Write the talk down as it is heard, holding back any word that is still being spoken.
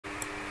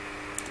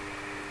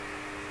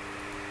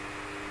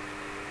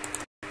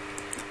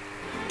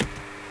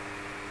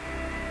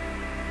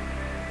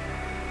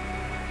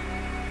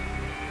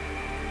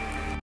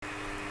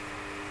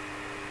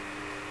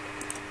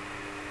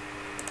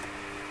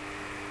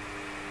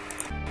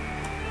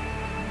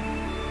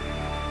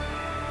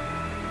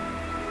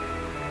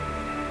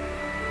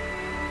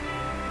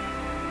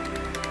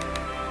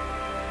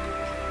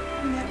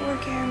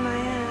Work hair my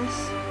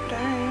ass. But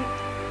alright.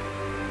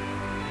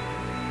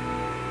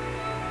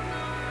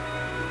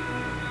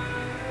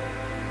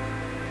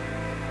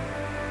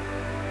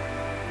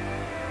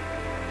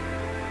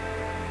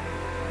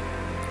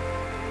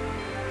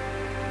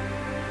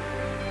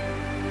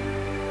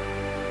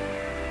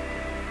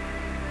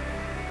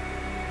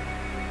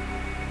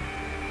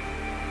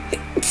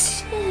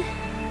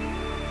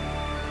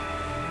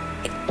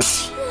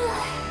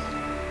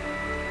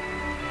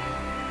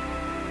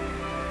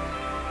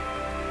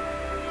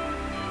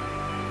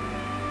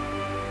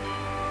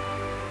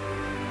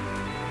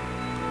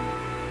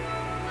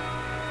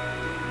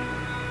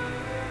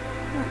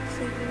 Let's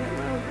see, did it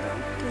load though?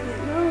 Did it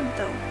load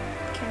though?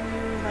 Can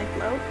you like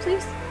load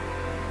please?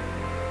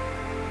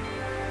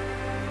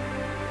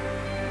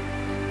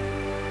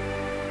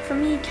 For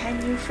me,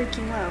 can you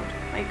freaking load?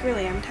 Like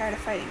really, I'm tired of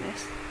fighting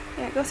this.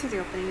 Yeah, go through the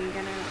opening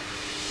again.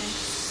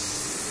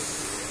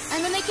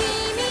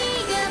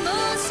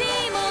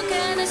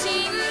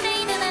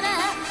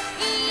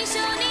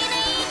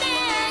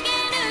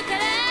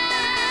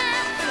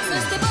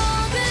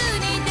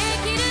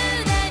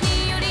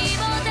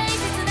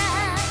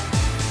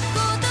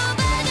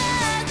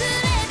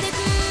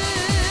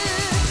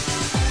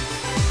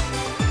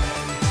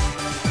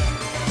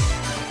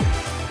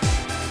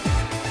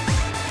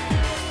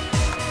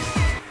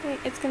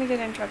 It's gonna get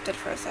interrupted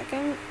for a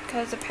second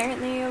because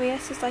apparently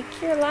OBS is like,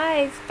 you're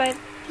live, but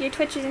your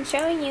Twitch isn't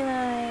showing you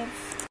live.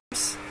 I'm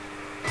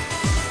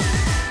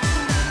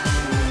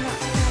not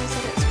surprised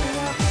that it screwed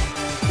up.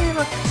 Here,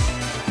 look.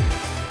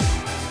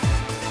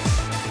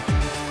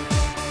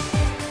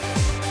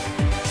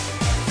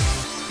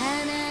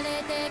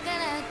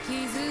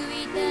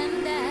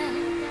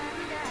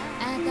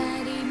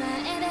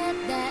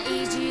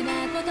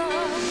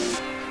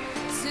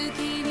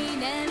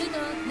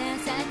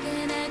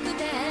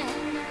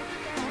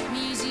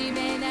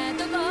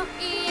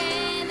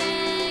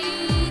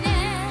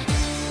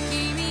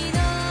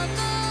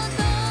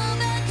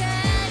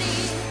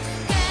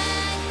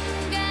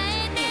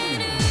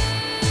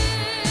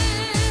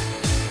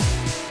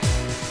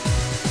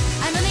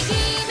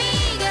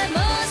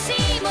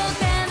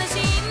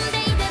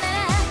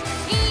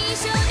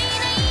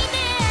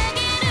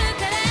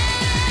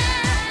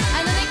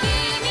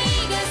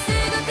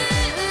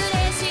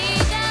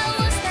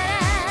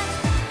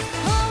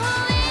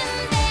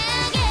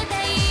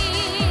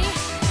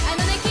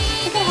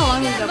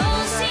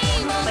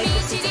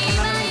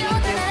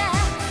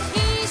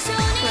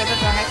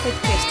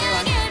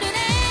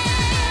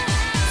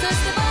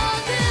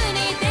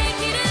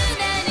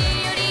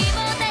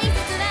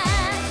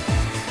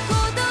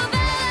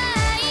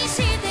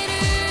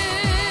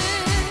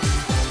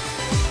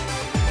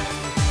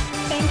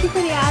 Thank you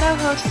for the auto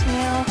host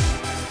meal.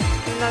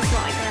 And that's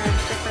not like gonna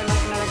register for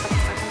like another couple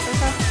seconds or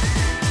so.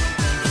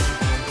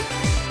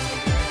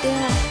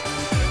 Yeah.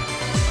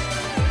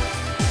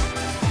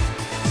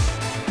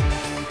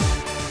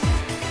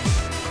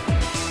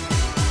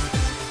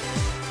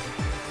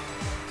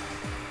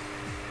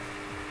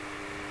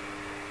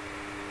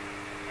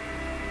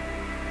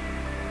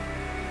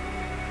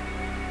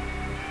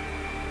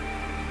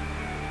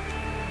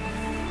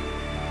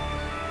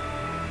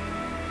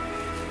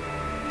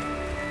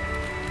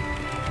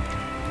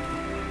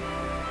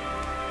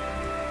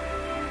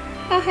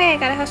 Oh hey, I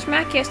got a host from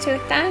Akios too.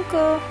 Thank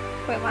you.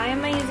 Wait, why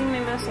am I using my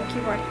mouse and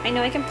keyboard? I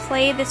know I can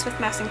play this with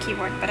mouse and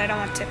keyboard, but I don't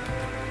want to.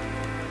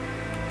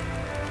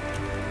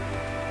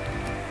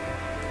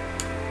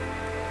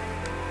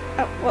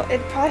 Oh, well,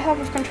 it'd probably help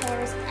if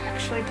controller was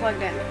actually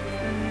plugged in.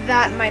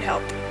 That might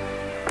help.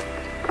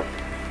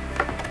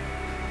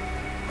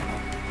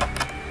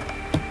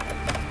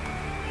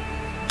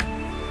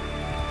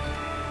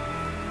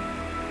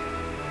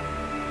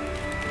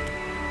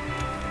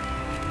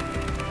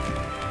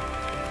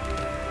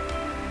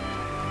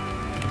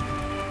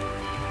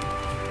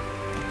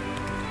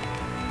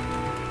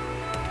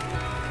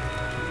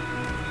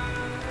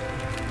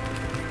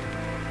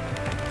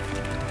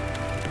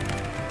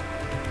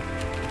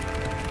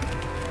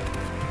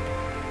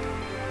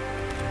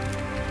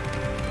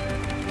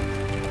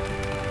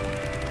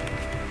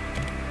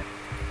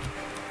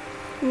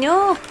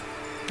 No!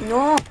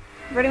 No!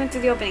 I've already went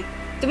through the opening.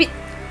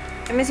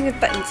 I'm messing with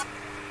buttons.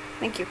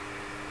 Thank you.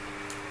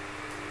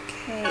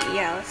 Okay,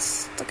 yeah,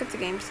 let's look at the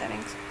game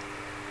settings.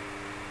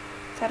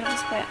 Title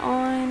display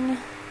on.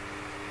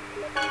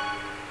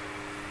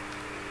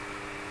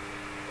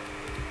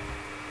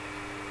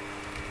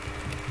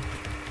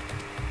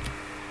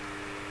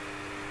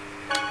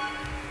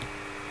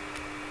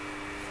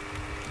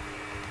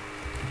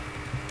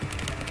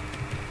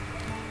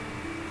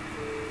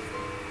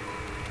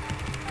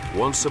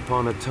 Once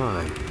upon a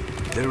time,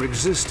 there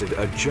existed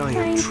a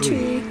giant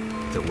tree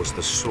that was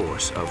the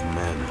source of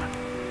mana.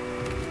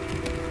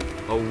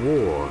 A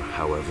war,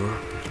 however,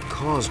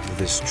 caused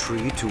this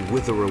tree to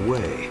wither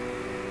away,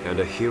 and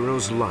a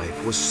hero's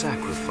life was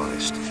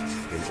sacrificed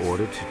in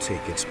order to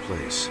take its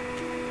place.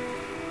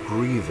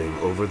 Grieving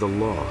over the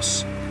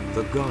loss,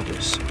 the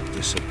goddess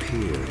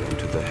disappeared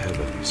into the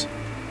heavens.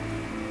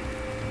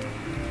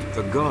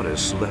 The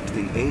goddess left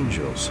the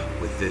angels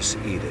with this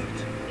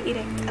edict.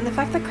 And the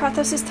fact that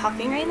Kratos is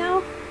talking right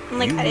now, and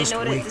like You I didn't must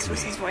know that wake this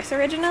was me, his voice For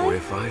originally.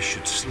 if I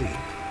should sleep,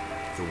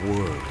 the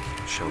world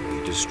shall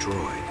be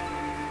destroyed.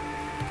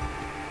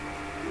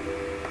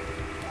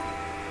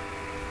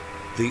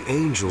 The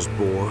angels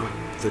bore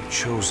the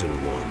chosen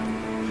one,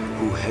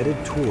 who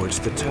headed towards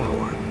the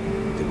tower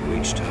that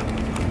reached up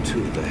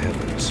unto the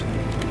heavens.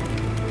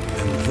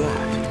 And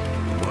that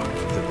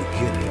marked the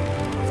beginning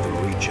of the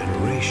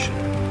regeneration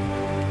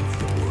of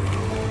the world.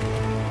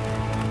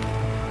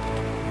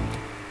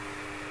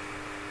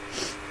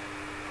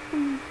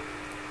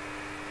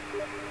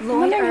 I Lloyd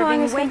wonder how long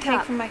Irving, it's going wake to take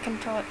up. for my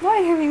controller.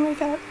 Lloyd Irving,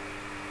 wake up.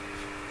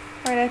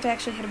 Alright, I have to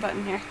actually hit a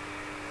button here.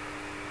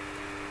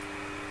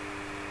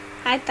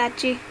 Hi,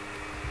 Tachi.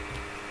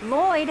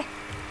 Lloyd!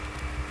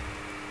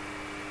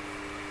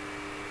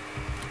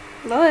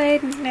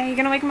 Lloyd, now you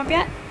gonna wake him up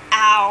yet?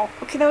 Ow!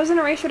 Okay, that was an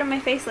eraser to my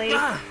face, lady.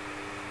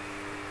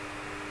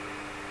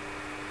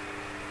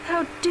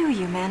 How do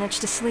you manage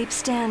to sleep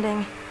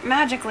standing?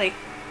 Magically.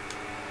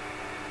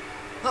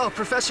 Oh,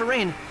 Professor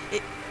Rain,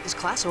 is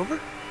class over?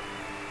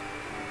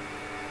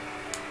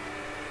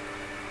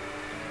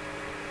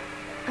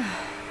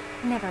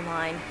 Never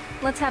mind.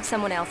 Let's have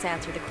someone else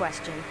answer the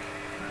question.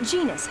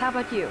 Genus, how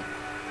about you?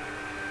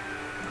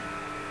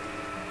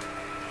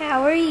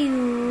 How are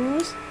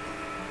you?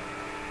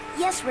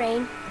 Yes,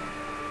 Rain.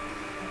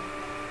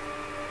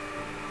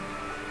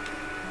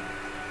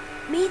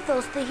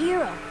 Mythos, the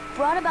hero,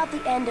 brought about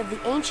the end of the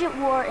ancient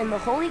war in the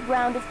holy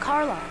ground of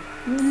Carlon.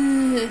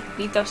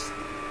 Mythos.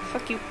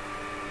 Fuck you.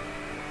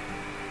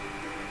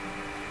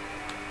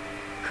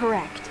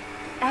 Correct.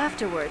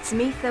 Afterwards,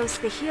 Mythos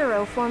the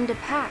hero formed a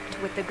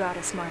pact with the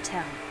goddess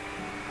Martel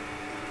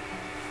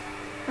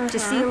to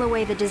seal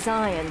away the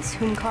Desians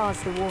whom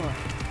caused the war.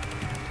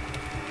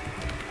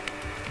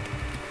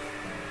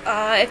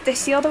 If they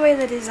sealed away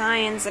the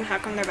designs, then how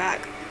come they're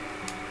back?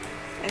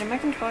 And did my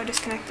controller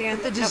disconnect again?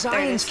 The Nope, there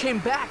it Desians is. came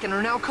back and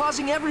are now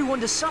causing everyone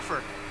to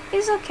suffer.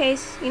 It's okay,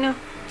 you know,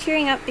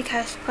 cheering up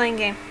because playing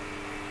game.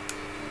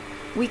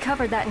 We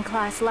covered that in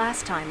class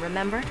last time,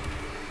 remember?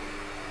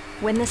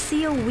 When the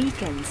seal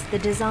weakens, the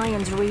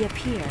Desians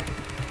reappear,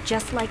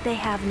 just like they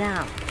have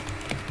now.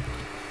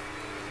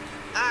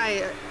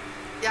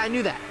 Yeah, I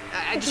knew that.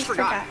 I just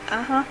forgot.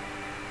 Uh-huh.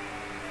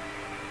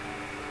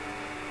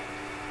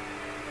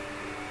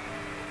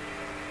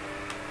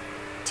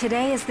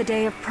 Today is the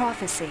day of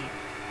prophecy.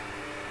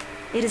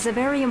 It is a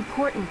very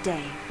important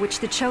day, which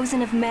the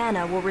chosen of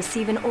Mana will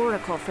receive an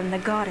oracle from the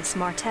goddess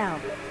Martel.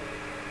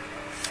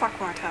 Fuck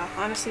Martel.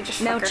 Honestly,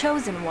 just Now, fuck her.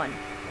 chosen one,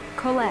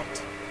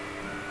 Colette.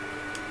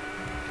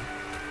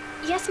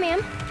 Yes,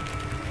 ma'am.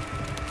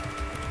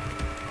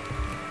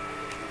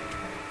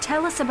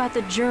 Tell us about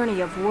the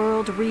journey of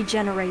world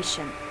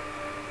regeneration.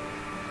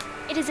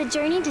 It is a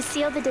journey to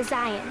seal the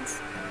Desians.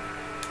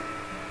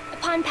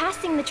 Upon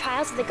passing the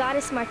trials of the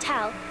goddess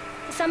Martel,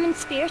 the summoned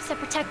spirits that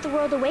protect the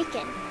world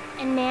awaken,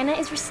 and mana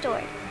is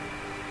restored.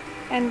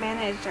 And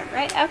mana is done,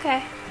 right?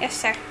 Okay. Yes,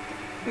 sir.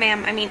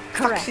 Ma'am, I mean,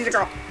 Correct. fuck, she's a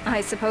girl.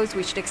 I suppose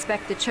we should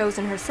expect the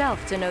chosen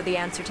herself to know the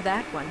answer to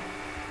that one.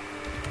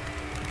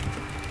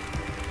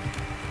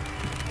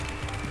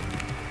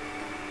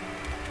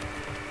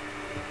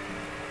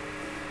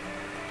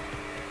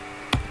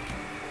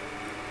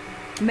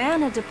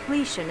 Mana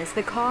depletion is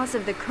the cause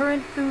of the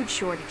current food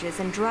shortages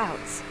and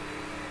droughts.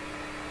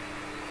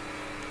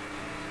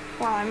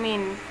 Well, I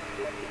mean,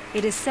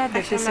 It is said that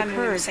Actually, this I'm not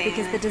even occurs saying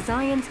because that. the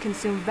Desians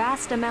consume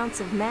vast amounts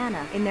of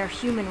mana in their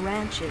human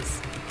ranches.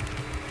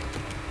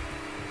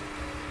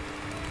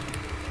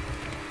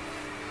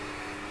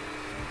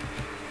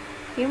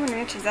 human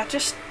ranches, that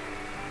just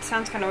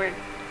sounds kind of weird.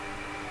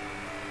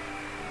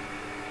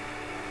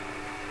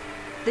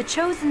 The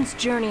Chosen's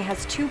journey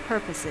has two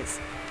purposes: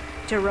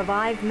 to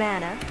revive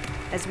mana,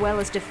 as well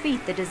as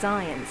defeat the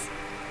Desians.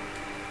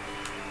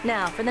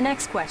 Now, for the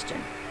next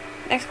question.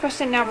 Next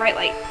question, now bright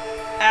light.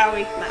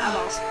 Owie, my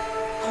eyeballs.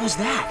 What was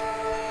that?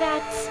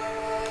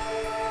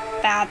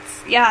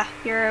 That's, yeah,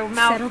 your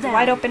mouth, Settle down.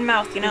 wide open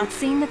mouth, you It know? would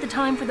seem that the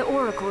time for the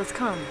Oracle has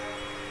come.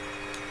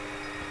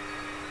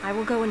 I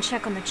will go and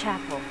check on the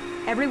chapel.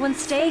 Everyone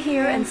stay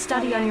here and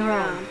study on your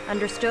own.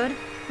 Understood?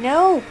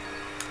 No!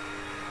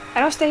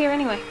 I don't stay here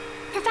anyway.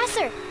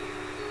 Professor!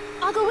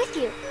 I'll go with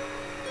you.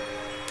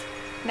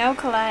 No,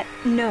 Colette.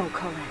 No,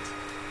 Colette.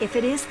 If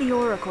it is the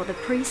Oracle, the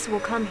priests will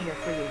come here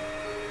for you.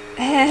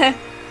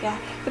 Yeah,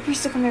 the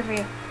priest will come here for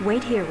you.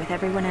 Wait here with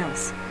everyone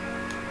else.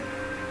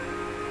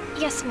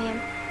 Yes,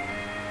 ma'am.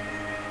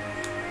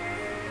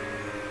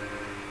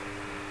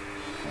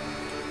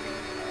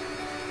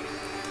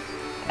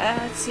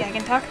 Let's see, I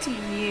can talk to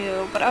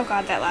you, but oh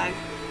god, that lag.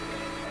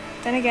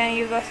 Then again,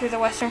 you go through the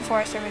western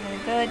forest, everything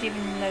is good,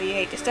 even though you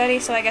hate to study,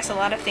 so I guess a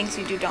lot of things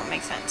you do don't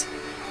make sense.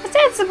 What's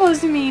that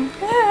supposed to mean?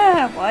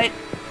 What?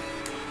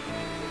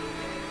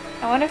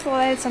 I wonder if it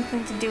had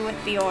something to do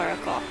with the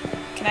Oracle.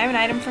 Can I have an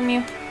item from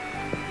you?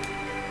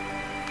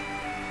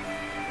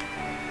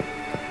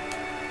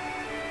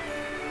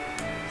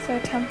 So,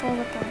 temple,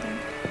 the building.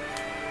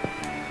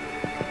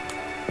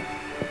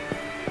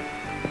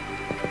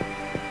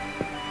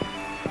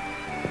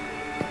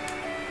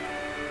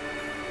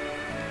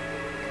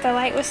 The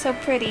light was so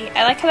pretty.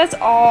 I like how that's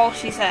all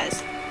she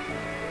says.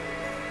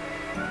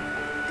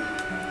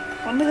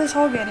 When did this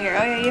hole get here?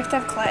 Oh yeah, you have to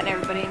have Colette and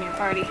everybody in your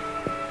party.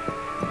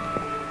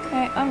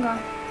 Alright, I'm gone.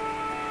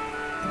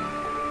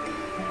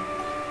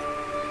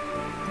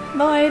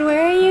 Lloyd,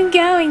 where are you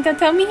going? Don't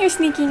tell me you're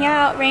sneaking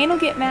out. Rain will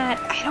get mad.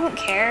 I don't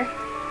care.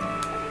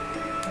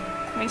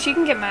 I mean, she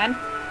can get mad.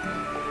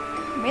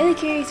 I'm really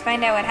curious to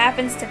find out what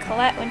happens to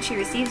Colette when she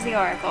receives the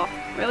Oracle.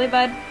 Really,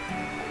 bud?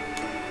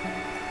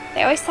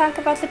 They always talk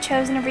about the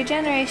Chosen of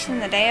Regeneration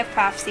and the Day of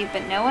Prophecy,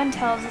 but no one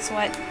tells us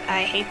what.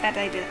 I hate that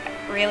idea.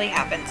 Really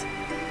happens.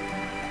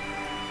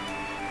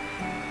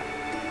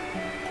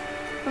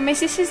 But my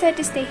sister said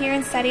to stay here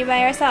and study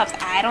by ourselves.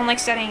 I don't like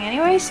studying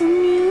anyway, so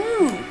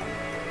no.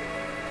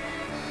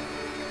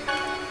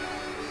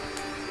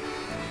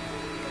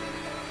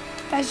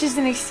 That's just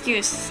an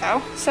excuse,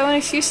 so? So an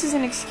excuse is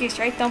an excuse,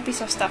 right? Don't be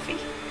so stuffy.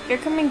 You're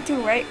coming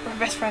too, right? We're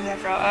best friends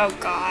after all. Oh,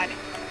 God.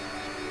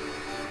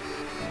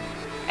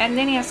 And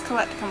then he asks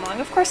Colette to come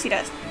along. Of course he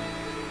does.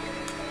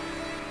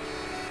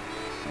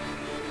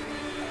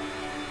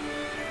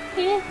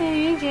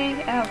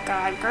 Oh,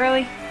 God.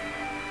 Girly.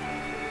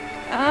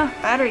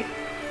 Battery.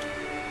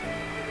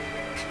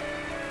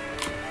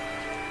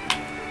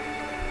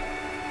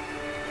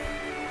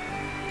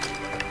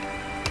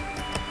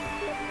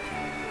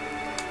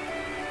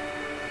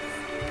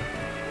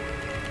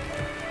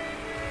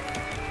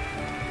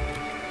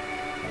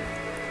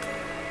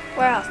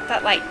 Where else?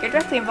 That light. You're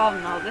directly involved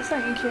in all of this.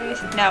 Aren't you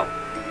curious? No.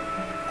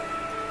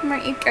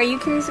 Are you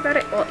curious about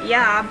it? Well,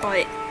 yeah,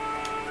 but...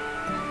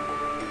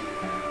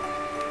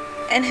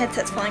 And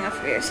headsets falling off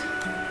of ears.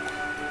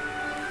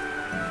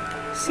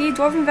 See,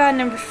 Dwarven Vow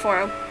number 4.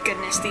 Oh,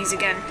 goodness, these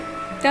again.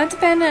 Don't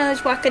depend on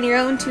others. Walk on your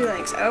own 2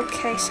 legs.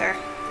 Okay, sir.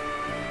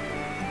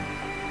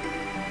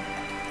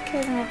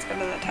 Okay, then let's go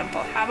to the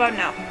temple. How about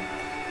now?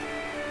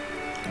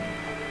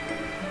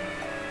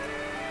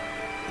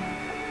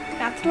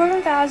 Not the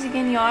Dwarven Vows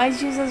again. You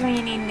always use those when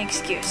you need an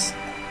excuse.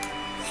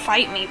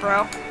 Fight me,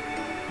 bro.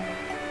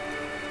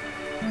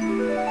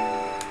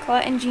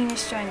 Colette and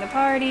Genius join the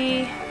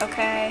party.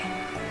 Okay.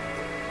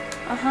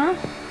 Uh-huh.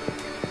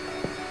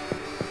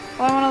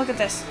 Well, I want to look at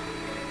this.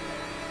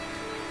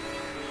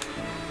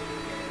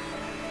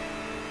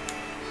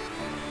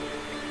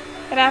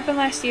 It happened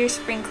last year,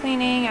 spring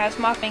cleaning. I was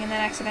mopping and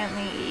then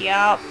accidentally...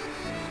 Yup.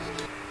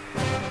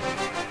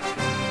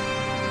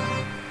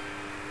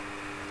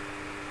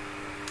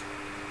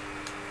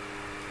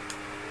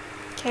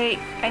 Okay,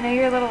 I know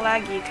you're a little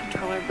laggy,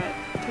 controller, but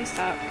please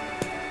stop.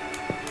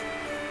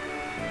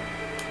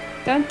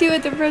 Don't do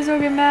it, the pros will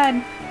get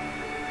mad.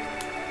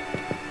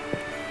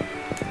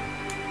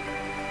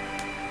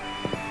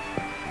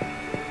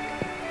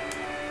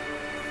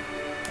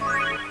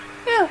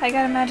 Phew, I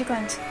got a magic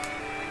lens.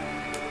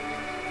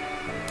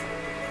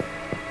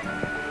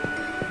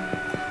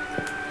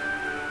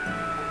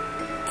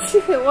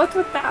 What's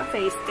with that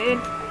face, dude?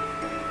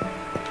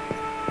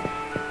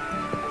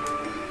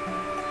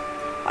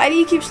 Why do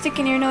you keep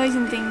sticking your nose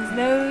in things?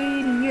 No,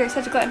 you are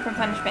such a glutton for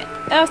punishment.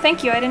 Oh,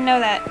 thank you, I didn't know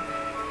that.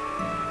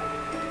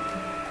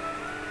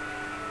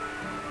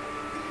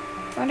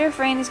 Wonder if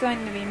Rain is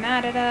going to be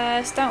mad at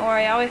us. Don't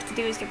worry, all we have to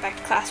do is get back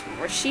to class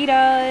before she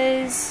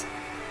does.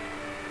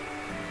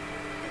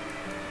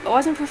 But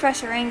wasn't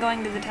Professor Rain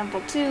going to the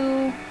temple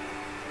too?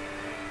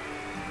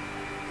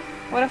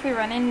 What if we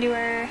run into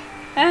her?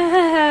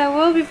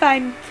 We'll be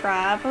fine,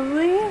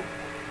 probably.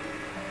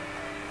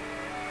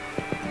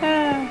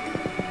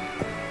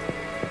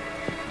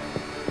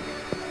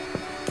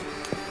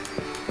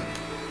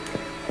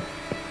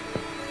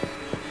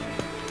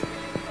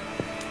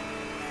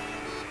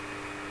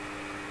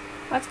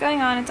 What's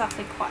going on? It's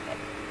awfully quiet.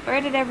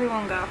 Where did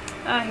everyone go?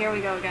 Oh, here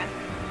we go again.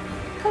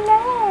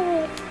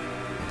 Colette!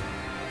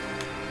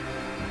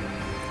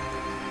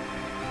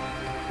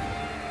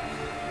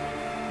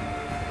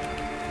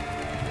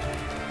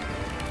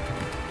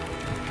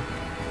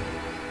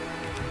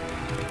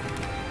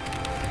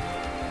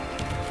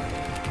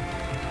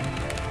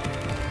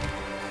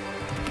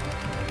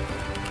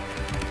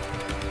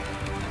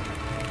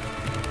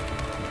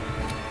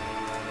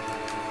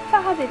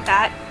 How did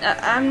that?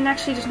 I'm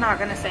actually just not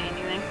gonna say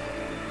anything.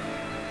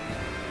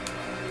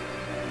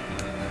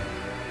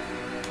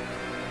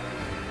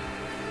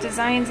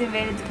 Designs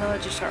invaded the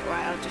village a short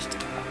while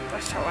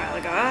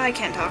ago. I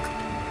can't talk.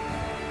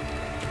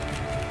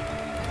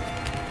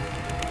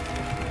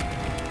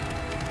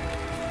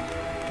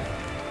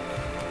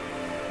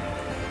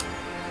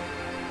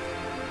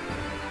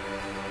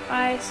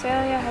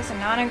 Australia has a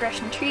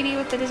non-aggression treaty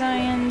with the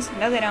Designs.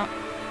 No, they don't.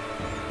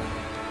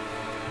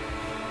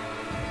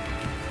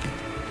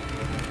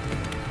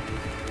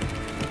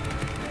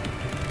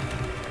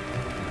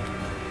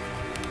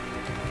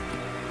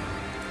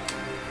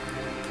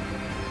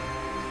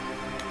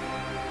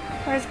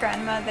 Where's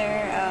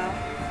grandmother?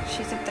 Oh,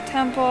 she's at the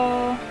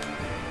temple.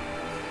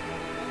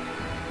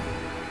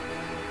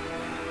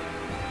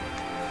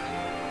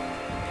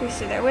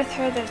 Priests are there with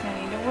her. There's no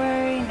need to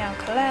worry. Now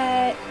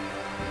Colette.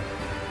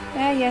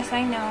 Yeah, yes,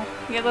 I know.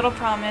 Your little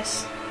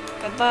promise.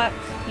 Good luck.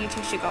 You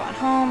two should go on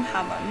home.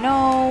 How about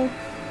no?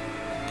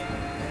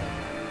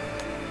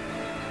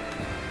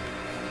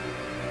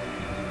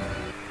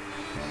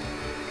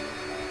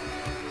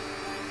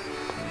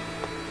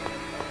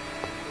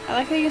 I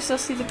like how you can still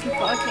see the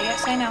people. Okay,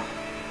 yes, I know.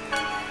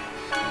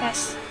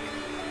 Yes.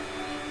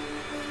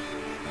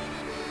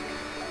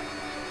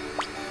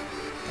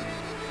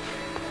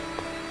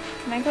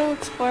 Can I go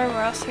explore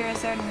where else here?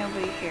 Is there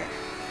nobody here?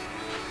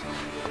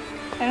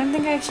 I don't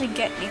think I actually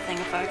get anything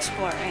if I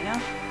explore right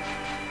now.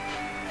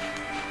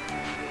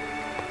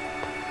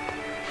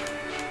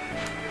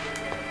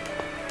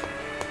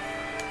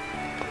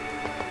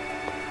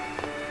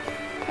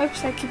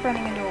 Oops, I keep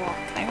running into a wall.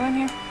 Can I go in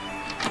here?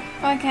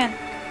 Oh, I can.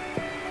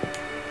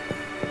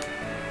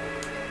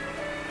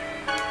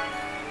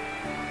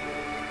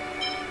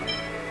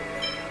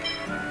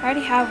 I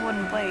already have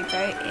wooden blades,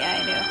 right? Yeah,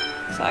 I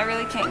do. So I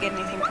really can't get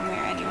anything from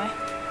here anyway.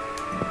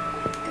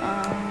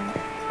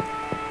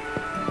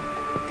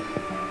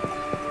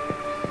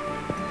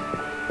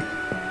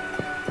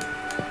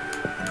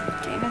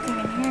 Okay, nothing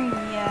in here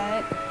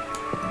yet.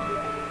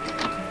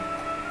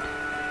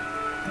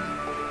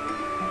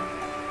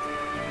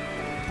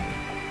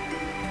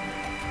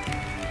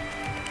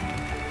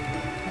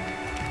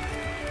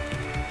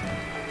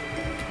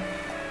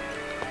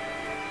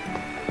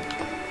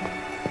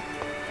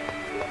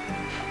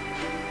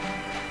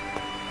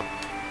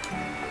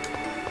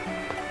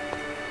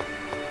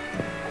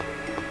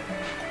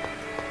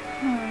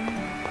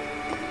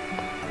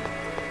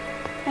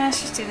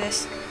 Let's just do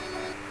this.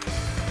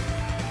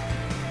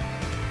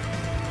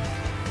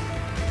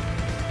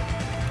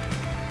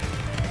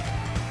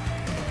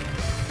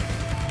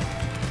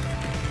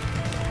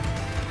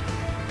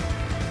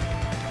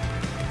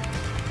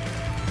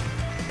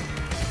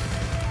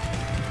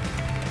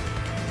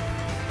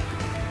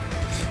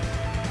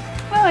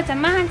 Oh, it's a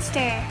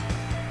monster.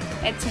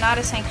 It's not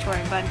a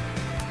sanctuary, bud.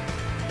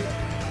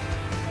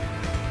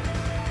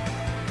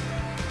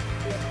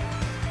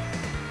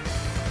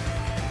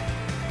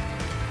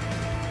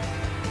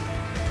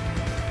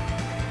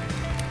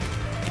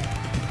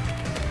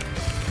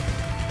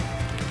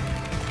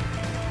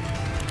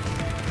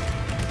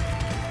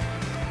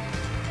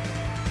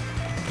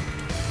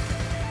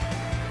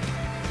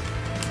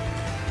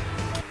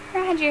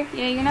 Roger.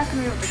 Yeah, you're not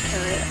gonna be able to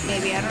kill it.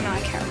 Maybe, I don't know,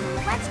 I can't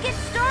remember. Let's get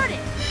started.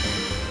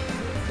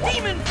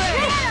 Demon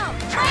face!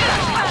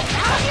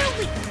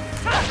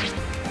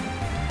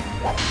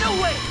 No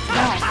way!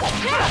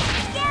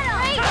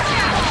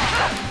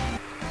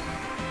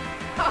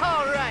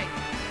 Alright!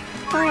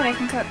 Alright, I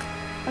can cook.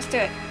 Let's do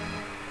it.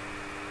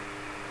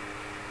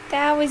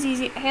 That was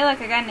easy. Hey, look,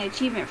 I got an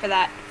achievement for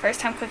that. First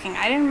time cooking.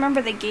 I didn't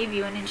remember they gave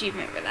you an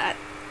achievement for that.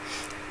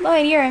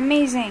 Lloyd, you're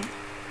amazing.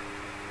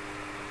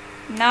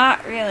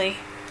 Not really.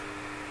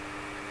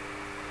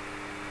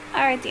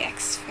 Alright, the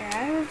X sphere.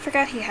 I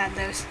forgot he had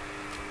those.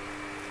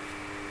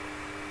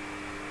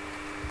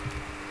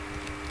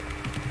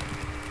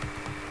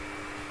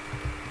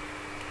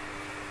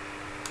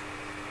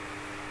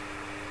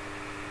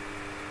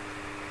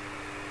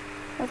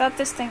 Without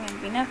this thing,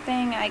 it'd be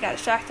nothing. I got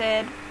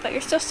distracted. But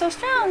you're still so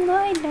strong,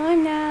 Lloyd. No,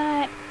 I'm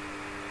not.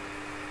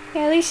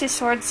 Yeah, at least his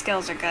sword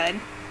skills are good.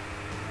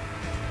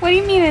 What do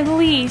you mean, at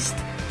least?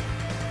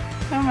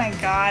 Oh my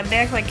god, they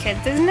act like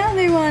kids. There's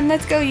another one.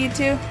 Let's go, you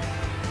two.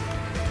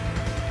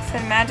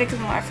 Said magic is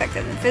more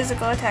effective than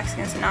physical attacks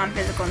against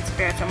non-physical and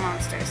spiritual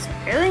monsters.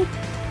 Really?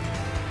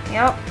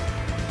 Yep.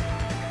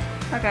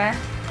 Okay.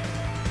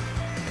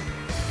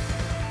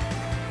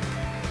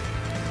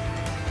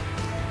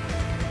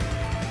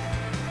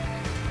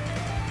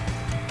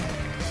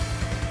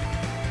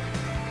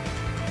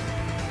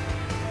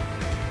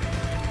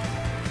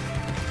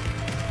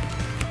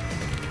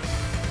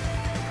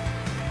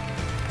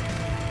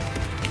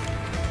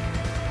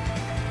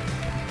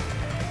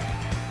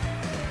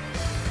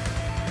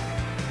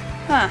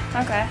 Huh,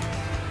 okay.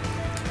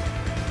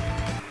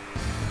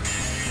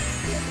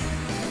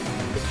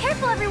 Be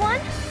careful,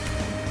 everyone!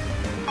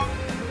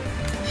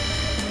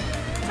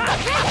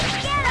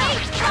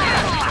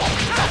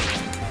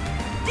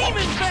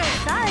 Demon face!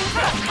 Sorry.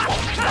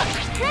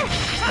 Get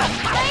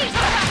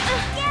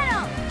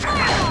him!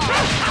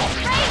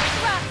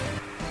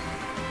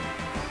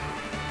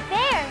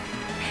 There!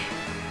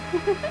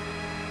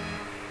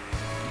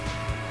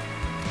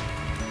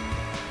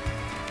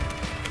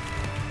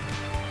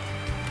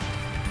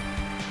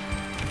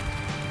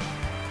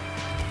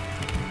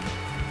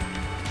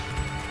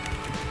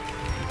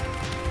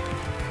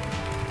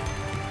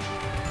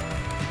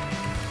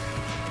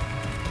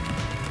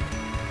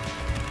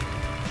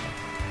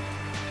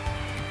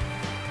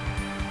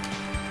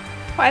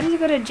 Why did you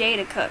go to J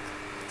to cook?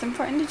 It's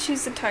important to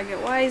choose the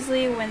target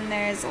wisely when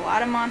there's a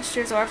lot of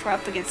monsters or if we're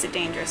up against a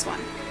dangerous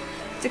one.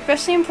 It's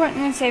especially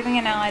important when saving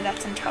an ally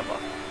that's in trouble.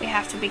 We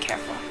have to be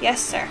careful.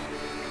 Yes, sir.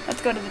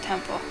 Let's go to the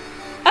temple.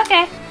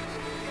 Okay.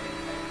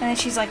 And then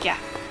she's like, yeah.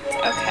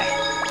 Okay.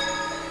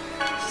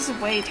 She's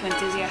way too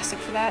enthusiastic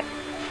for that.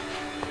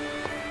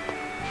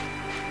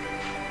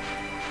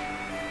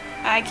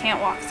 I can't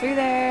walk through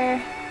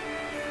there.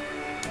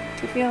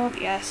 To field,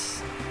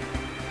 yes.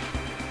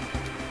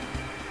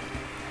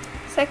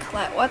 Say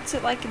Colette, what's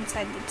it like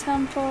inside the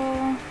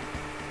temple?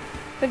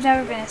 We've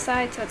never been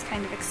inside, so it's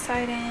kind of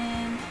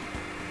exciting.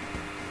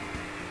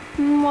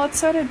 Well, it's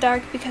sort of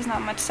dark because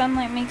not much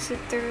sunlight makes it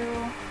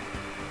through.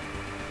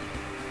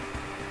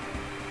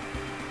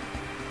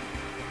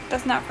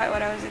 That's not quite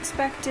what I was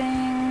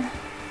expecting.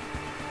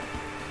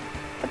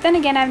 But then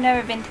again, I've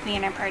never been to the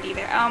inner part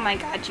either. Oh my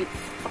god,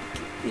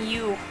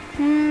 you.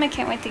 I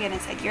can't wait to get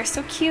inside. You're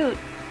so cute.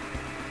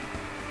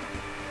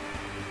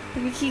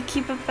 If he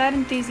keep up that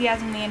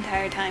enthusiasm the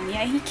entire time.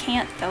 Yeah, he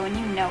can't though, and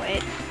you know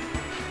it.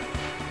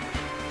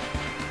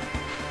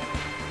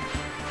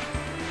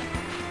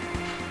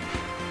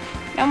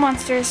 No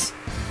monsters.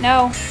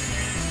 No.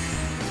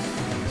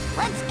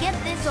 Let's get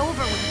this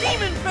over with.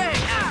 Demon Fang!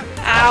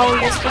 Ow,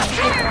 you're supposed to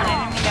hit the one. I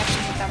didn't mean to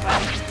actually hit that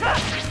button.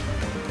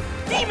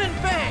 Demon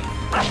Fang!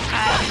 I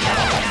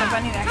didn't hit the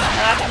button either. No,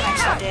 that one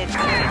actually did. I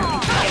didn't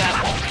think to get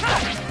up.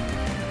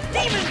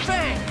 Demon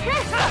Fang!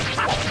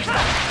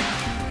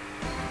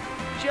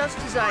 Just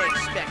as I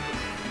expected.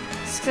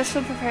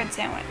 Successful prepared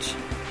sandwich.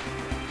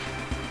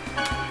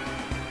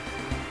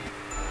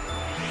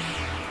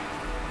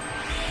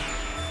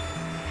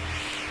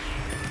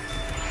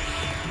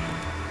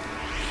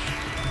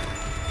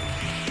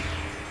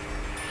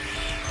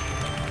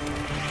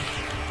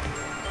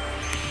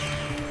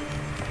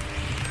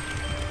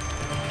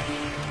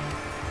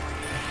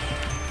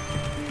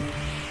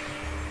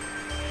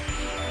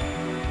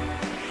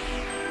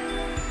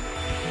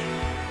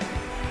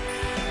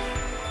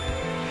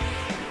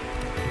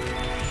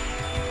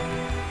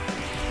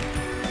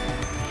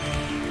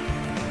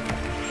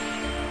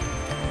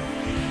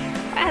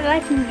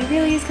 Life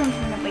really is coming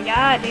from the but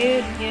yeah,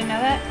 dude. You didn't know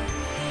that?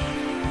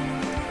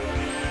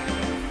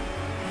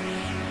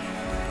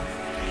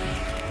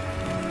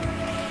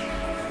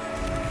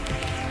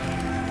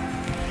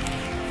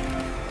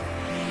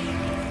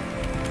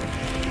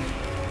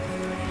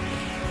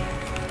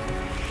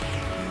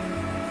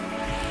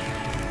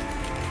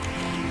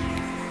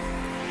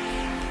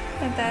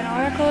 But that an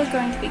oracle is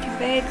going to be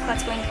conveyed.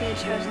 Colette's going to be the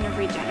chosen of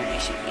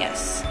regeneration.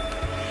 Yes.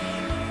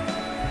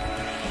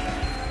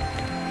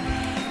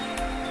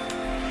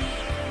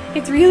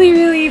 It's really,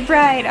 really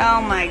bright.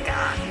 Oh my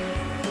god.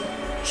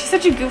 She's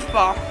such a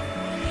goofball.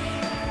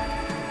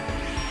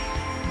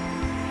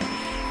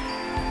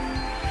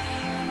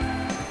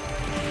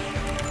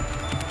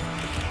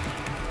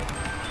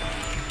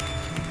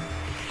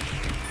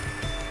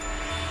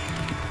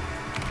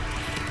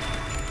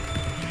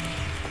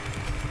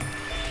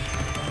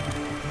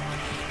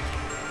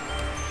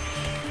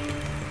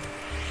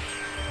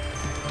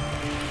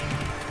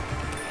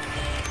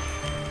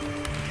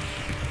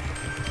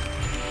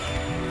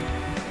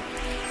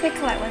 Say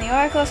Colette, when the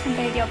oracle is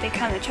conveyed, you'll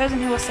become the chosen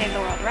who will save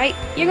the world, right?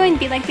 You're going to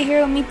be like the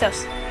hero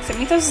Mythos. So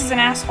Mythos is an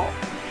asshole.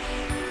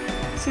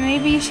 So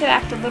maybe you should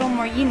act a little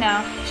more, you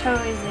know,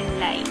 chosen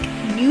like.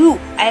 No,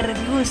 I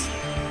refuse.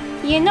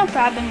 Yeah, no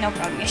problem, no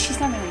problem. Yeah, she's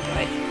not gonna do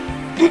it.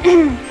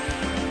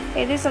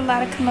 Hey, there's a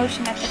lot of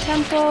commotion at the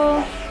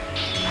temple.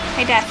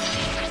 Hey,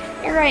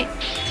 Death. You're right.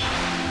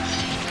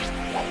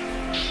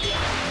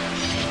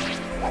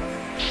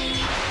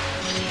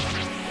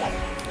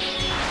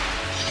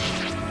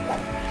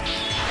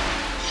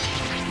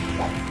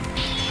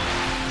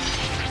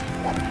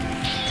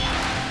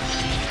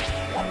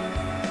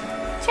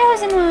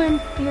 Chosen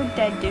one! You're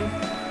dead, dude.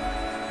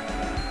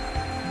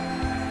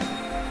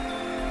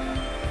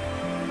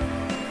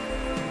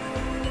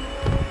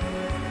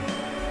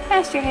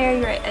 Cast your hair,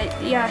 you're right.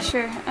 Yeah,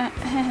 sure. I'm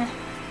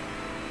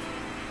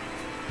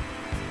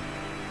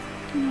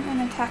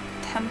gonna attack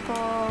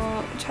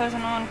temple.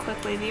 Chosen one,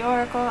 quickly the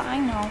oracle. I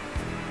know.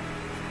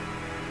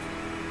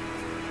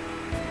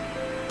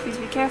 Please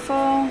be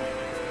careful.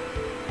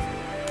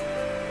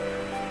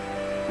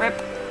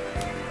 Rip.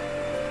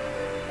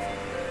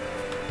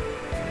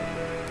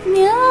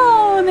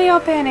 No, they all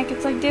panic.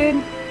 It's like, dude,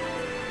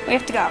 we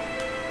have to go.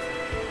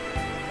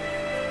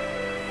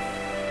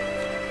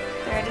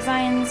 There are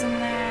designs in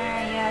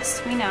there.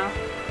 Yes, we know.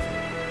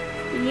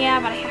 Yeah,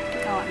 but I have to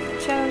go. I'm the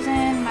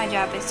chosen. My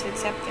job is to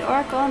accept the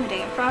oracle on the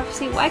day of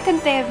prophecy. Why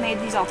couldn't they have made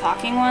these all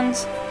talking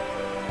ones?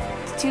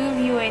 The two of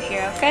you wait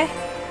here, okay?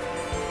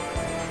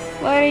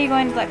 What are you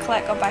going to let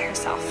Colette go by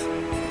herself?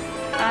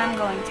 I'm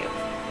going to.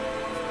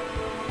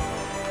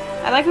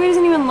 I like how he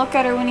doesn't even look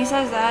at her when he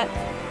says that.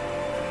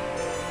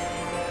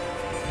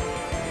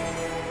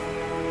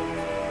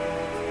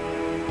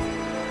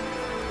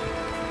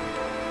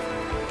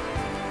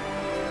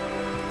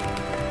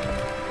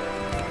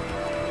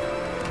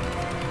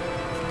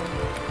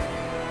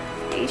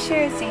 Sure,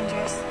 it's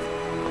dangerous.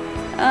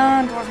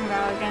 Dwarven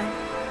Bow again.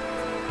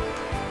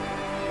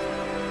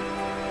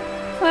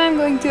 Well, I'm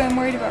going to. I'm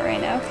worried about right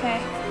now. Okay.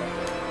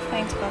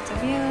 Thanks, both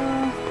of you.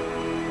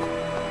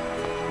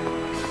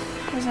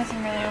 There's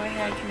nothing really over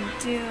here I can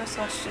do,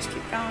 so let's just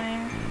keep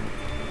going.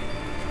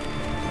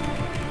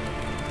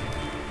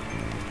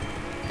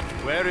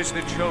 Where is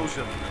the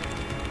chosen?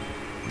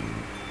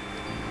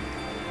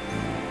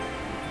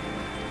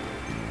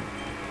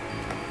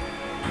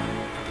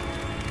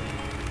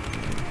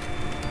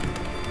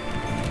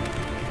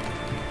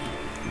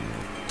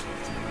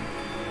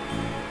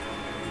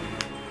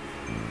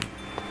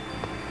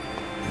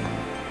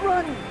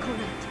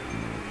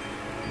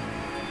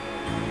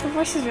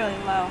 voice is really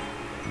low.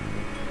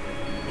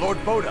 Lord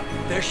Boda,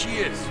 there she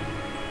is.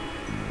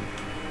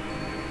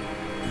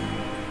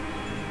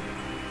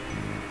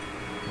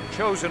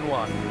 Chosen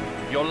one,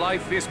 your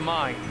life is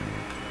mine.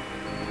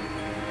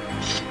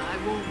 I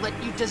won't let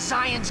you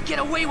Desians get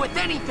away with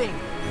anything!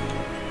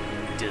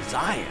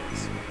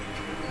 Desians?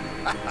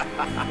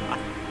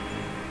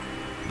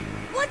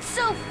 What's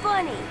so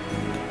funny?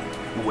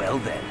 Well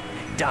then,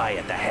 die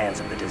at the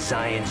hands of the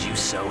Desians you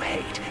so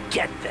hate.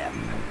 Get them.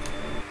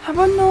 How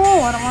about no?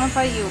 I don't want to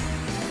fight you.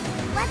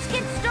 Let's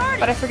get started.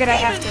 But I forget I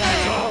have to.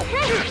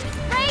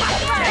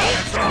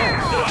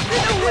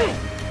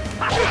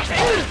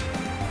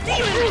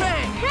 Demon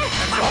Fang!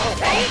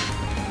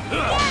 No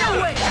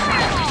way!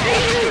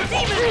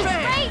 Demon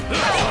Fang!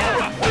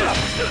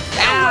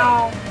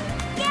 Ow!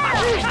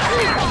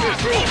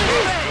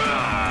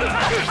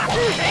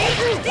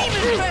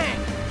 Demon Fang!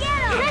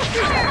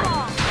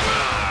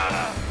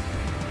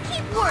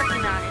 Keep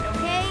working on it,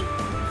 okay?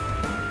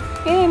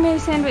 Hey, I made a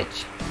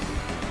sandwich.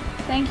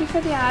 Thank you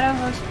for the auto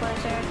host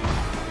blizzard.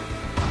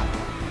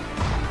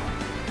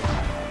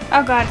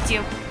 Oh god, it's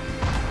you.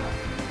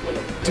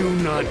 Do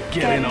not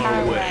get in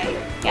our way.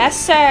 Yes,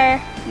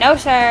 sir. No,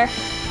 sir.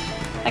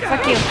 Like,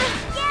 fuck you.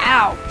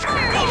 Ow.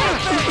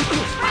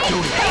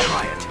 Don't even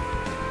try it.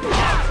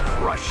 I'll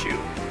crush you.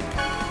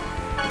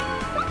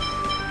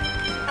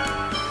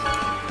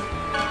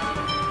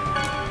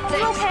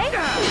 You okay?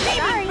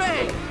 Sorry.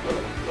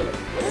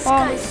 This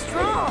guy's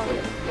strong.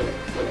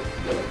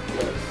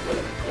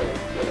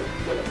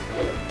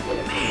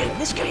 Man,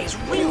 this guy is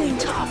really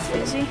tough.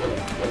 Is he?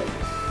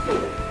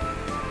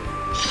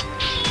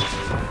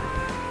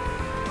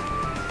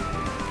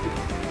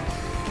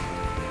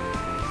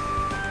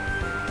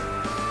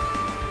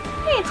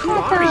 Hey, it's Who are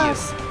you?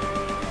 Kratos.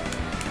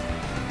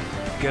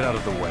 Get out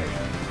of the way.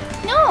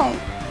 No.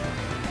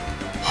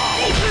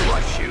 I'll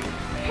crush you.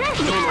 Demon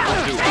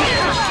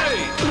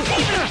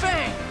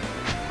Fang!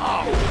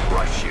 I'll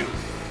crush you.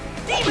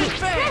 Demon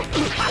Fang!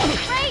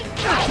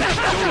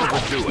 Don't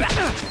overdo it.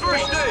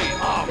 First aid!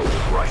 I'll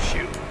crush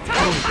you.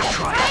 Don't even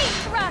try it.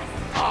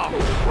 I'll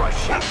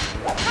crush you.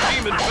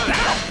 Demon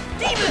Fang!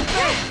 Demon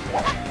Fang!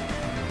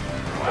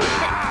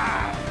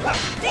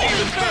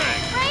 Demon Fang!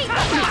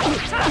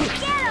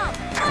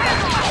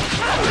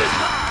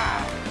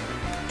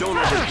 Don't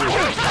overdo it.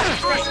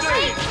 First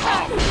aid!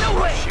 I'll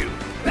crush you.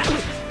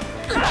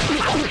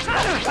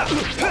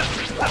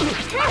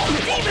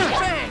 Demon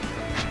Fang!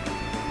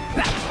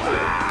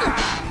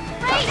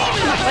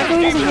 Like, who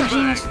doesn't have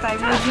Genius with that?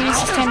 Genius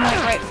is standing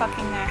like right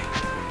fucking there.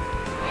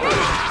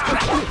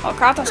 Oh,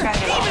 Kratos got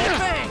it. Demon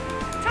Fang!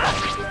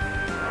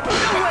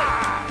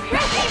 No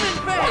way! Demon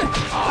Fang!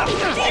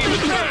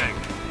 Demon Fang!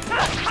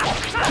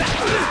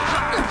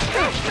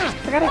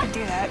 Forgot I could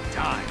do that.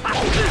 Time.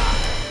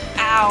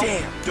 Ow.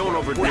 Damn. Don't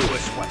overdo it.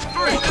 First aid!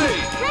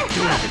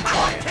 Don't even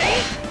try it.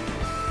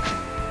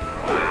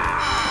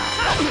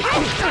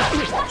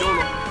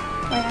 Don't.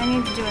 Wait, I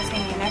need to do a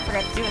thingy, and I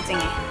forgot to do a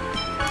thingy.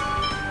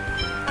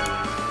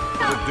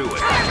 Overdo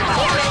it.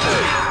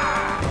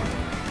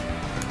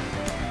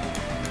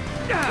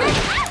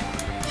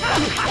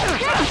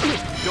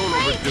 Don't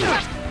overdo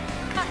it.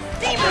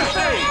 Demon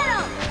Fang!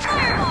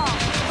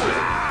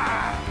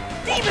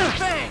 Demon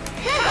Fang!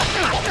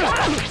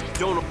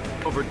 Don't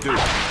overdo it.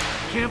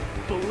 Can't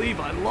believe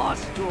I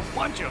lost to a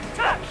bunch of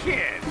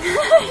kids.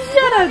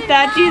 Shut up,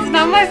 Thatchy. It's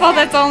not my fault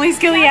that's the only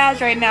skill he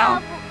has right now.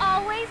 Love will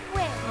always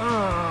win.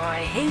 Oh,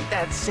 I hate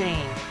that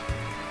saying.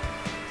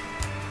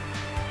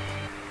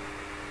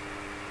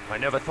 I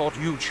never thought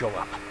you'd show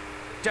up.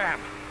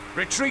 Damn.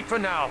 Retreat for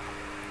now.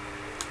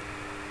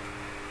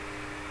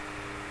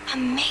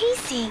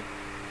 Amazing.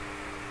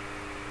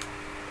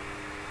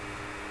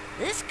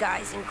 This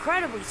guy's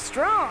incredibly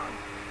strong.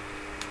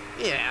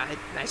 Yeah,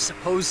 I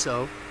suppose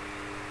so.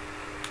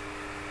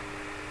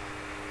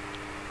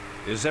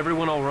 Is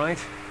everyone all right?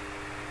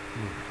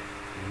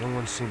 No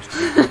one seems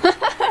to.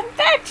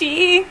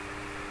 Thatchy!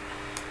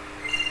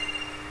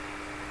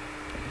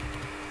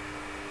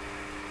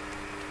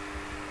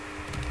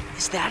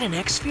 Is that an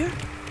X-Sphere?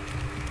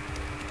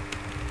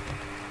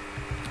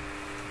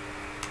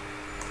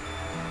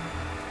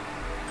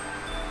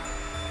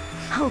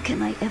 How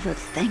can I ever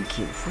thank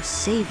you for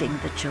saving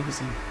the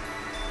Chosen?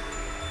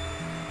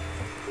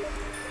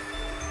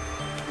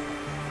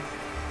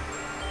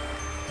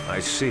 I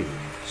see.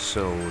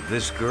 So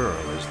this girl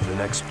is the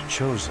next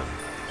Chosen.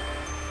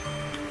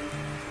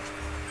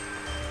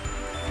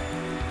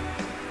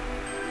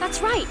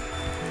 That's right.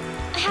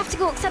 I have to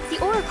go accept the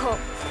Oracle.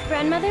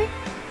 Grandmother,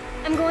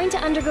 I'm going to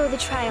undergo the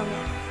trial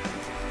now.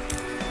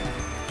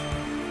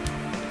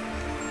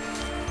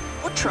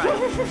 What trial?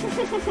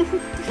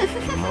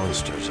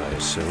 Monsters, I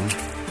assume.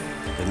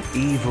 An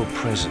evil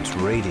presence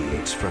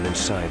radiates from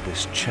inside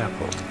this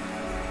chapel.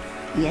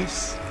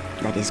 Yes,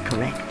 that is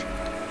correct.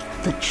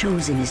 The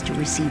Chosen is to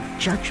receive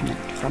judgment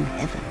from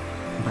heaven,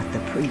 but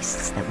the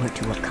priests that were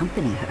to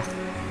accompany her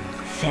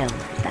fell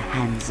at the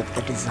hands of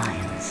the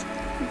Desians.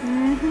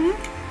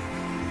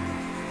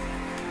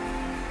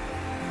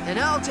 And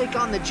I'll take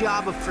on the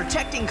job of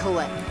protecting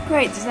Colette.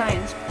 Great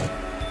designs.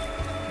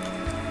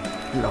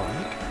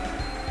 Lloyd.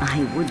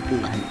 I would be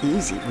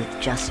uneasy with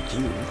just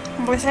you.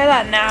 We say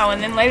that now,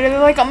 and then later they're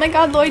like, oh my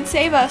god, Lloyd,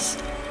 save us.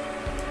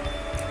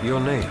 Your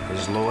name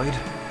is Lloyd?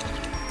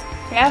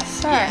 Yes,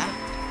 sir.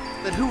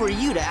 Yeah. But who are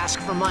you to ask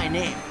for my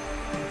name?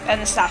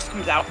 And the staff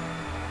comes out.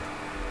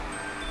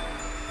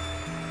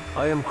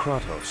 I am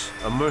Kratos,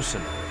 a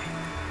mercenary.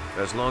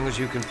 As long as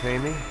you can pay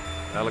me,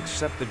 I'll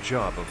accept the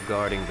job of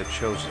guarding the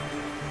Chosen.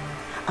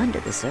 Under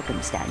the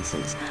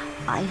circumstances,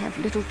 I have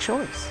little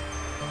choice.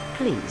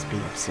 Please be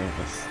of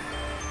service.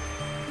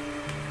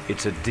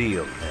 It's a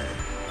deal, then.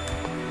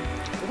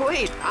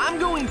 Wait, I'm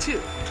going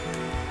too.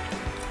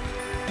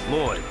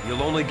 Lloyd,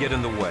 you'll only get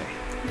in the way.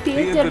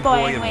 Be a good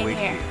boy and wait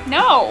here.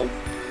 No!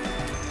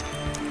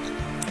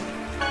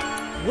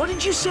 What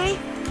did you say?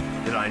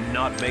 Did I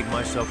not make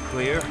myself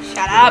clear?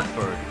 Shut up!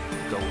 Bird,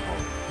 go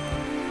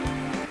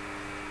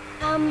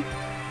home.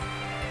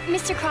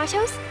 Mr.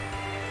 Kratos?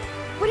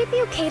 Would it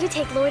be okay to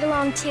take Lloyd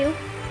along too?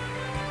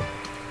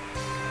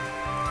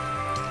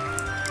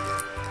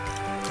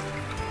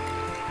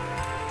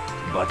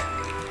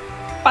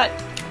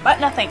 But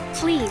nothing.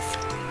 Please.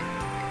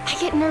 I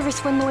get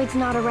nervous when Lloyd's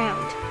not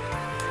around.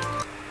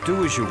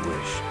 Do as you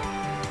wish.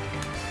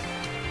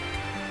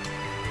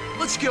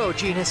 Let's go,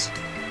 Genus.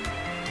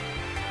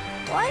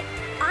 What?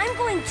 I'm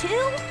going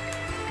too?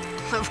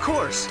 Of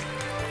course.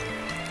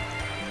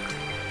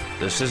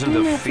 This isn't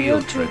a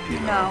field trip, you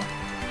know. No.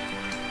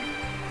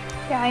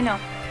 Yeah, I know.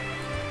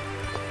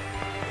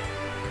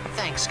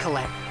 Thanks,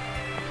 Colette.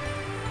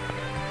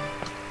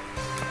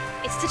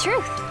 It's the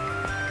truth.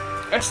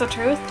 It's the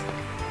truth.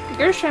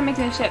 You're just trying to make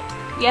this shit.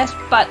 Yes,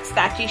 butts,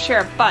 Thatchy,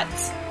 sure,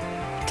 butts.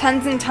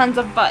 Tons and tons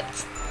of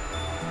butts.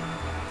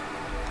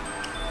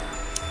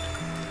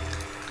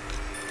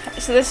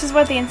 So this is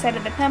what the inside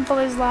of the temple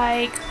is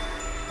like.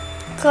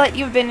 Colette,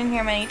 you've been in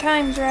here many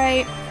times,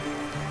 right?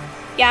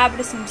 Yeah, but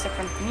it seems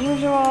different than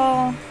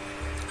usual.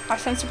 Our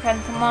sense of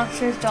presence and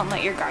monsters don't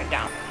let your guard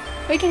down.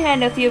 We can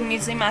handle a few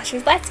amusing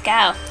masters. Let's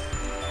go.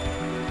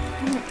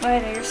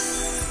 What are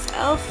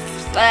yourself?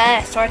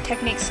 Sword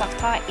techniques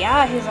self-taught.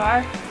 Yeah, his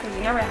are. Because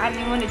he never had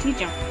anyone to teach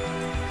him.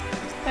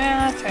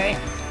 Yeah, that's right.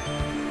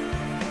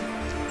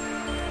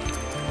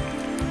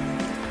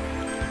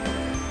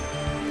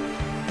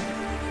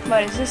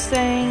 What is this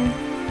thing?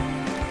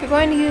 If you're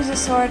going to use a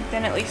sword,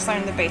 then at least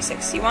learn the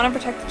basics. You want to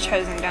protect the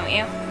Chosen, don't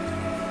you?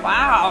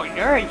 Wow,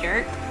 you're a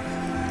jerk.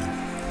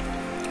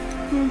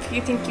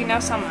 You think you know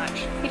so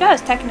much. He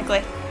does,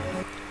 technically.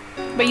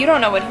 But you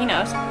don't know what he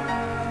knows.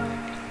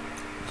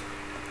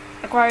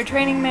 Acquired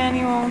training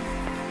manual.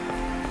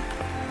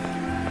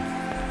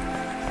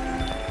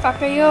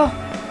 Fuck are you?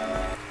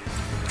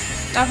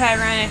 Okay, I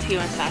ran into you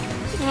instead.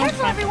 Be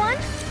careful, everyone!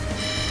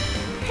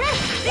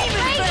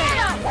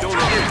 Don't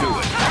overdo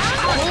it.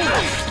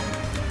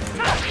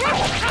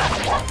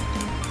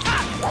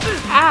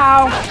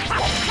 Ow!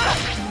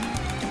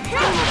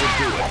 Don't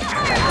overdo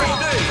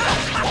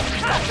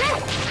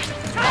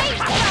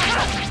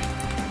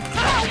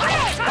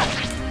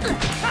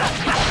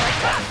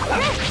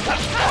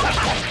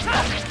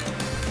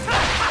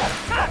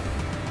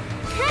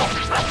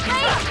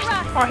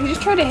Oh, he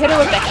just tried to hit her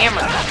with the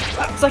hammer.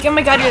 It's like, oh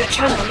my god, you're the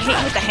Chosen, let me hit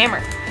you with the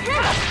hammer.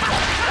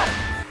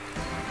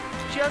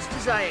 Just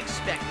as I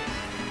expected.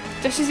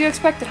 Just as you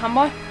expected,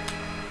 homeboy.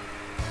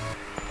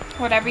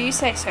 Whatever you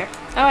say, sir.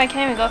 Oh, I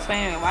can't even go this way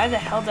anyway. Why the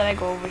hell did I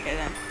go over here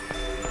then?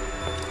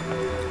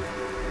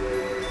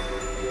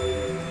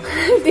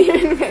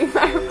 Demon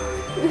Magmar.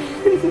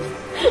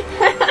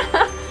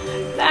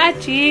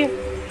 Thatchy.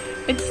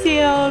 It's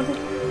sealed.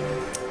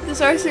 The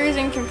sorcerer's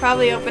ring can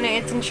probably open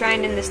it. It's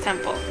enshrined in this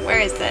temple. Where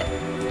is it?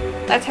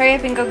 Let's hurry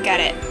up and go get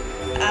it.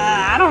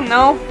 I don't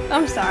know.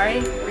 I'm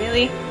sorry.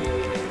 Really?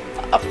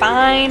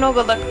 Fine, we'll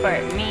go look for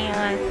it,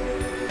 man.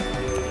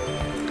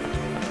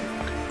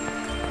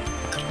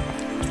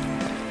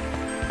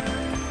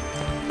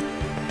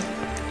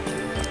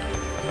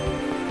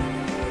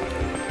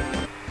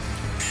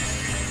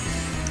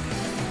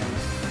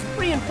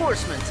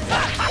 Reinforcements.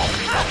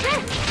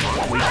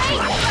 Wait for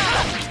it.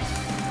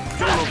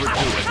 Don't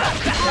overdo it.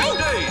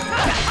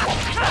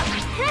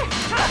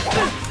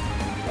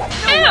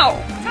 Ow!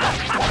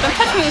 Don't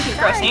touch me with your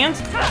gross hands.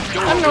 I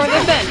don't know where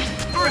they've been.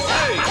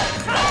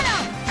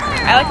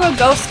 I like how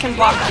ghosts can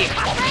block you.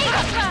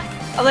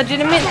 A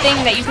legitimate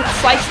thing that you could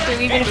slice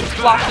through even if it's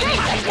blocking you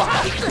can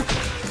block you.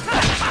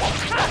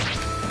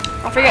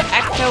 I'll forget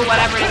Ecto,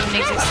 whatever it even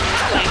exists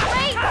in this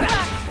plane.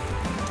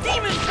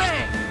 Demon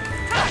Fang!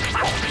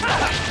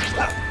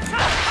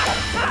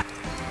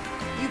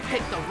 You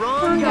picked the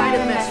wrong guy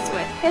to mess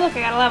with. Hey look, I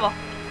got a level.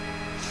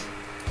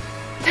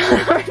 Don't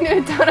overdo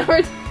it, don't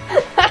overdo it.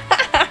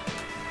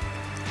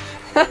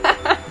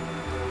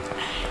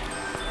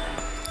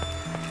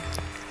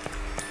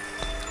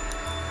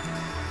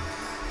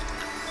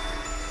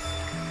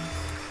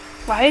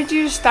 Why did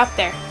you just stop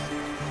there?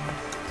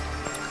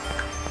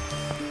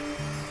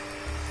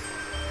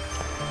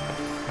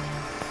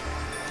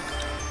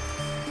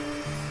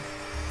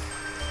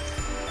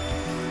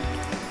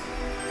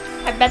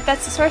 I bet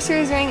that's the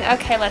sorcerer's ring.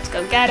 Okay, let's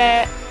go get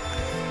it.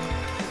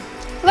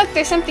 Look, Look,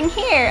 there's something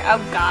here.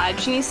 Oh god,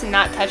 she needs to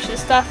not touch this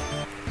stuff.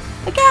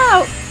 Look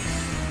out!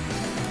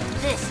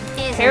 This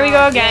is Here we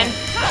go again.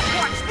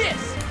 Watch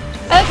this!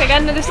 Look, I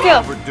got another skill.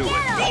 Overdo it.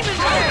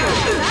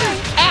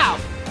 Ow!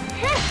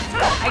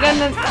 I got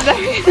another.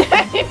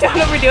 Don't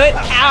overdo it.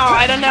 Ow!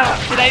 I don't know.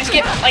 Did I just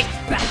get like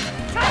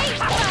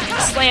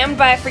slammed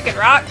by a freaking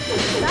rock?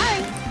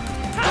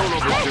 Don't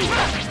overdo it.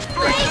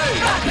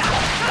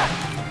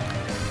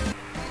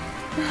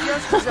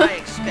 Just as I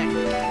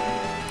expected.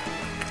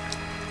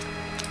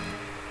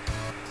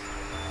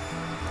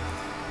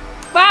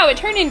 Wow, it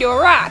turned into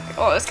a rock.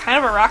 Oh, it was kind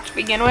of a rock to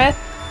begin with.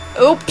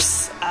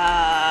 Oops.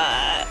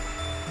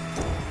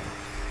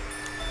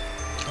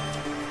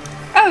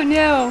 Oh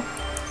no.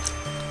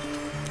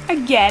 I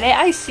get it.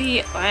 I see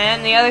it.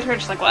 And the other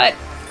turtle's like, what?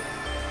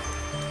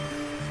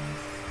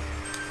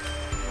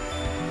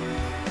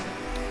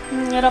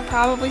 It'll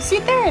probably see.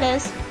 There it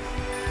is.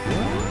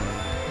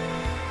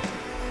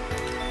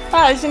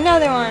 Wow, there's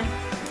another one.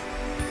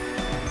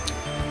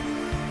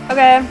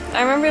 Okay,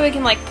 I remember we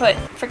can like put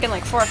freaking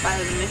like 4 or 5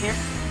 of them in here.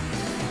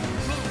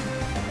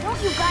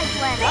 Don't you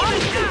guys let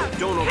up.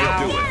 Don't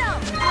overdo it.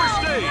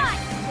 First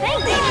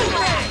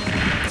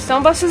aid.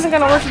 Stone Bust isn't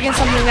gonna work against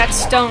something that's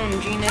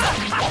stone, Gina.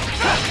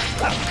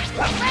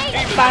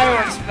 Fire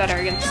works better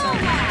against stone.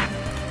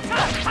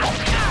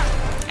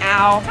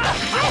 Ow.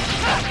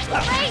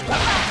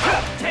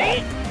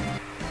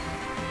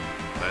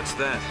 That's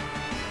that.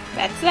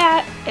 That's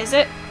that. Is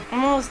it?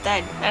 I'm almost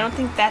dead. I don't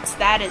think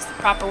that is the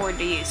proper word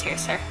to use here,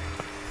 sir.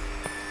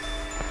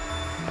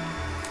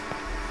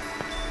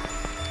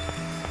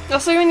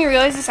 Also, when you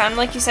realize it sounded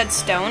like you said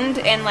stoned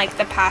in like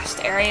the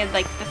past area,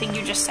 like the thing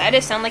you just said,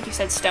 it sounded like you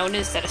said stoned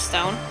instead of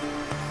stone.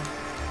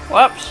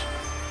 Whoops.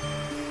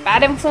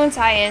 Bad influence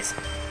I is.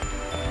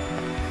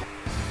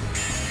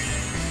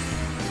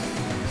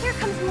 Here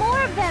comes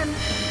more of them.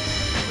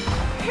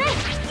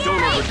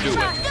 Don't overdo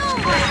it.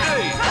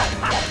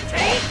 First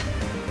aid.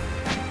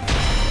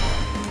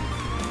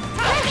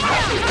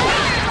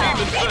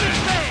 Demon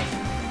Bang!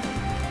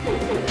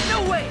 No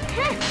way!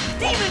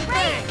 Demon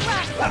Bang!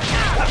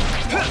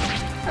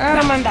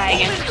 I'm on die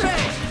again.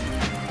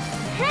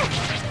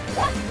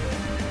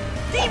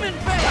 Demon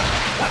Bang!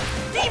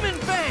 Demon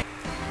Bang!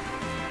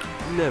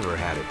 Never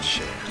had a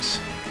chance.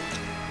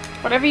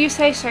 Whatever you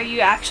say, sir,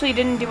 you actually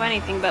didn't do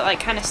anything but like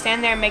kind of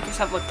stand there and make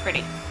yourself look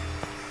pretty.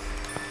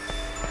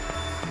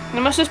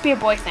 It must just be a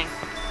boy thing.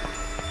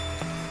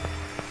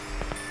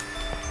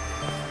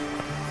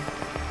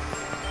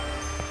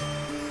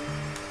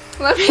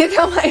 Let me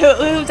throw my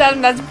hooves at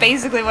him, that's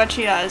basically what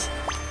she does.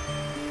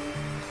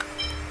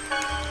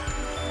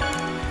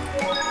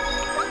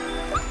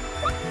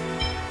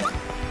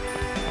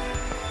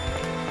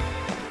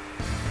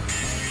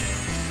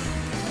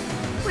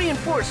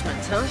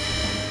 Reinforcements, huh?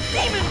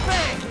 Demon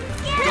Bang!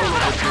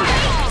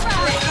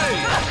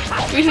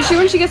 You should see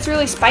when she gets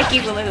really spiky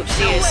with the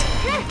oopsies.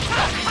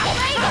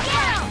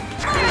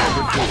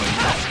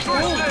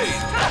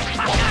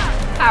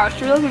 Ow,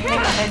 she really been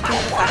paying attention to the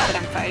fact that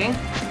I'm fighting.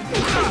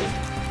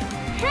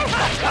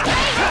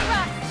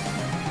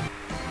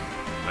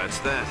 That's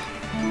that.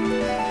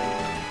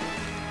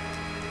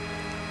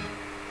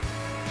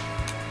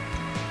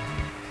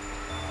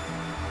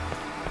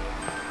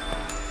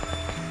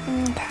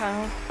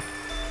 Okay.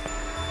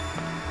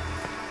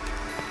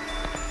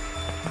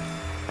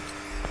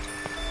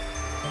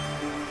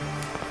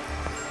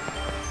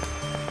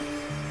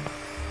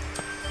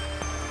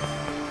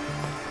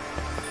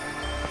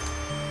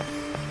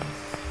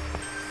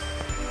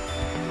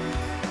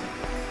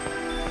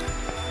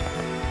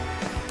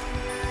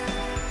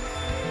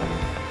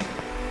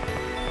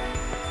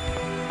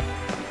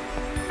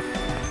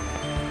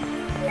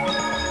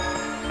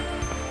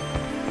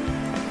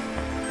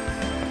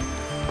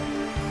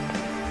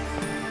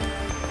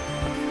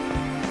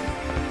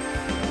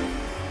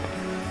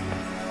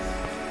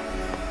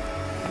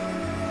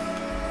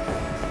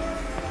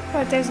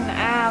 But there's an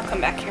I'll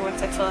come back here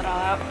once I fill it all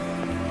out.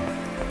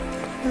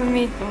 We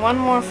need one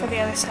more for the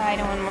other side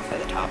and one more for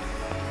the top.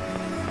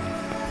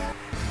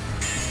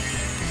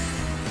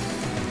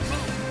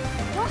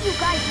 Don't you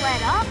guys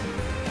let up?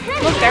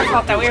 It was their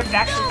fault that we were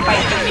actually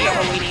fighting to get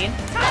what we need.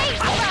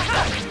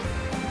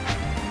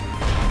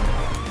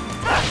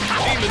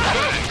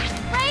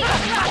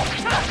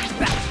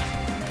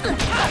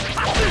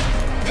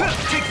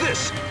 Take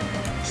this!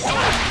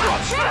 Sonic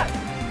Thrust!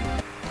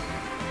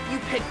 You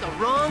picked the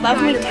wrong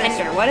Love Me guy to mess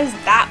Tender. What is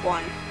that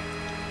one?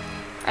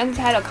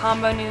 Untitled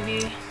combo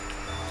newbie.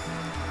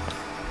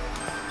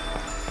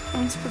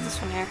 Let's put this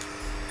one here.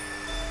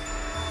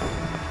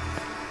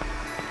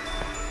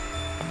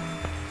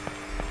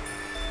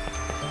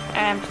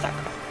 And I'm stuck.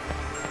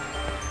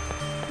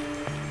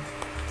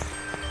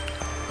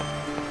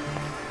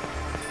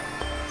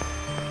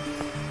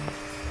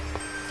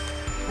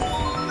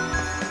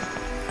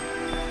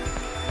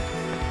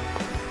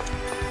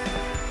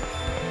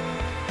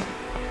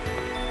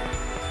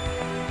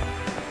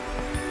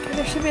 Okay,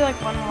 there should be like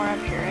one more up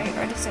here, right?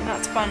 Or does it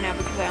not spawn now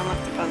because I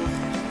unlocked the puzzle?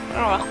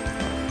 Oh well.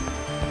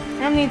 I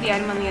don't need the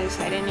item on the other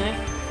side anyway.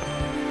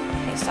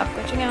 Okay, stop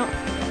glitching out.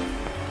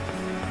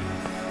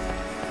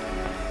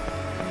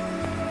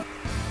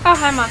 Oh,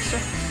 hi, monster.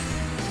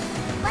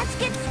 Let's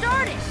get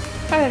started.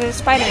 Oh, there's a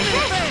spider in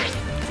here.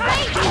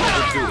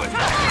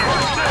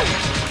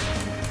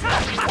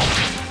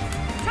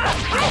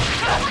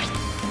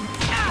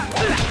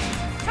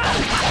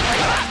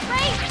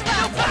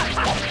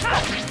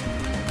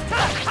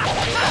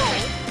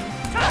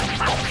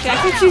 See, I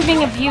think she's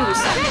being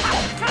abused.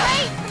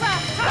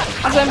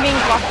 Also, I'm being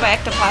blocked by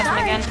ectoplasm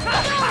again.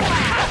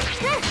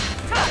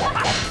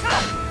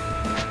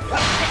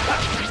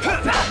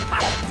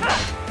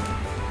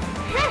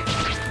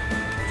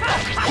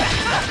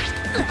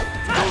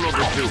 Don't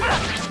overdo it.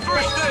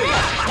 First aid!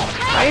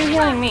 Why are you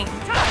healing me?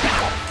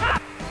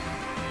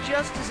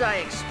 Just as I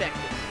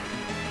expected.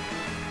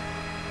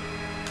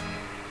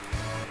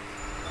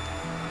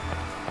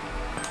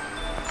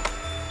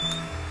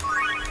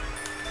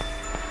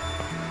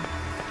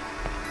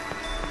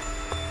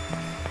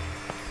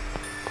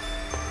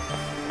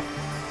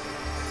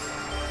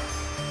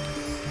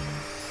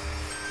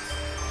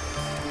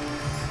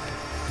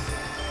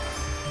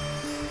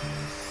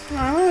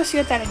 I want to see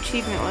what that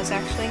achievement was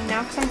actually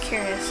now, because I'm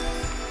curious.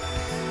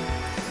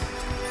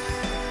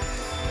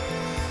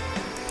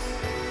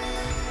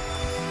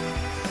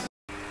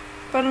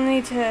 But I'll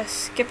need to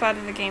skip out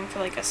of the game for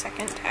like a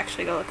second to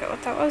actually go look at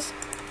what that was.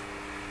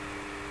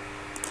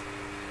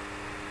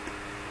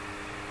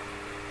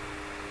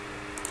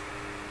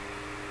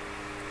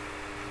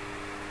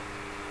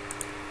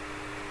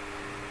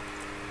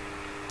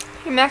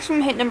 Your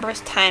maximum hit number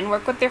is 10.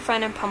 Work with your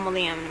friend and pummel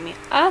the enemy.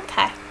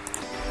 Okay.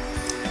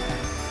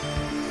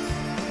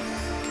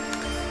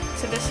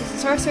 So this is the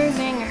Sorcerer's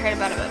Ring. I heard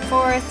about it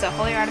before. It's a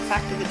holy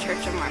artifact of the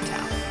Church of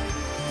Martel.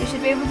 We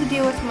should be able to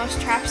deal with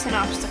most traps and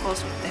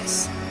obstacles with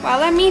this. Well,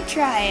 let me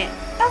try it.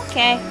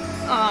 Okay.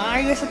 Aw,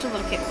 you're such a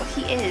little kid. Well,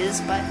 he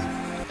is, but...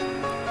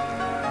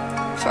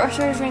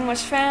 Sorcerer's Ring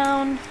was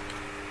found.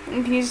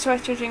 You can use the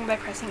Sorcerer's Ring by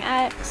pressing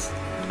X.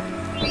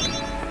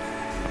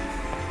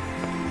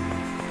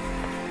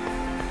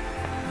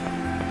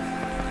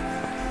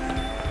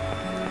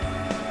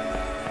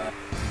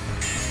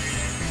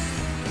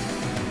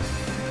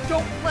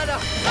 Don't let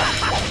up!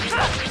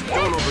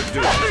 Don't overdo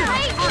it.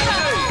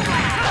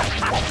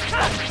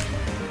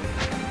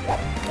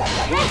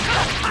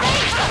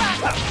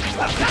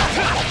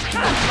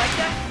 Like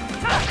that?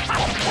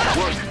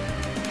 Work.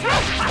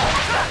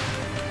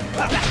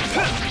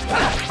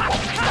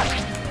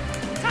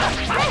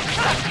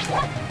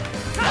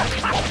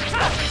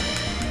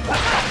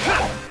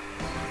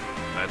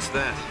 That's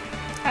that.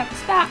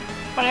 That's that.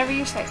 Whatever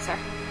you say, sir.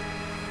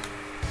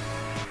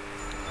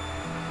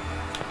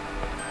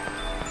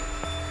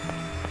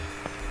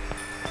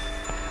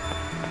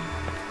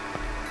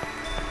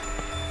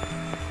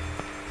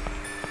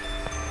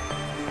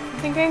 I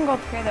think I can go up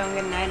here though and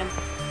get an item.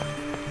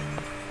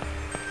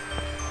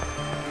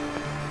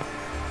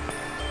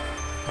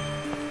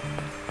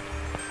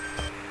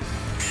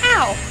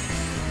 Ow!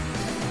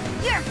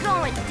 You're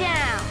going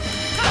down.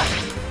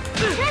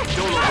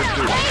 Don't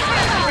overdo it.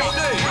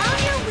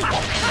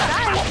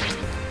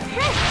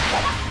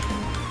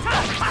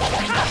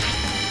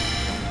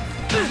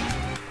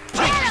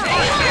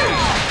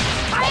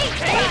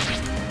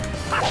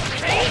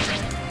 First aid.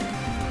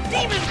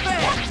 Demon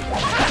Fan!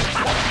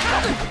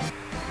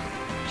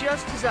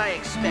 Just as I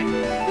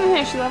expected.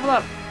 Hey, she leveled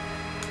up.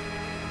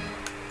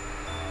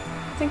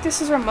 I think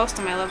this is where most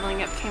of my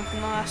leveling up came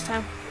from the last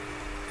time.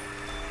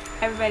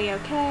 Everybody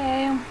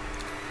okay?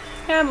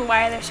 Yeah, but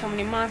why are there so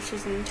many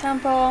monsters in the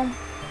temple?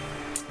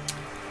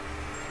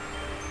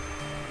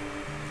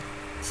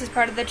 This is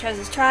part of the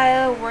Chosen's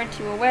trial. Weren't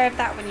you aware of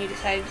that when you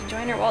decided to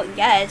join her? Well,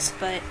 yes,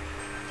 but...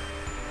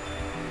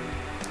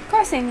 Of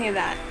course I knew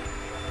that.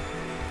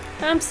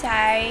 I'm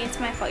sorry. It's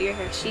my fault you're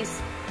here.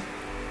 She's...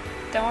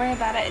 Don't worry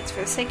about it. It's for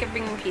the sake of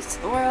bringing peace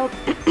to the world.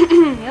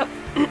 Yep.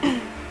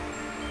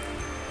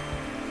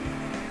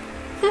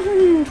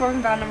 Talking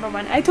about number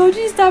 1. I told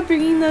you to stop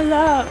bringing those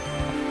up.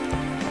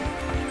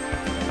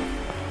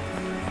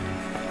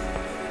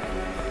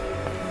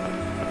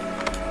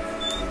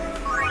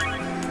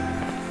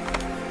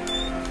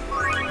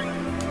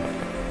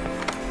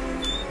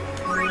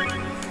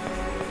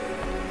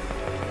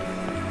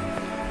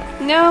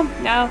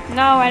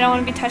 No, I don't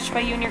want to be touched by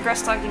you and your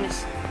gross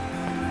dogginess.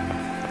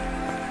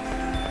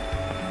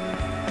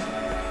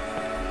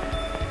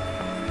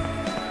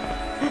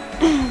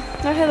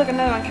 No, hey, look,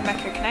 another one came back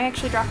here. Can I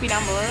actually drop you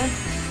down below then?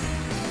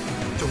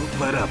 Don't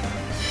let up.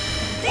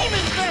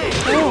 Demon Fan!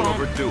 Don't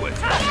overdo it.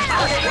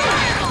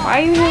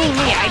 Why are you healing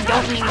me? I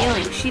don't need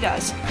healing. She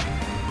does.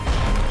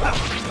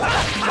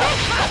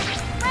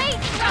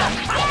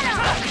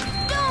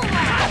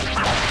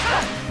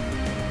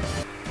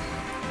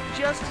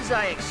 Just as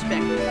I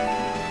expected.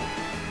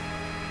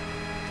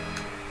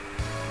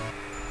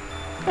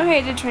 Okay,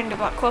 I did train to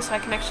block close so I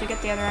can actually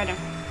get the other item.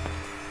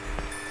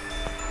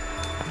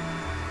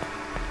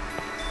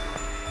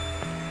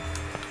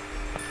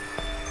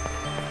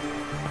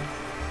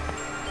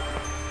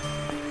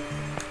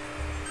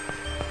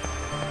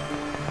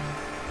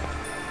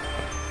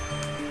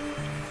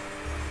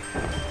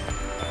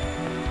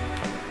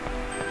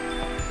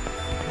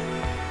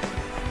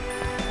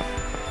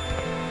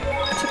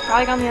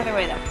 Probably gone the other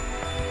way, though.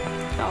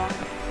 Oh,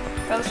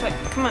 go this way.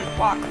 Come on,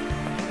 walk.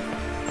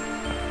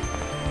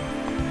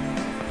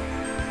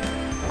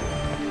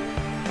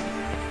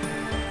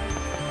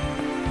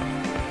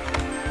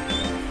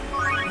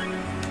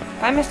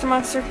 Bye, Mr.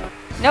 Monster.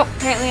 Nope,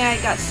 apparently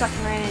I got stuck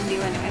and ran into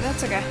you anyway.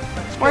 That's okay.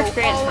 More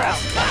experience for us.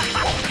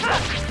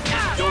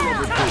 Don't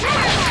overdo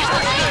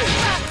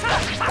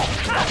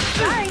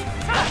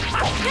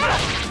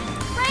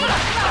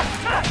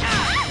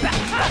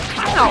it.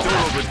 No. Don't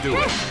overdo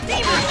it.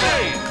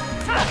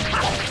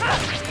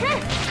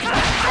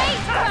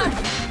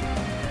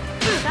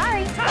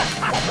 Sorry.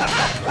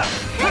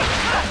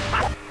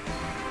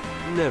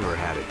 Never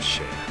had a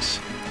chance.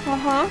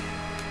 Uh-huh.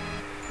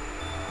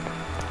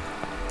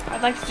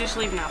 I'd like to just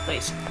leave now,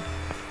 please.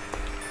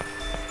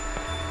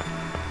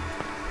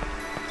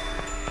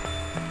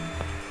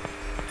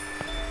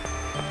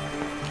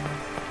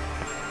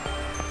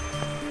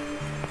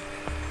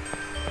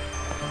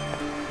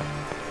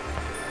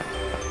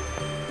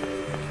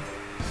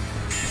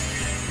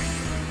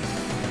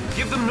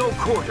 Give them no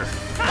quarter.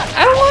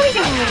 I don't want to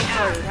give them any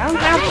quarters. I don't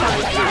have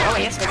quarters. Oh,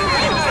 yes, I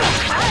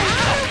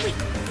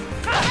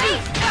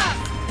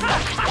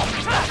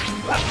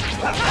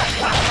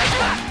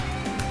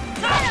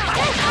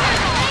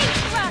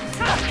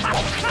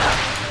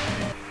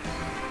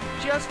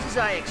Just as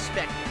I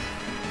expected.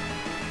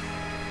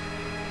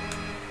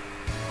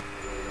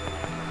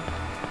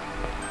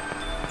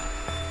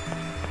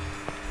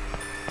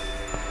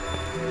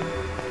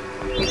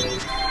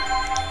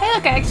 Hey,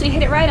 look, I actually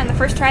hit it right on the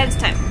first try this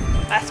time.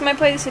 Last time I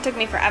played this, it took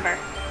me forever.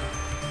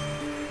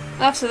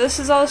 Oh, so this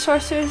is all the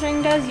Sorcerer's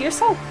Ring does? You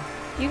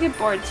get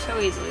bored so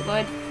easily,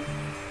 Lloyd.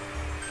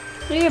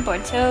 You get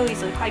bored so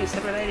easily. How you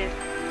said what I did.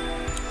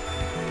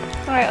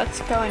 Alright,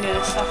 let's go into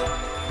this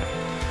stuff.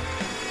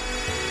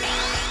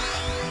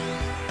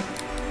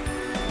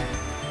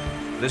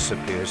 This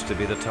appears to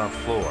be the top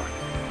floor.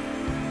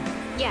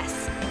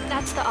 Yes,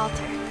 that's the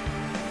altar.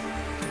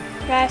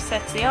 Yes,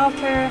 that's the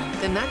altar.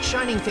 Then that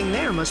shining thing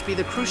there must be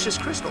the Crucius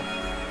Crystal.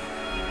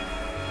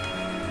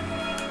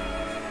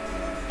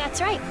 That's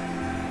right.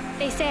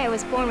 They say I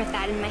was born with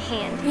that in my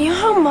hand. You know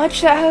how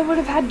much that would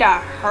have had to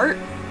hurt?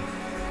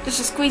 Just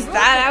to squeeze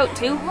that out,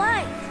 too?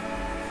 Light.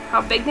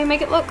 How big they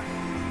make it look?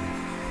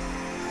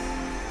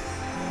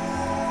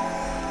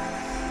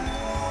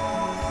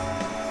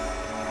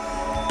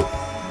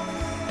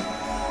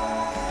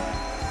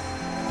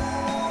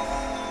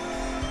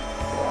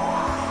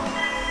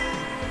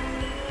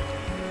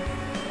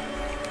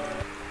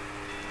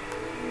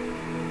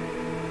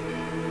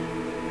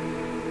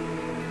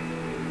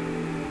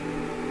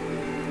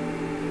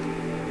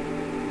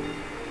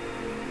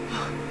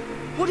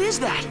 What is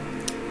that?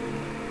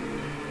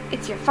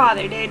 It's your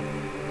father, dude.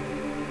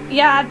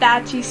 Yeah,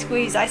 that you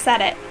squeeze. I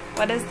said it.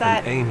 What is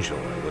that? An angel,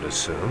 I would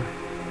assume.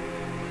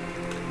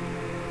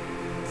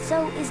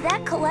 So, is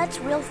that Colette's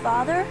real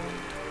father?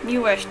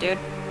 You wish, dude.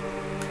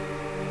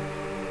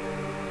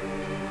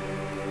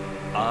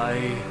 I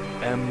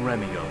am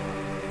Remio.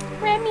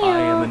 Remio. I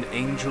am an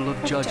angel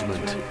of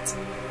judgment.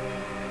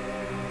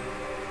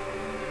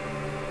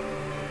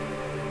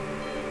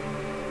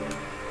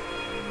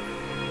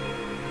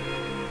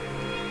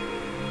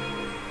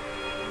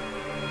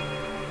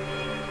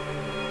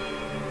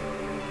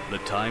 The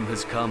time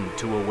has come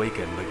to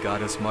awaken the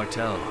goddess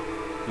Martel,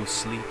 who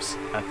sleeps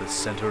at the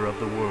center of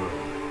the world.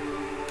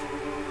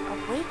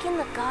 Awaken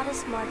the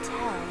goddess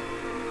Martel.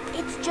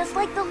 It's just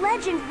like the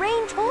legend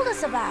Rain told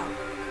us about.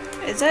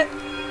 Is it?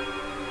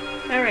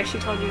 Alright, she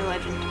told you a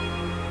legend.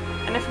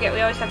 And I forget,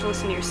 we always have to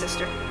listen to your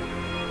sister.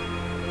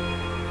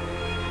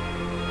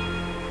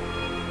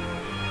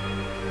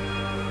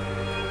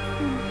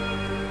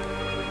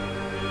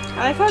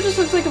 I like how it just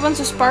looks like a bunch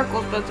of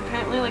sparkles, but it's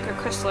apparently like a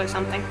crystal or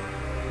something.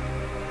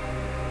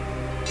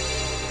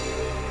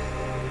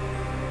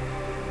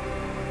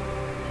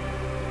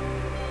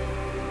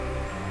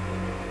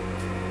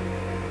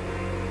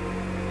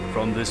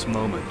 From this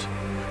moment,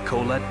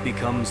 Colette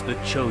becomes the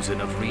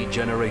chosen of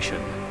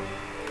regeneration.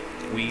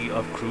 We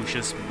of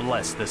Crucius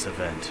bless this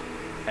event,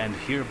 and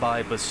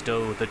hereby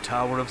bestow the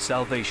Tower of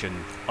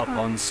Salvation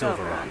upon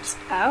Silverant.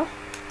 Oh?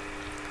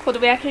 Cool, do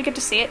we actually get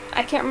to see it?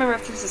 I can't remember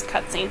if this is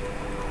cutscene.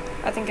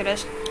 I think it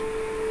is.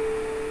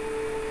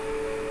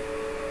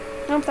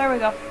 Nope, there we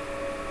go.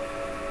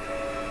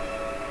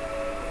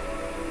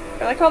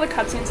 I like how the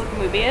cutscenes look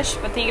movie-ish,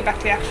 but then you get back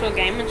to the actual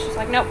game and it's just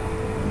like, nope.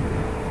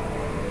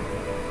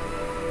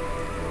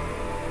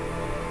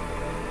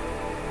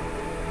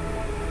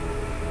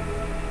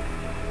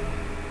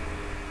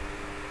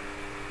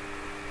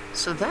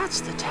 So that's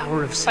the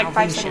Tower of It's like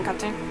Salvation.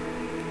 5-second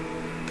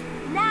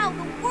cutscene. Now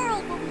the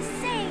world will be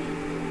saved.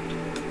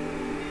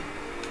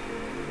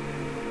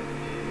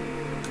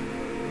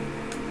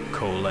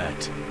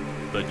 Colette,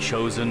 the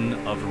chosen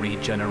of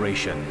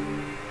regeneration.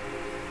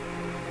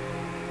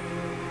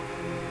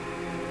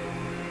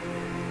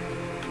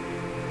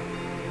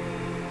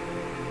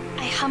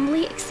 I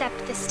humbly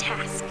accept this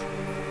task.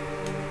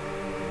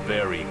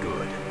 Very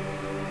good.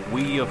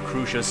 we of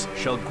Crucius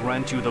shall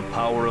grant you the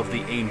power of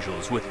the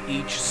angels with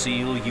each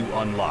seal you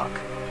unlock.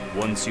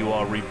 Once you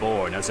are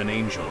reborn as an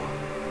angel,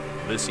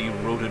 this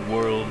eroded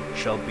world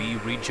shall be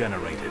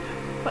regenerated.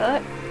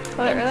 What?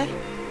 What, really?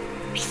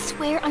 I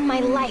swear on my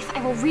life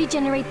I will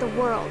regenerate the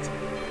world.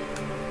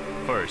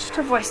 First,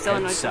 Her voice still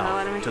head annoys the hell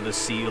out of me. south to the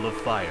Seal of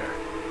Fire.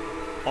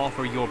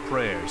 Offer your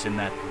prayers in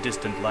that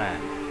distant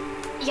land.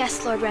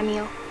 Yes, Lord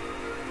Remio.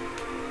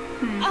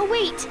 Oh,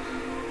 wait!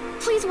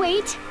 Please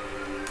wait!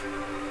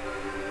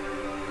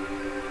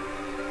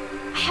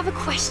 I have a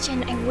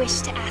question I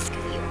wish to ask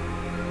of you.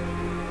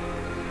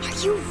 Are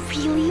you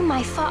really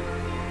my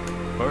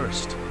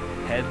First,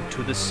 head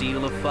to the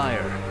Seal of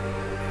Fire.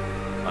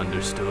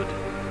 Understood,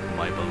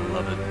 my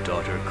beloved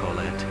daughter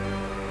Colette?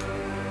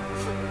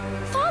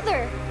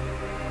 father?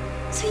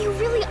 So you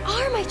really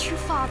are my true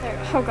father.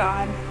 Oh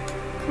god.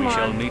 Come We on.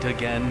 shall meet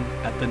again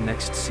at the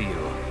next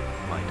seal,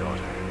 my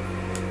daughter.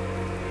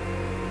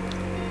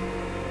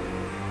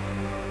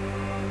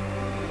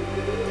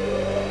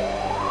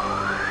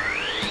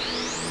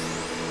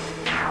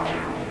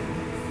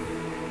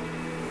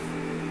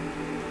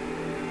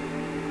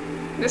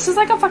 This is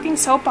like a fucking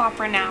soap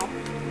opera now.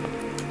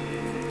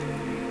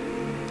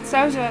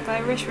 Zodiac,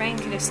 I wish Rain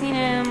could have seen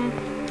him.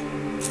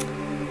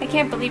 I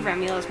can't believe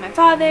Remuel is my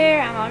father.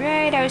 I'm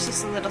alright. I was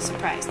just a little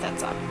surprised,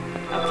 that's all.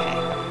 Okay.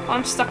 Well,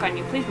 I'm stuck on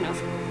you. Please move.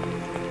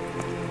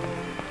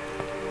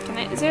 Can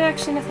I, is there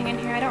actually nothing in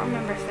here? I don't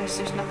remember if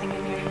there's nothing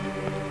in here.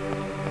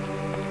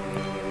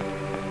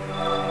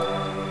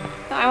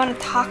 No, I want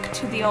to talk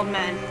to the old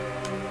man.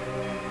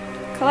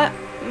 Colette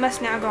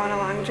must now go on a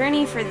long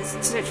journey for the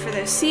search for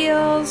those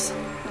seals.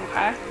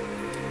 Okay.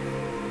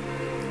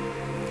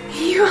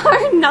 You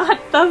are not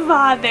the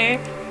father.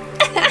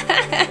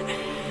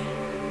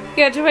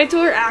 Yeah, just wait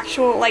till her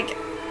actual, like,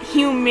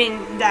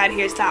 human dad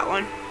hears that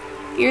one.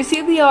 You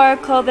received the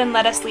oracle, then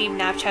let us leave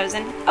now,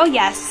 Chosen. Oh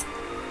yes,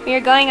 we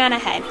are going on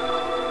ahead.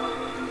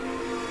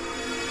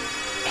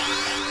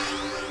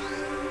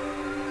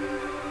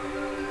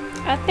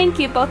 Thank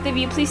you, both of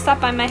you. Please stop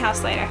by my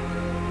house later.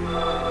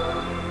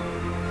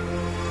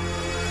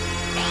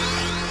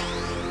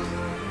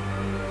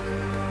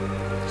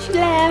 She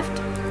left.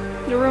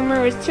 The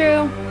rumor was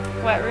true.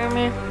 What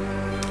rumor?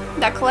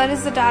 That Colette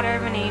is the daughter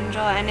of an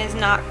angel and is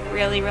not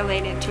really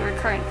related to her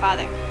current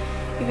father.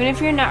 Even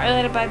if you're not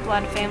related by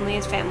blood, family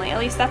is family. At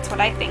least that's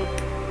what I think.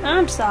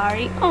 I'm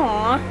sorry.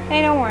 Aw.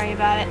 Hey, don't worry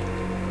about it.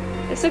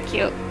 It's so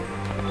cute.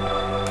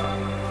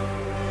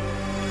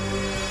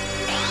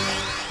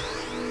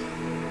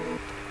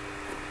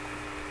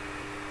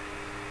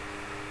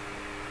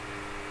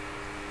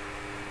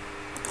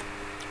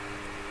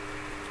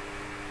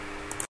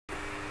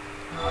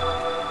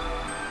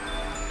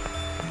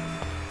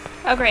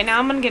 Oh great, now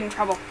I'm gonna get in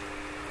trouble.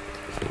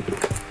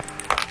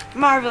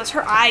 Marvelous,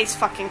 her eyes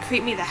fucking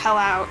creep me the hell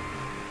out.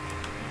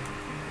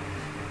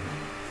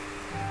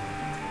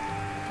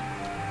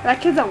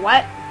 That kid's a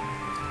what?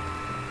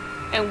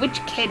 And which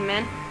kid,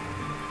 man?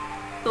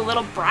 The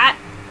little brat?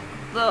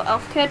 The little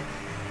elf kid?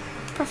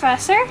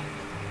 Professor?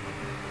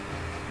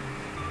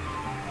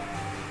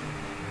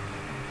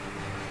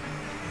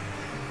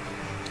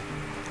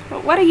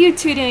 But what are you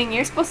two doing?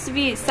 You're supposed to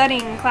be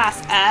studying in class.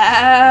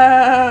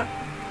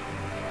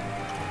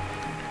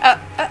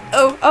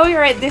 Oh,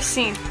 you're right, this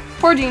scene.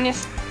 Poor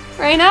genius.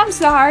 Rain, I'm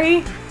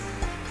sorry.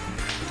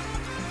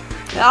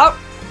 Oh,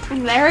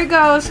 there it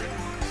goes.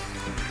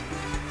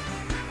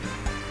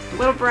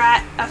 Little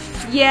brat.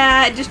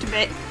 Yeah, just a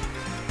bit.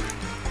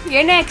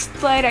 You're next,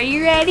 Blood. Are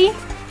you ready?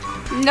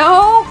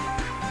 No.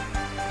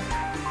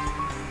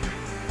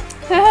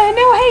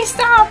 No, hey,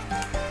 stop.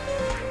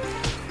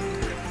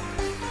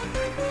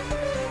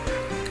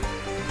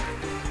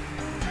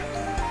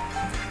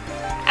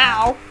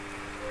 Ow.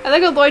 I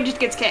think Lloyd just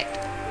gets kicked.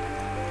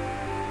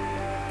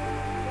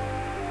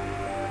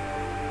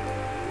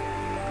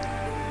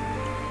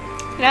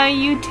 Now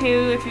you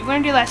two, if you've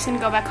learned your lesson,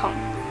 go back home.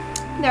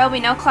 There will be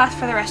no class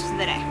for the rest of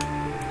the day.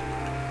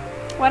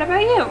 What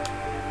about you?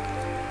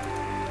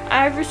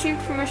 I've received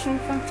permission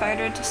from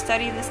Fighter to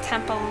study this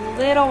temple a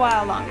little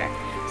while longer.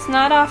 It's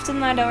not often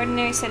that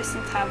ordinary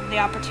citizens have the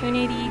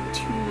opportunity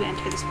to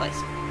enter this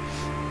place.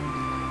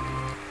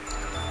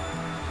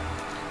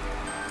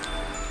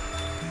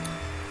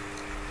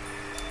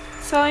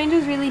 So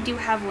angels really do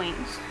have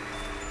wings.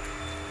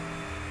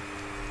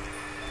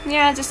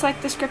 Yeah, just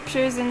like the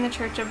scriptures in the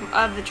Church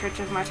of the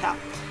Church of Martel.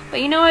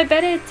 But you know, I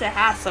bet it's a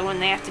hassle when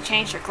they have to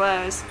change their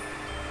clothes.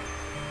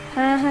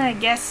 I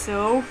guess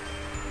so.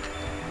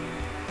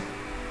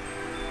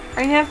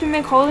 Or you have to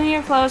make holes in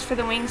your clothes for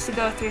the wings to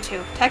go through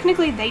too.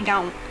 Technically, they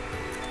don't.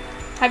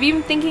 Have you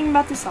been thinking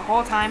about this the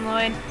whole time,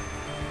 Lloyd?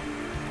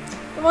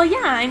 Well,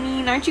 yeah, I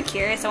mean, aren't you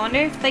curious? I wonder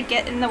if they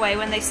get in the way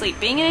when they sleep.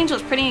 Being an angel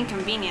is pretty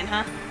inconvenient,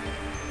 huh?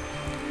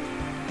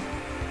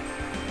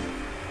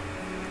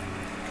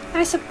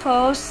 I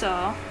suppose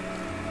so.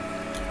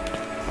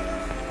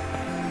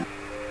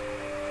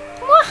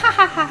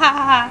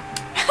 Mwahahaha!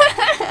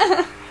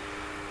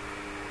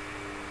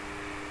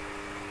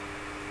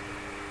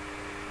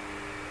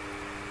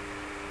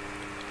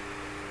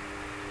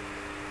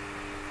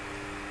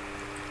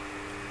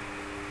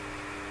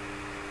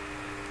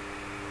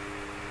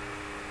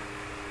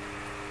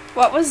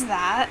 What was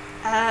that?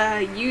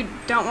 You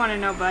don't want to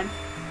know, bud.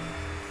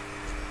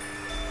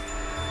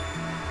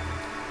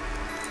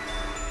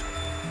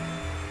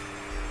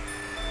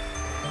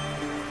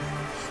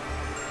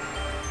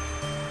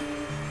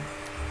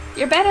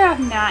 You're better off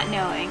not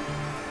knowing.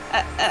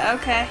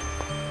 Okay.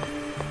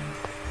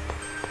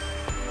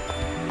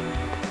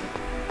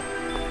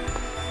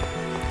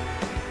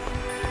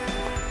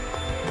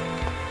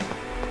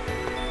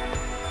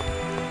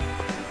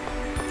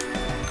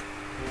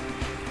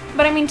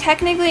 But I mean,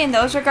 technically, in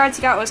those regards,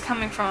 you got what was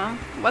coming from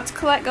him. What's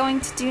Colette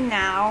going to do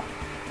now?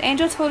 The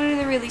angel told her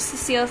to release the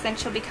seals, then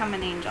she'll become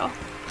an angel.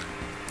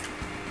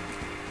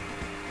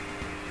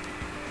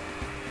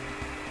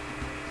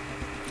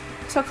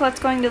 So Colette's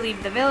going to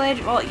leave the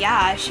village? Well,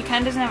 yeah, she kind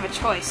of doesn't have a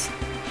choice.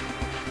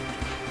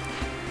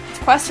 It's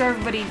a quest where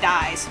everybody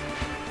dies.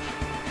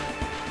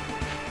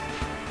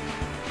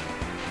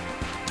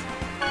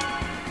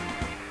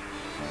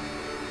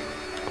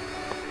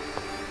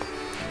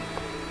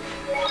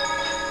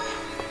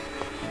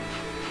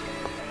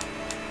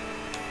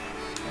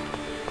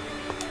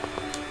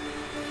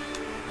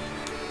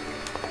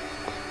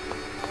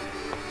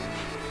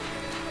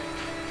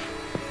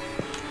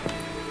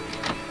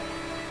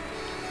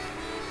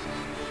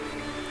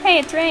 Hey,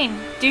 it's Rain.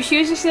 Do your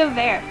shoes are still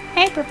there.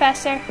 Hey,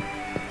 Professor.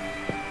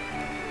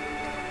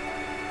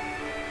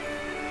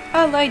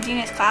 Oh, Lloyd,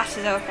 Gina's class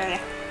is over.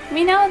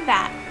 We know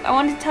that. I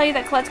wanted to tell you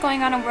that Colette's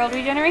going on a world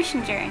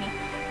regeneration journey.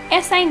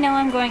 Yes, I know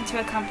I'm going to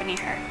accompany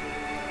her.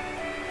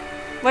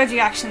 Lloyd's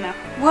reaction, though.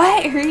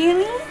 What?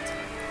 Really?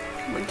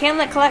 We can't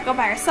let Colette go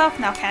by herself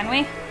now, can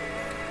we?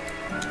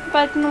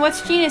 But then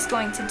what's Gina's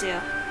going to do?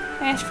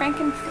 I asked Frank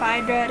and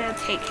Phaedra to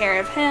take care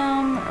of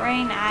him.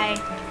 Rain,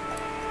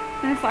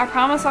 And I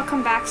promise I'll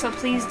come back, so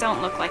please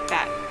don't look like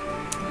that.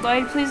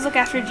 Lloyd, please look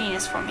after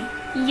Genius for me.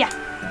 Yeah.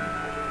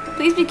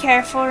 Please be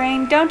careful,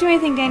 Rain. Don't do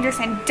anything dangerous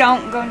and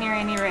don't go near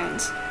any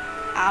ruins.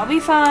 I'll be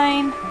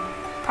fine.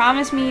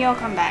 Promise me you'll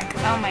come back.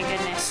 Oh my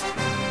goodness.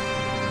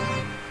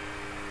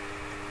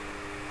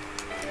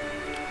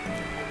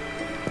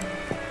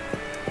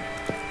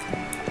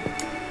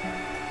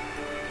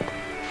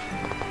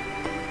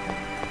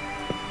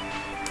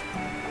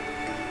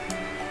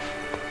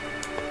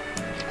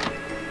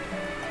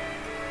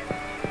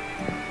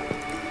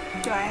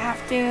 Do I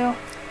have to?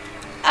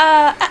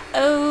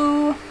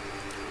 Uh-oh.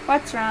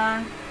 What's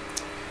wrong?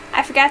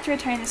 I forgot to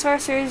return the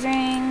sorcerer's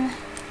ring.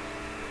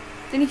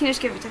 Then you can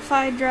just give it to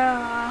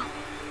Phaedra.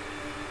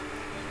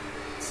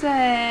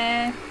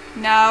 Say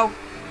no.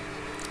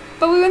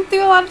 But we went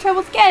through a lot of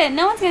trouble to get it.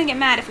 No one's gonna get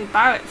mad if we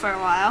borrow it for a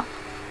while.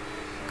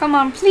 Come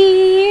on,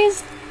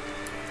 please.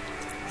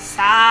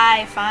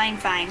 Sigh. Fine,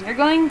 fine. You're not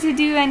going to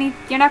do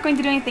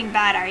anything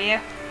bad, are you?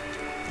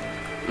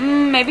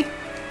 Maybe.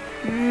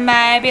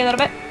 Maybe a little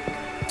bit.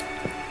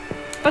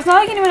 But it's not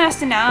like anyone has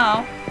to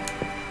know.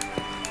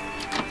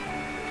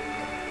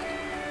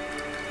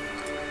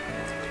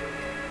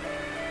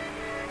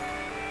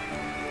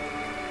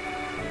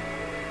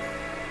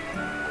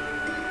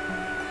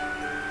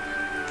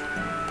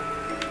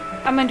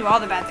 I'm gonna do all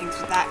the bad things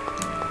with that.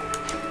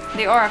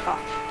 The Oracle.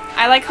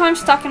 I like how I'm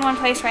stuck in one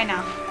place right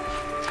now.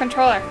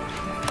 Controller.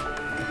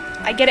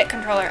 I get it,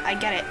 Controller. I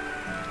get it.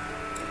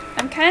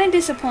 I'm kind of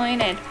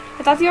disappointed.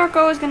 I thought the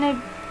Oracle was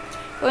going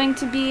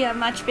to be a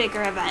much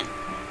bigger event.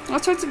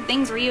 What sorts of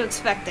things were you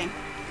expecting?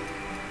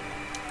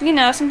 You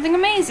know, something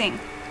amazing.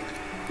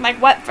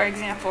 Like what, for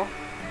example?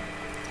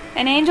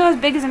 An angel as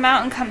big as a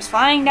mountain comes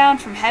flying down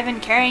from heaven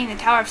carrying the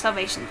Tower of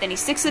Salvation. Then he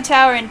sticks the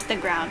tower into the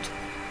ground.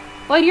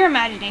 Lloyd, your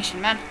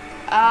imagination, man.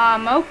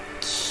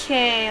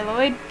 Okay,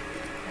 Lloyd.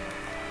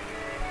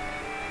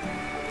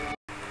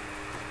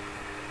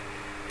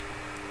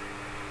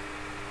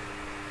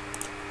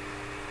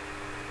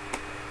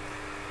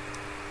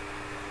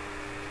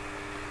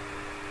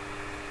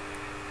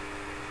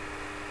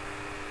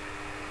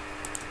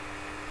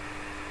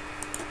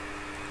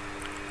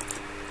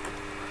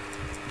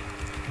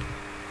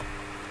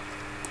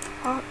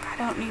 Oh, I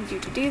don't need you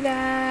to do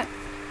that.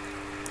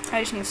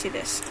 I just need to see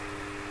this.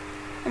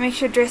 And make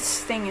sure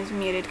this thing is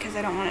muted because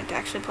I don't want it to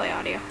actually play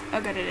audio.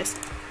 Oh, good, it is.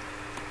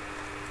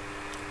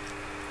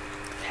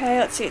 Okay,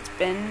 let's see. It's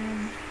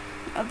been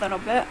a little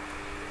bit.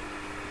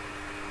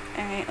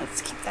 Alright,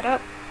 let's keep that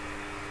up.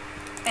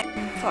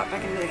 And pull it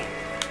back into the game.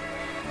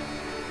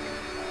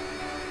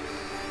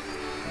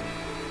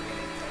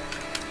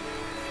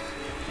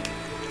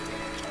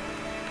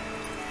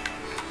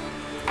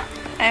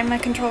 And my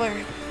controller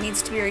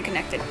needs to be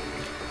reconnected.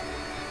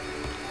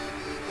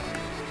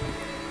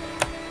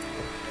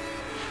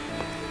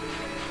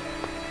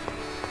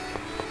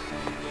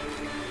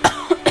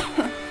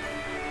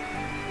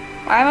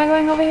 Why am I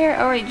going over here?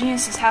 Oh, right,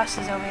 Genius's house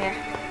is over here.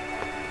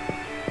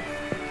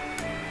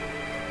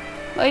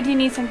 Lloyd, do you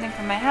need something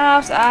from my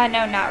house?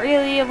 No, not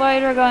really.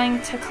 Lloyd, we're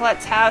going to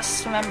Colette's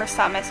house. Remember,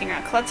 stop messing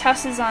around. Colette's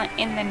house is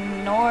in the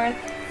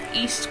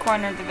northeast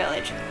corner of the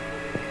village.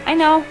 I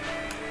know.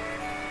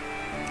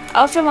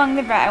 Also along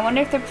the right, I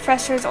wonder if the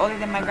professor is older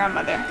than my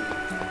grandmother.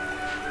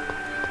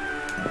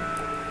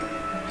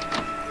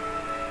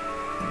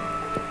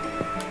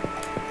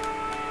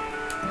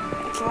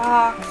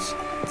 locked.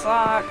 It's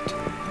locked.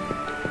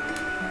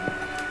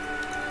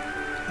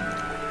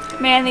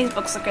 Man, these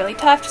books look really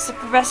tough. Does the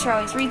professor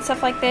always read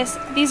stuff like this?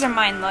 These are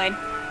mine, Lloyd.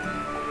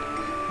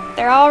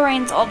 They're all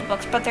Rain's old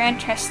books, but they're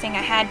interesting.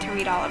 I had to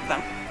read all of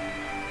them.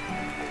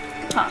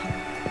 Huh.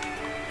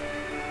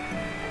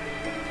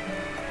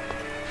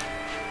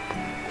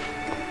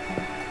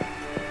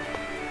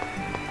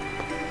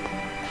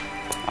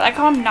 I like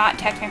how I'm not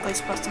technically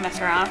supposed to mess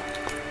around.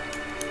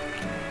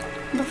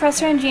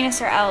 Professor and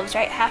Genus are elves,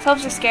 right?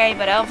 Half-elves are scary,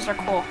 but elves are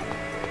cool.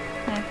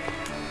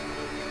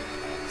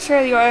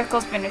 Sure, the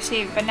oracle's been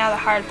received, but now the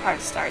hard part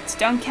starts.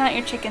 Don't count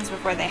your chickens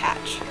before they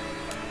hatch.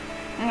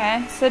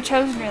 Okay, so the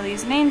Chosen really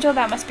is an angel.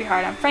 That must be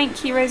hard on Frank.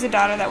 He raised a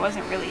daughter that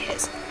wasn't really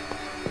his.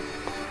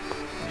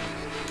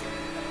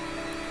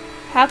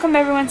 How come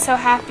everyone's so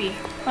happy?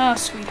 Oh,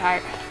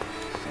 sweetheart.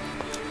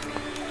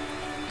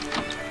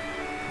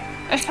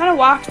 I just kind of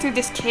walked through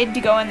this kid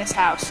to go in this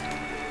house.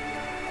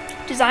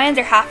 Desians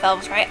are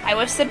half-elves, right? I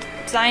wish the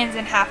Desians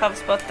and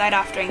half-elves both died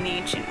off during the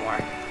Ancient War.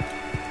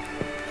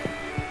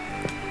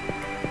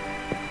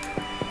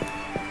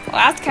 Well,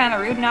 that's kind of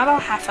rude. Not all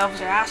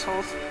half-elves are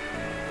assholes.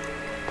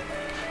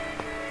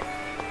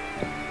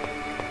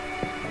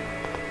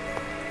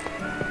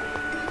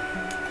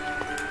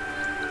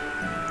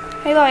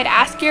 Hey Lloyd,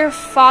 ask your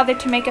father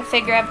to make a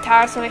figure of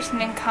Tower of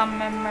Salvation in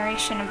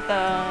commemoration of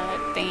the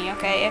thingy,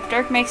 okay? If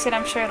Dirk makes it,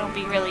 I'm sure it'll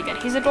be really good.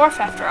 He's a dwarf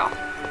after all.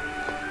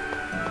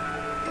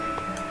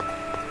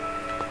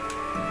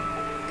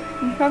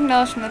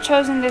 Prognosis from the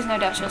Chosen, there's no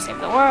doubt she'll save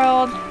the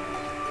world.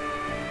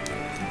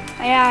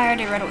 Oh, yeah, I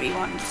already read what you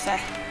wanted to say.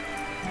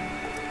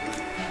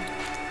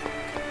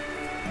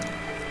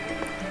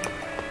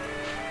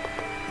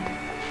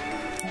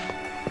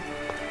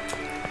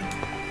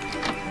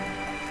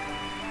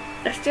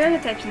 The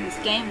stereotypes in this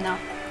game, though.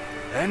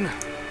 Then,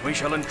 we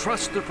shall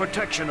entrust the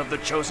protection of the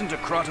Chosen to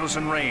Kratos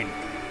and Rain.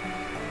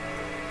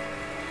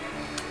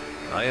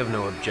 I have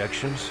no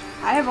objections.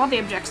 I have all the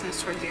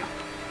objections towards you.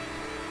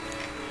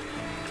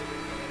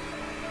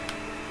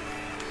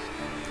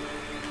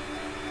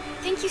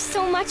 Thank you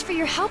so much for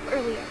your help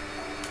earlier.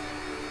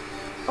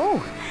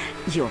 Oh,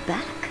 you're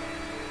back.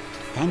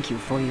 Thank you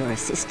for your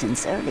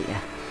assistance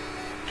earlier.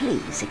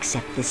 Please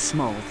accept this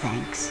small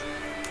thanks.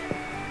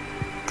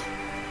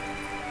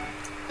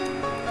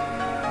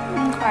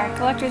 Inquired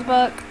collector's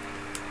book.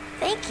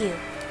 Thank you.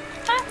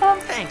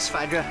 Thanks,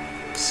 Phaedra.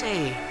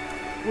 Say,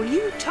 were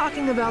you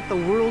talking about the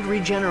world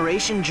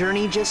regeneration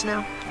journey just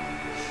now?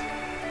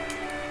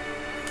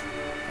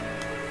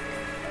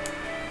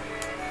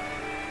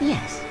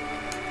 Yes.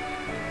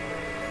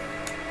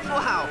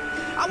 Wow,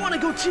 I want to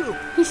go too.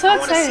 He's so I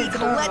want to see excited.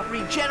 Colette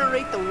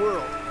regenerate the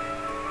world.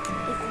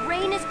 If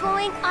Rain is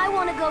going, I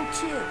want to go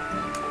too.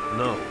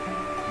 No,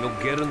 you'll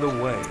get in the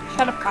way.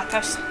 Shut up,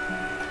 Kratos.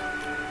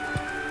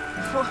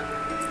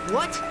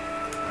 What?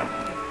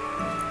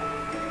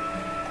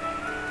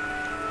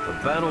 The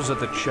battles at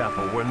the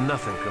chapel were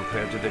nothing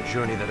compared to the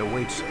journey that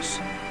awaits us.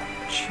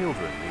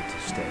 Children need to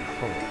stay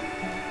home.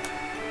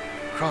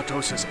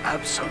 Kratos is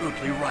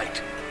absolutely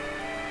right.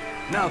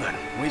 Now then,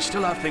 we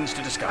still have things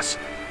to discuss.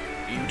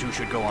 You two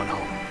should go on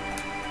home.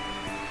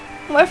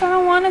 What if I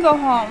don't want to go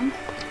home?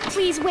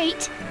 Please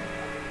wait.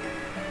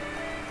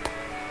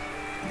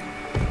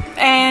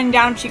 And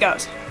down she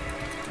goes.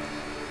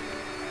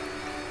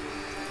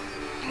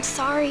 I'm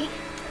sorry.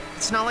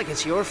 It's not like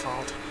it's your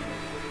fault.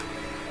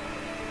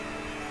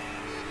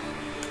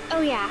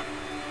 Oh yeah,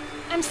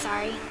 I'm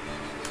sorry.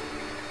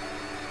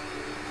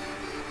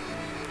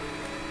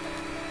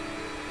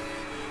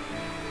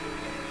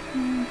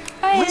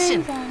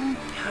 Listen.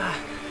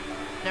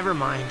 Never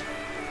mind.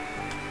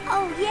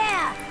 Oh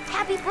yeah!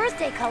 Happy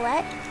birthday,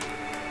 Colette!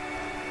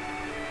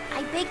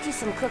 I baked you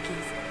some cookies.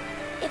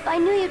 If I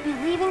knew you'd be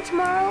leaving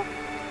tomorrow,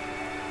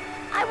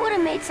 I would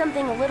have made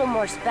something a little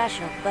more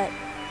special, but...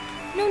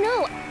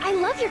 No, I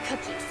love your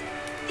cookies.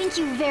 Thank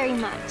you very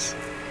much.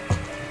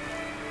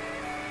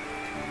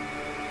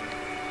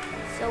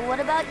 So what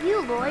about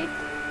you, Lloyd?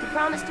 You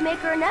promised to make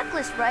her a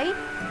necklace, right?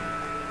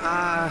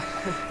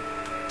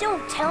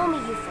 Don't tell me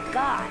you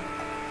forgot.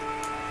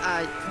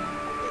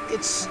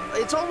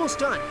 It's almost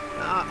done.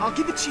 I'll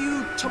give it to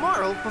you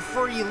tomorrow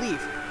before you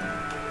leave.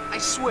 I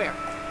swear.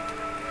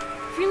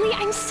 Really,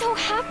 I'm so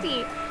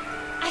happy.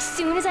 As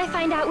soon as I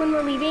find out when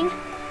we're leaving,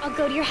 I'll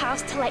go to your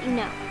house to let you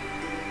know.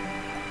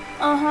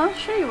 Uh-huh,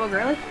 sure you will,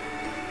 girly.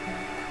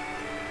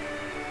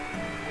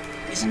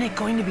 Isn't it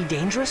going to be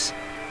dangerous?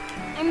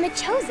 I'm the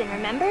Chosen,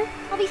 remember?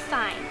 I'll be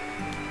fine.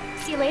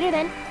 See you later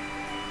then.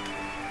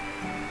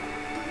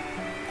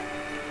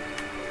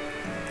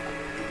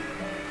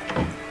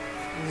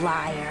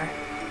 Liar.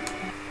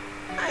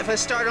 If I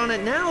start on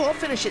it now, I'll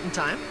finish it in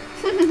time.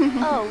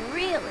 Oh,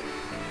 really?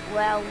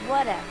 Well,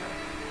 whatever.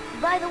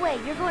 By the way,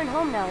 you're going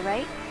home now,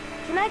 right?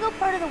 Can I go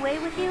part of the way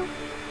with you?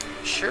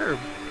 Sure,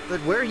 but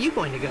where are you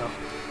going to go?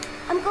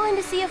 I'm going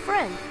to see a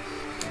friend.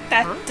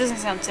 That doesn't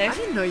sound I safe.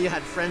 didn't know you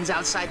had friends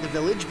outside the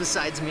village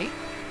besides me.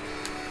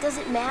 Does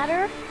it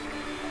matter?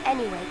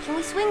 Anyway, can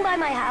we swing by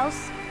my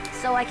house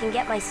so I can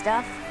get my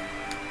stuff?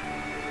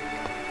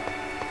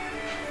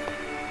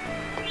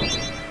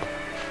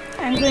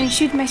 I'm going to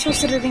shoot my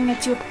sorcerer ring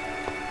at you.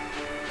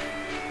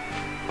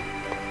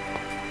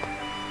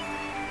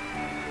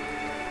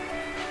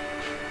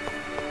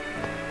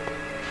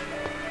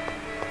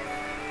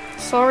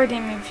 Soul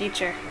redeeming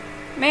feature.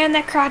 Man,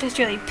 that Kratos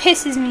really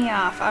pisses me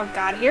off. Oh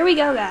god, here we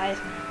go, guys.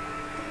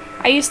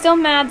 Are you still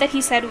mad that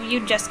he said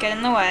you'd just get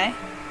in the way?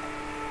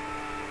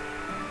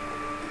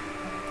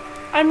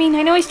 I mean,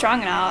 I know he's strong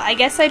and all. I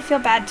guess I'd feel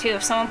bad too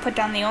if someone put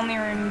down the only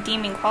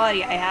redeeming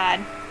quality I had.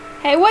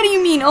 Hey, what do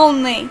you mean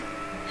only?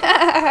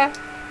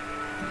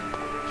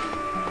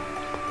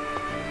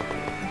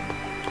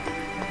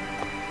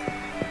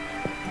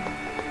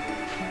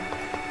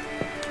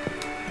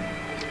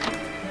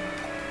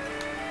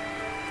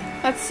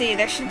 Let's see,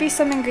 there should be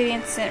some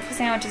ingredients for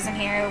sandwiches in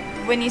here.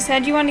 When you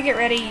said you wanted to get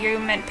ready, you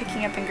meant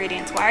picking up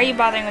ingredients. Why are you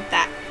bothering with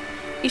that?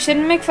 You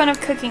shouldn't make fun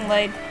of cooking,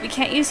 Lloyd. We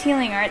can't use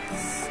healing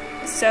arts,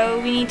 so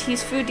we need to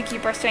use food to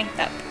keep our strength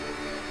up.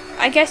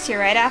 I guess you're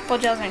right, apple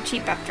gels aren't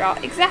cheap after all.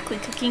 Exactly,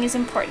 cooking is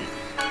important.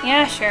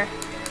 Yeah, sure.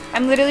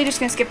 I'm literally just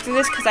gonna skip through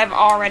this because I've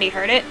already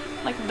heard it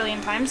like a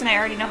billion times and I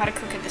already know how to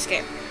cook in this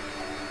game.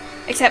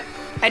 Except,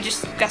 I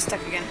just got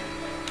stuck again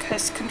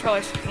because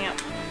controller's freaking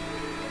out.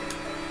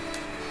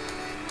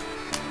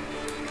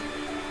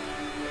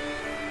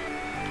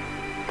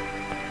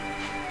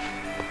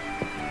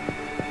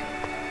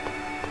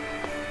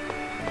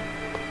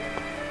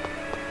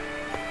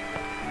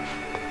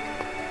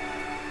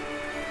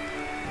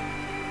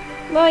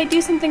 Lloyd,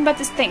 do something about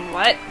this thing.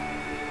 What?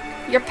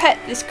 Your pet,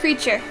 this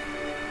creature.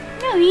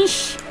 No,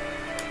 yeesh.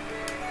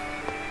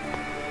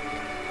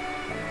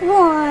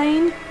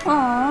 Wine.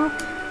 Aww.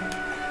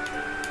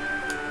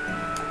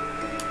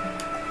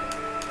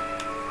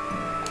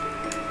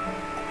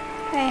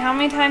 Hey, how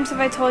many times have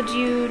I told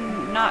you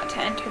not to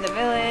enter the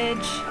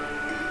village?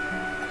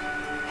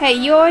 Hey,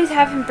 you always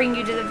have him bring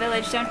you to the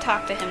village. Don't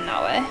talk to him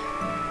that way.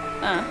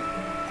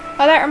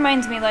 Oh, that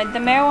reminds me, Lloyd. The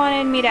mayor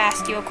wanted me to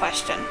ask you a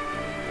question.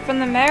 From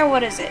the mayor,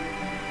 what is it?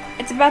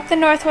 It's about the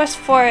Northwest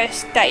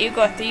Forest that you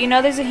go through. You know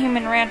there's a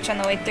human ranch on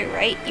the way through,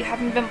 right? You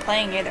haven't been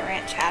playing near the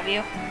ranch, have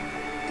you?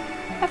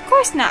 Of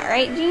course not,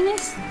 right,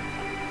 Genus?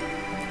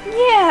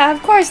 Yeah,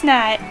 of course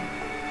not.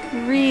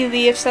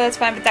 Really? If so, that's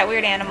fine, but that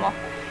weird animal.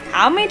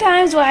 How many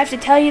times do I have to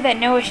tell you that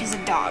Noah is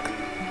a dog?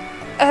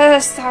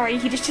 Sorry,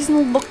 he just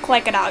doesn't look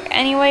like a dog.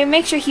 Anyway,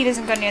 make sure he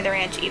doesn't go near the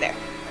ranch either.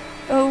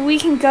 Oh, we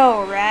can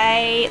go,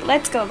 right?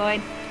 Let's go,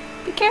 Lloyd.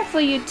 Be careful,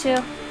 you two.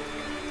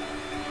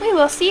 We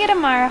will see you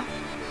tomorrow.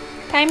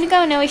 Time to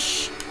go, Noah.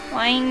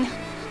 Wine.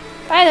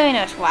 By the way,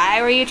 Noah,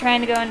 why were you trying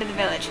to go into the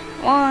village?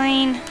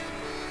 Wine.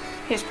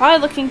 He was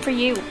probably looking for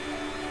you.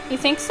 You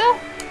think so?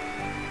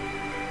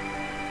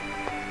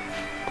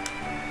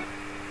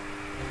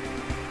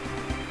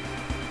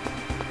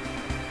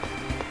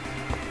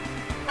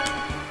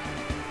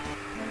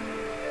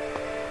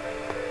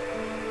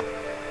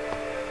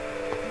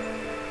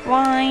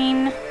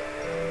 Wine.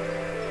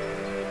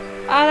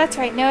 Ah, that's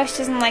right. Noah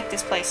doesn't like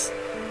this place.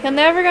 He'll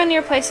never go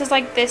near places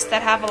like this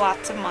that have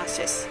lots of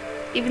monsters,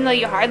 even though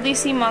you hardly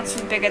see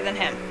monsters bigger than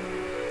him.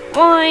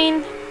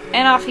 Wine!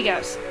 And off he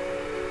goes.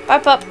 Bye,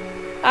 pup.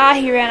 Ah,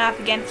 he ran off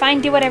again.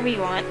 Fine, do whatever you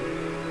want.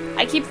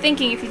 I keep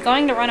thinking if he's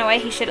going to run away,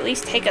 he should at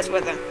least take us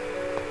with him.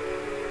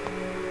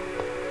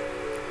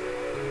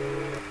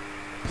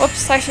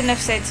 Whoops, I shouldn't have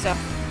said so.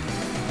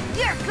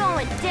 You're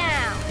going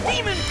down!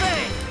 Demon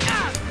Fang!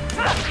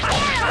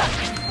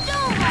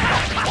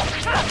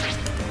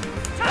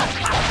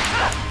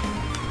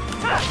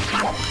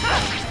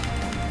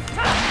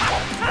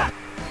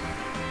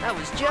 That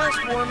was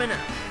just warming up.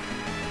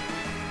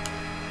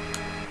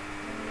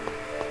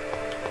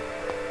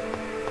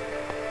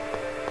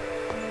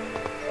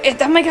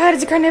 Oh my god,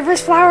 it's a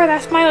carnivorous flower.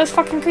 That smile is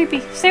fucking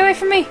creepy. Stay away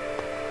from me.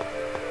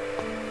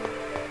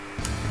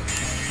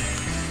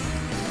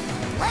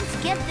 Let's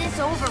get this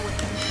over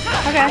with.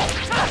 Okay.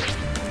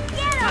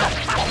 Get up!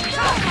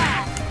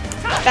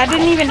 That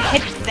didn't even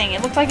hit the thing.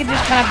 It looked like it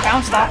just kind of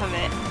bounced off of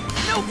it.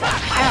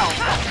 Ow.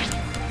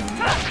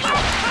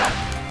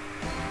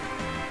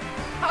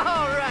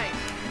 All right.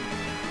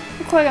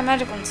 Look, I got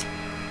magic ones.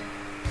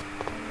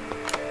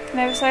 Can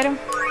I recite them?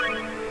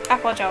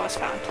 Apple gel was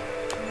found.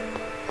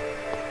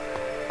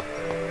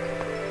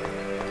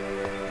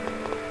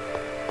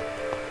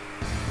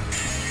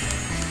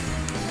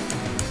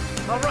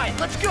 All right,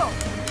 let's go.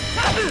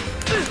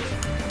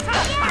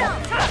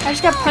 I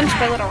just got punched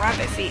by little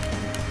rabbit feet.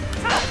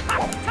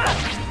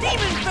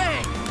 Demon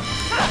Fang!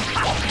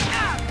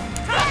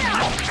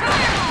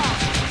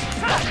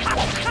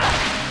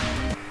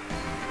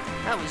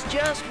 That was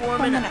just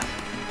warming up.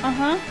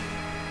 Uh-huh.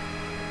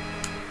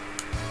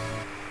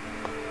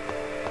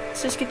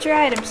 Let's just get your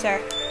item,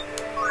 sir.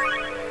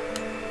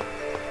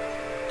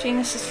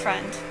 Genus's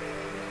friend.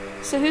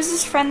 So who's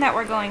this friend that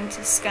we're gonna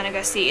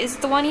go see? Is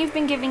it the one you've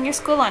been giving your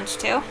school lunch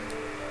to?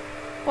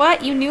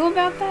 What? You knew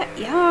about that?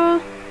 Yeah.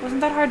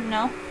 Wasn't that hard to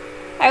know?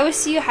 I always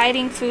see you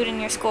hiding food in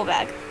your school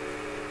bag.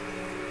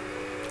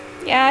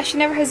 Yeah, she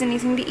never has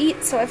anything to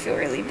eat, so I feel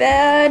really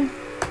bad.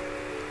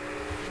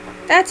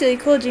 That's really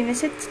cool,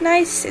 Genus. It's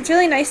nice. It's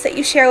really nice that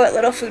you share what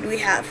little food we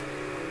have.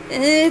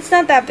 It's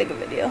not that big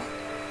of a deal.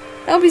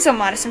 Don't be so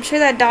modest. I'm sure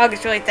that dog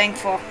is really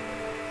thankful.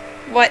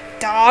 What,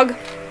 dog?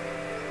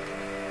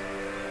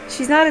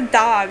 She's not a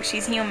dog.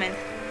 She's human.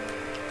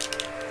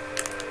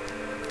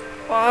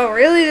 Oh,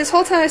 really? This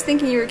whole time I was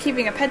thinking you were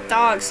keeping a pet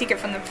dog secret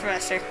from the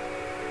professor.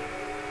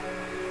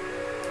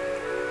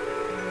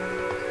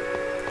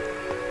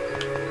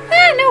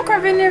 Ah, no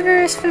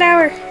carnivorous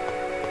flower.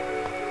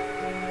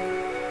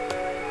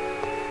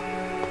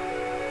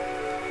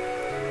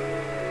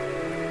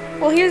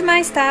 Well, here's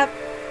my stop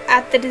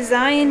at the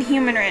Design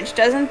Human Ranch.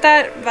 Doesn't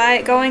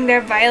that going there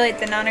violate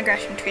the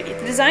non-aggression treaty?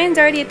 The Designs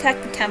already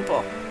attacked the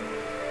temple.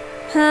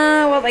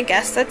 Huh, well, I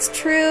guess that's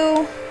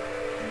true.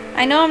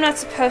 I know I'm not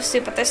supposed to,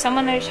 but there's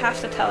someone I just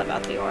have to tell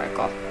about the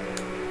Oracle.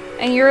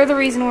 And you're the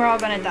reason we're all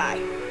gonna die.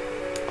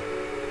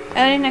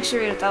 I didn't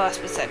actually read what that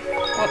last bit said.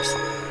 Whoops.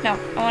 No,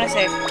 I want to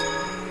save.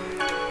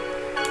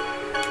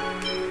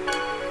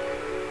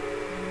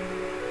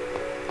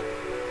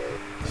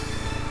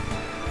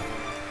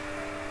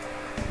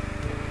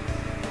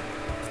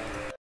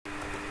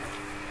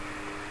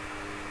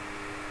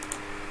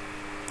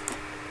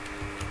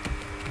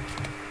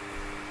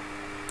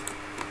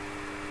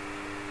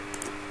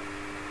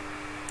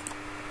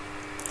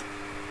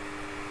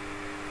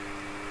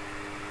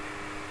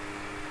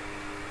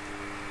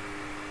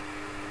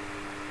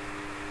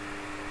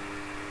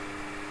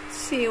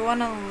 See,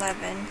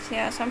 111.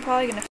 Yeah, so I'm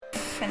probably gonna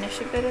finish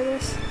a bit of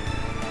this.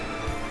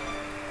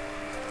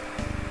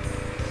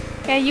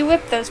 Yeah, you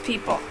whipped those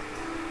people.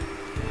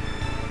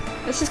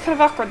 This is kind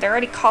of awkward. They're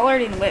already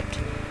collared and whipped.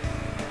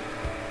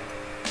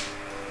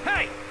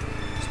 Hey!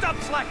 Stop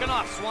slacking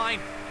off, swine!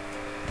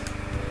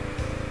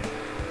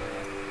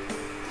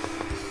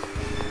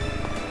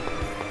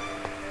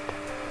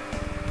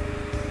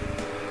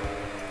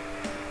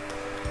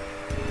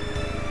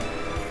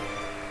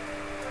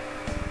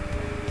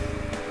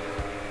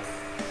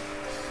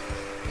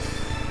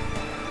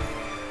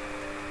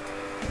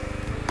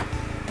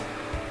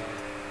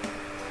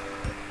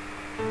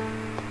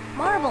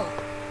 Marble!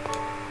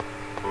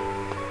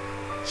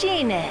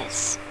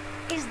 Genus,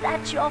 is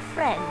that your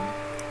friend?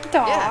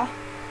 Aw. Yeah,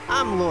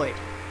 I'm Lloyd.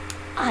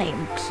 I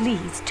am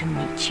pleased to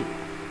meet you.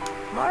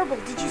 Marble,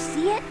 did you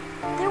see it?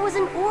 There was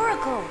an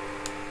oracle.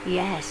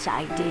 Yes,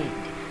 I did.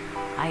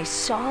 I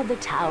saw the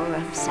Tower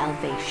of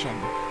Salvation.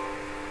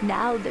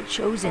 Now the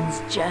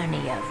Chosen's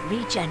journey of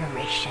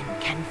regeneration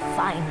can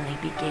finally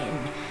begin.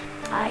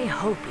 I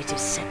hope it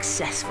is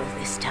successful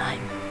this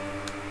time.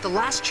 The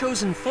last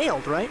Chosen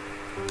failed, right?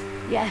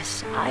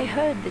 Yes, I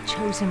heard the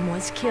Chosen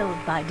was killed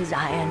by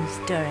Desires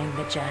during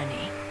the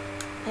journey.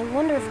 I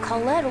wonder if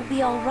Colette will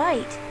be all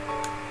right.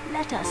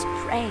 Let us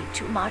pray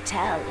to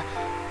Martel.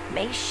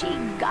 May she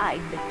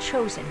guide the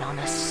Chosen on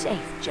a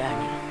safe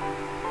journey.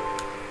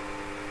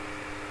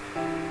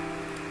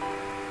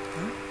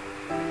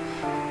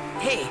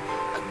 Hey,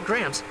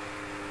 Gramps,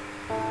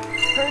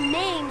 Her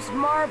name's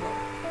Marble.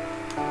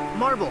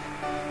 Marble,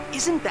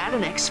 isn't that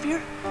an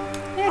X-sphere?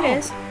 It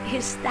is.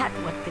 Is that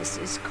what this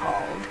is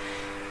called?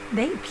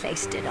 They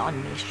placed it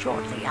on me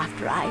shortly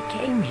after I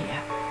came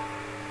here.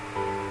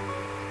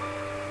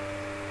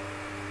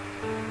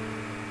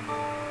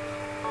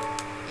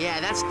 Yeah,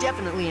 that's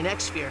definitely an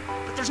X-sphere,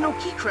 but there's no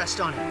key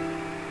crest on it.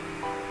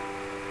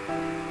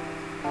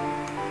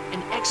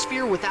 An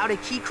X-sphere without a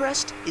key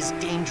crest is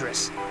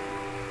dangerous.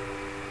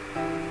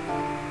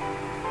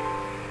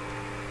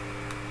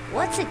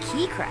 What's a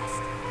key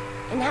crest?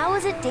 And how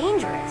is it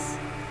dangerous?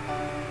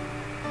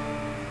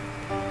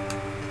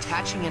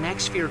 Attaching an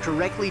X-sphere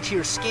directly to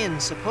your skin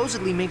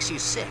supposedly makes you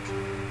sick.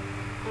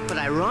 But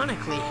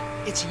ironically,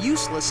 it's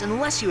useless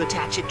unless you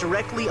attach it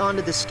directly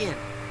onto the skin.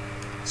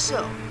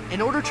 So,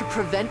 in order to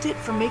prevent it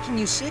from making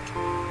you sick,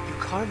 you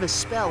carve a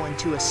spell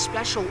into a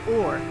special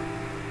ore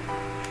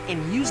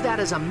and use that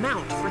as a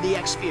mount for the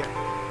X-sphere.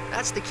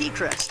 That's the key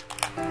crest.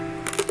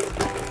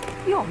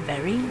 You're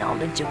very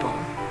knowledgeable.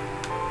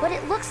 But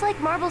it looks like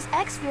Marble's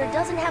X-sphere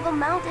doesn't have a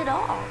mount at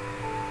all.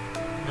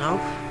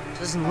 Nope,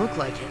 doesn't look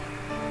like it.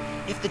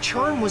 If the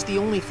charm was the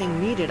only thing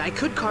needed, I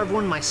could carve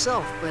one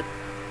myself, but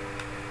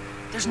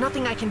there's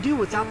nothing I can do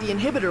without the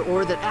inhibitor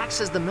ore that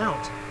acts as the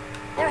mount.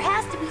 There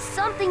has to be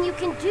something you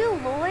can do,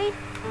 Lloyd.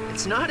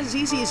 It's not as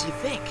easy as you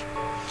think.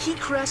 Key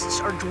crests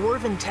are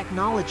dwarven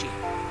technology.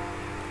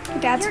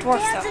 Dad's Your dwarf,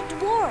 dad's though. a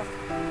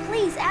dwarf.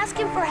 Please, ask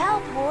him for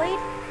help, Lloyd.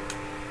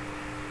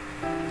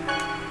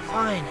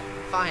 Fine,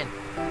 fine.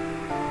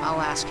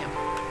 I'll ask him.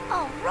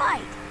 All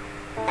right.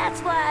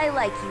 That's why I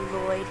like you,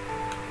 Lloyd.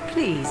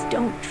 Please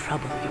don't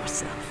trouble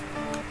yourself.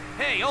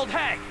 Hey, old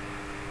hag!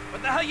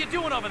 What the hell you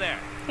doing over there?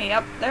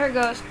 Yep, there it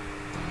goes.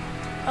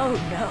 Oh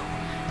no,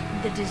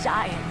 the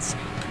Desires.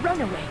 Run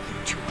away,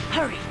 you two.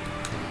 Hurry.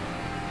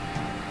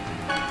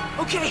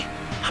 Okay,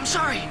 I'm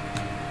sorry.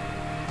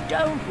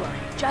 Don't worry,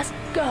 just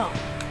go.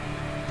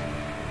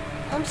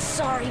 I'm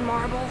sorry,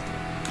 Marble.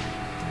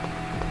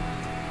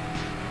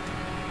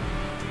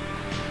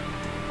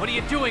 What are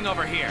you doing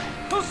over here?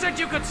 Who said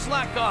you could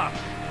slack off?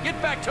 Get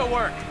back to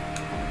work!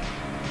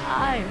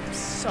 I'm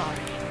sorry.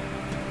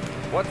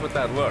 What's with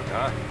that look,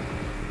 huh?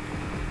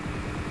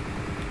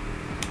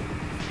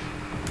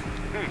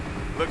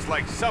 Looks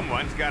like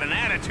someone's got an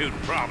attitude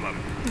problem.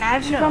 An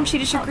attitude problem? She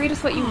disagreed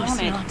with what you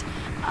wanted.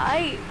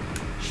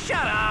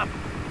 Shut up!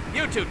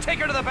 You two, take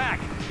her to the back.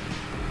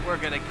 We're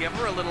gonna give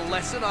her a little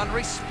lesson on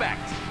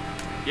respect.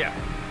 Yeah.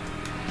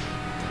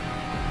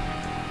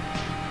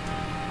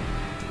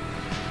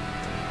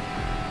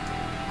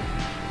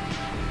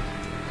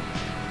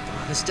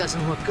 Oh, this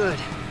doesn't look good.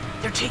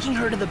 They're taking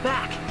her to the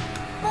back.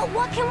 But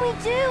what can we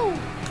do?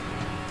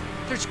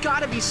 There's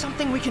gotta be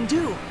something we can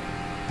do.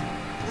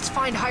 Let's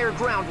find higher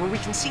ground where we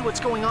can see what's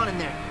going on in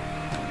there.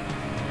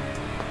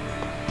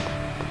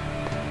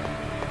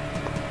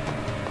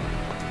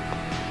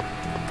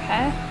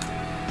 Okay.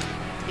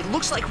 It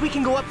looks like we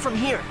can go up from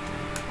here.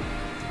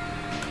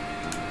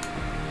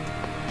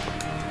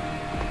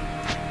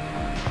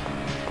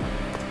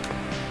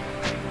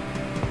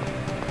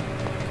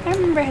 I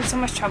remember I had so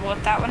much trouble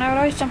with that when I would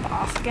always jump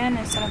off again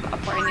instead of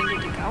up where I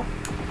needed to go.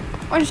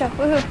 Orange shell,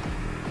 woohoo!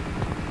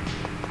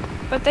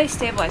 But they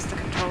stabilized the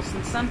controls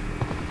since then.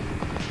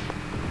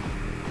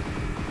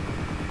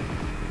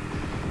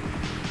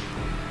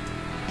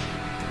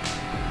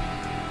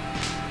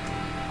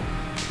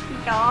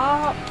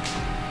 Yup.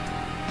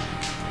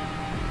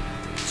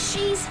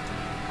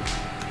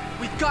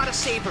 We've gotta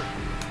save her.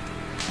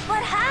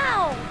 But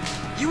how?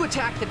 You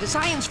attack the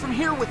Desians from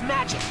here with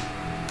magic.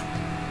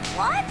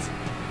 What?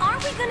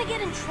 Aren't we gonna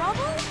get in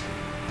trouble?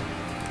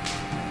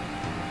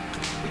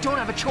 We don't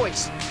have a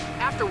choice.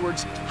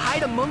 Afterwards,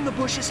 hide among the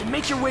bushes and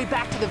make your way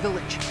back to the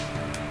village.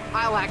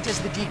 I'll act as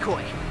the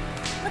decoy.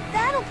 But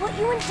that'll put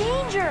you in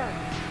danger.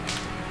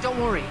 Don't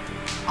worry.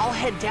 I'll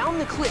head down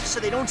the cliff so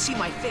they don't see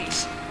my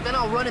face. Then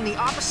I'll run in the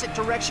opposite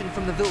direction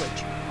from the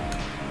village.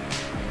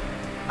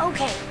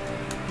 Okay.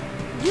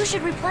 You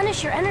should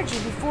replenish your energy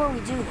before we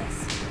do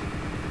this.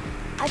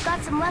 I've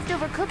got some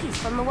leftover cookies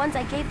from the ones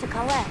I gave to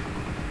Colette.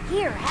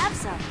 Here, have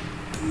some.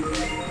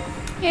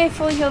 Yay,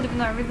 fully healed even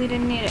though I really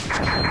didn't need it.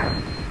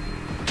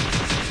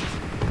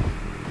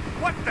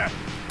 What the?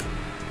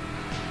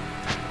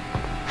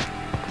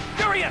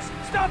 Furious!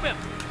 Stop him!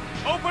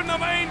 Open the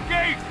main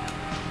gate!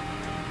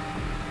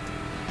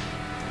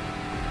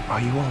 Are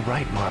you all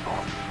right,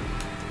 Marble?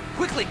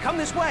 Quickly, come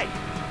this way!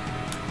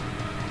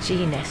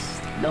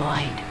 Genus,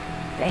 Lloyd,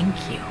 thank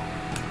you.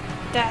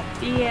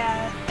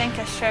 Yeah, thank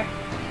you, sure.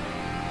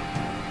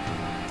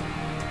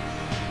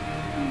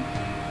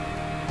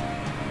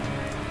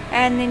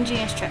 And then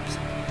genius trips.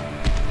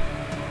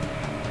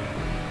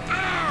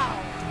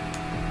 Ow!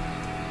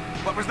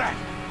 What was that?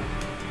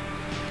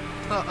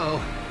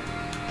 Uh-oh.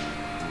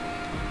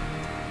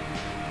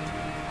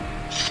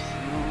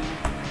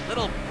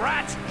 Little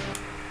brat!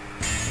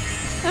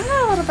 I'm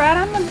not a little brat,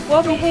 I'm a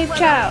well-behaved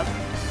child.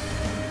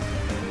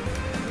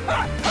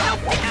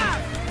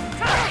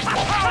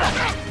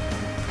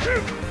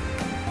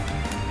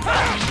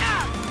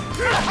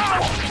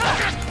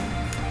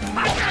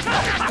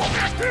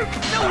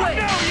 No way!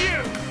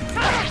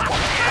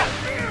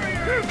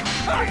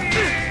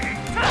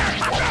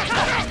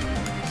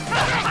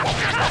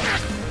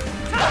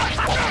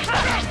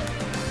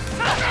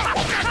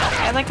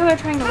 I like how they're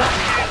trying to whip me.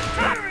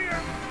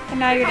 And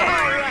now you're dead.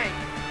 Alright.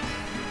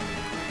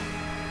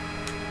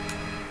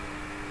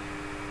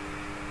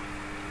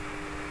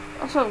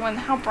 Also,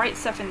 how bright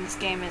stuff in this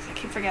game is, I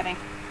keep forgetting.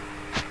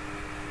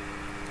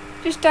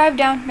 Just dive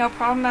down, no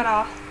problem at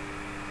all.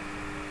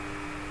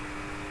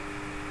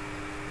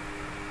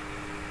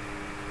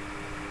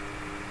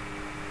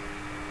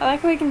 I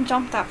like how we can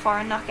jump that far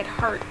and not get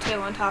hurt too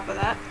on top of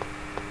that.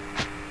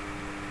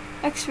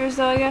 Extras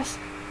though, I guess.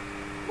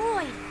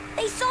 Lloyd,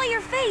 they saw your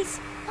face.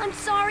 I'm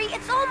sorry,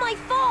 it's all my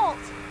fault.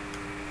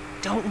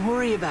 Don't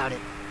worry about it.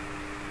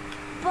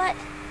 But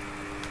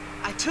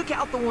I took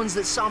out the ones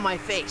that saw my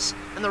face,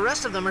 and the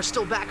rest of them are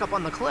still back up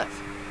on the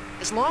cliff.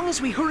 As long as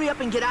we hurry up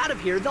and get out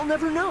of here, they'll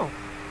never know.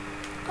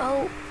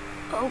 oh,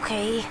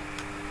 okay.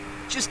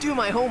 Just do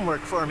my homework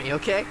for me,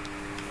 okay?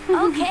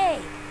 Okay.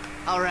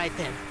 Alright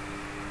then.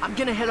 I'm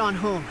gonna head on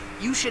home.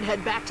 You should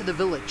head back to the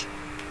village.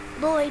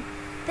 Lloyd,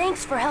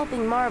 thanks for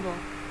helping Marble.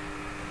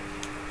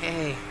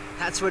 Hey,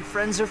 that's what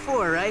friends are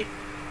for, right?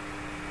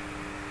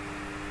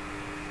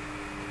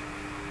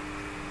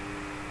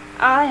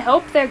 I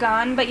hope they're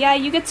gone, but yeah,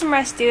 you get some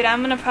rest, dude.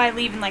 I'm gonna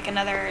probably leave in like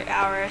another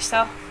hour or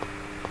so.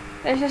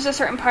 There's just a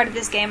certain part of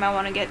this game I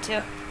want to get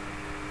to.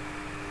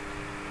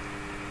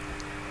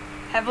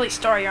 Heavily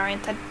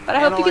story-oriented, but I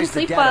hope you can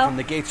sleep well, from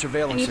the gate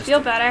surveillance and you system.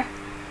 feel better.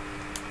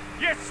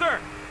 Yes, sir!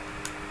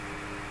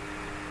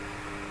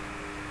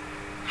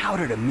 How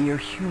did a mere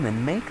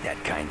human make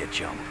that kind of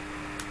jump?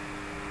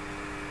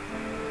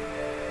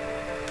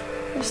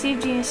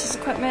 Receive Genius's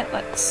equipment.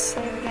 Let's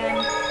save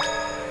again.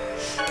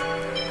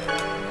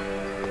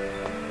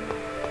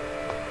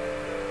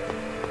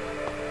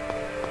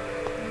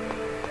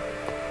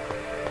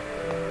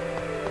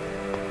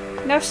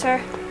 No,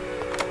 sir.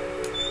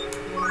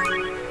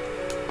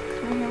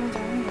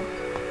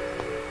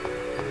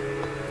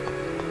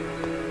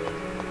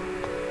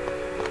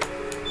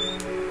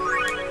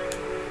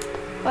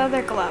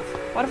 Leather glove.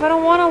 What if I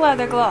don't want a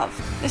leather glove?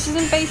 This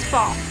isn't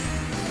baseball.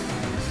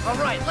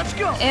 Alright, let's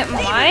go! It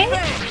might?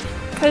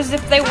 Because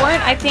if they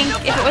weren't, I think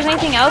if it was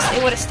anything else,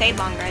 it would have stayed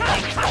longer, I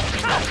think.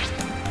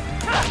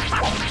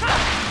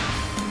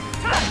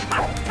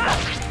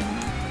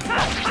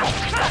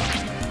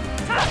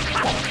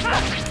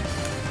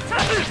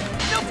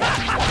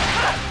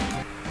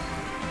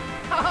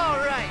 All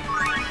right.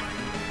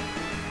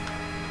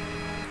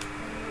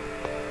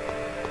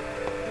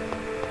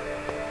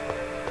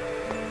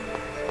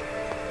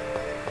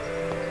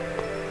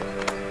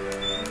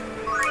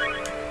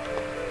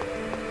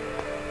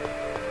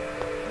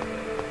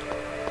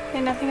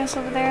 Okay, nothing else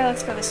over there.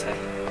 Let's go this way.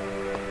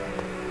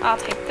 I'll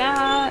take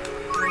that.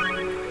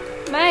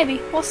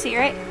 Maybe. We'll see,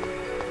 right?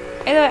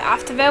 Either way,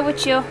 off to bed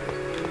with you.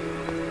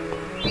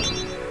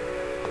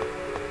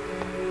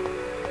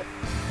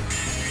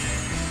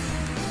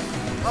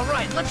 All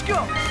right, let's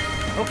go.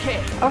 Okay.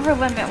 Over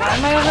limit. Why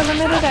am I over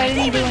limited? I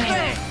didn't do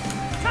anything.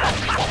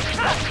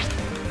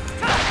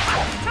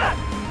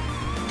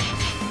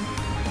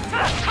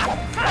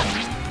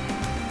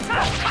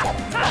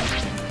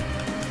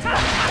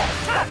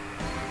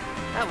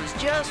 I was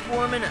just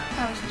warming up.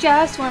 I was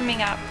just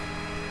warming up.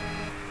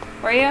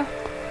 Were you?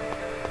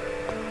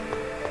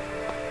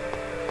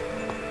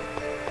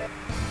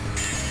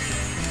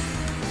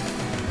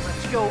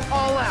 Let's go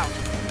all out.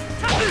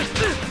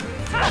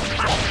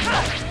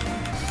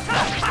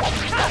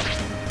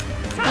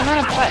 The amount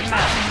of button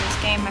mashing in this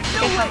game, I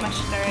forget how much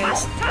there is.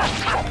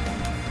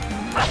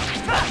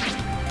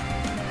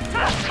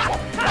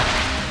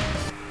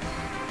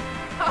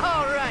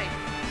 All right.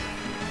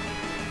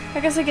 I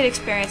guess I get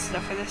experience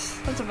enough for this.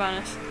 That's a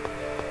bonus.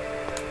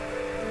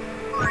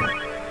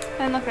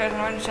 And look, there's an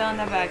orange shell in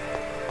that bag.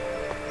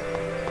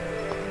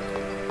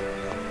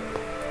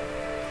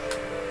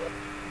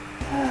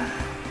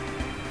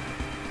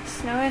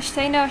 Snowish,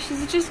 say no.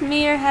 Is it just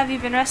me or have you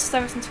been restless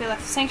ever since we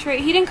left the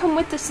sanctuary? He didn't come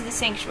with us to the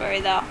sanctuary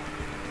though.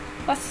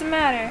 What's the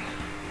matter?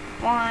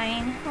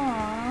 Whine.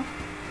 Aww.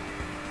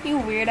 You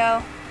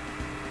weirdo.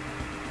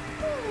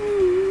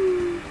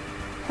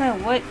 Huh,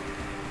 what?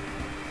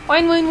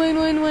 Whine, whine, whine,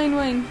 whine, whine,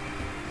 whine.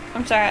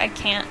 I'm sorry, I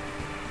can't.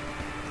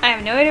 I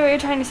have no idea what you're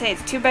trying to say.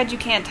 It's too bad you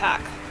can't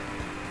talk.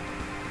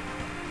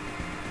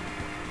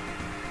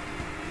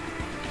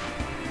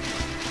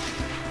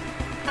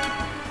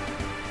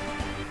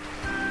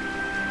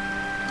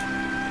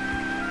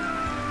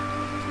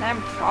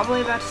 I'm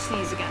probably about to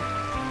sneeze again.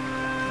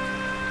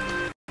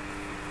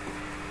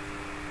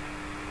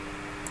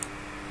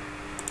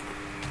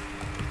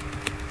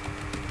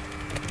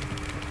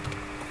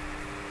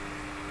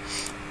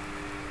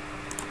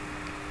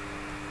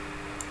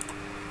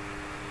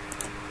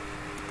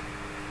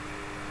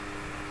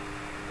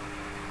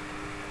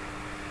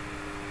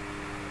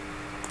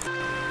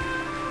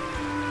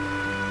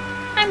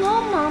 I'm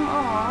home, Mom.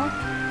 Aw.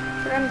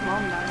 Forgot his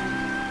mom died.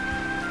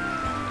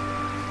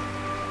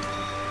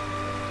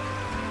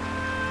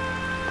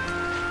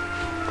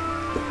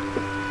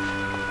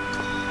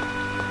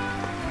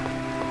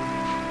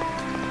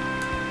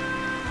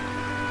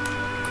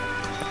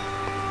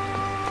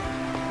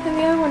 And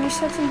the other one, you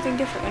said something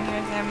different when you were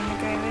examining the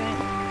grave, didn't you?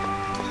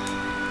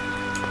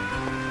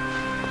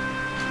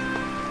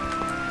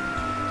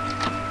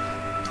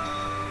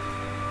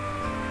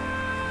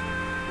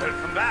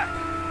 Welcome back.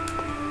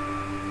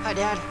 Hi,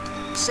 Dad.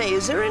 Say,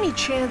 is there any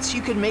chance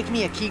you could make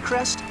me a key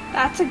crest?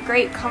 That's a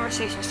great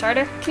conversation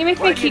starter. Can you make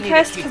me a key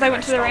crest because I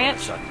went to the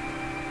ranch?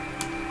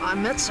 I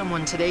met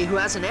someone today who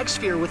has an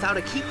X-sphere without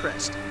a key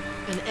crest.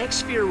 An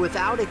X-sphere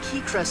without a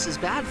key crest is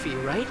bad for you,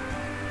 right?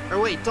 Or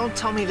wait, don't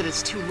tell me that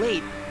it's too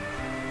late.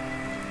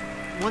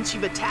 Once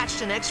you've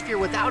attached an X-sphere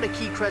without a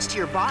key crest to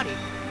your body.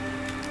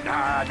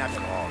 Nah, not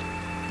at all.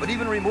 But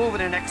even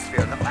removing an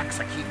X-sphere that lacks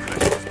a key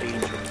crest is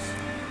dangerous.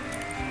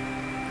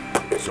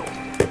 So,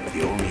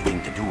 the only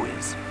thing to do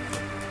is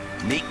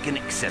make an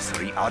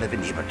accessory out of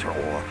inhibitor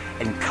ore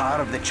and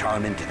carve the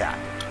charm into that,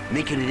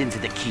 making it into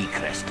the key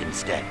crest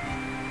instead.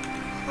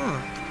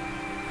 Huh.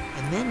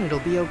 And then it'll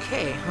be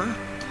okay, huh?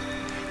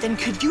 Then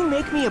could you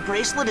make me a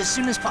bracelet as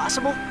soon as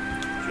possible?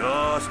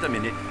 Just a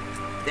minute.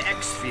 The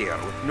X-sphere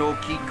with no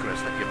key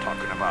crest that you're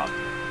talking about.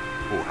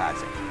 Who has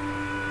it?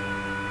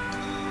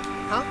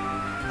 Huh?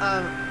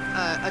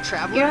 A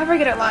traveler? You're never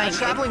good at lying. A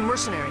traveling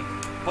mercenary.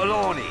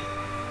 Baloney.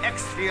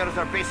 X-spheres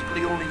are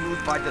basically only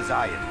used by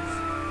Desians.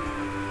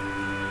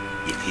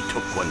 If he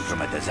took one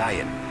from a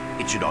Desian,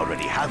 it should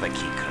already have a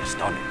key crest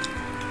on it.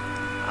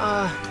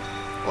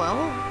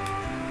 Well...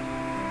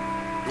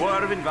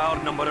 Dwarven vow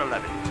number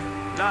 11.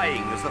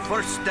 Lying is the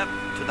first step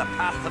to the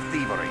path of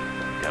thievery.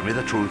 Tell me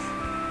the truth.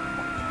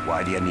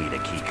 Why do you need a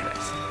key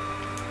crest?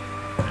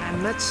 I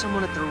met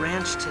someone at the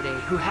ranch today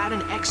who had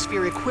an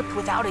X-sphere equipped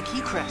without a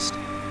key crest.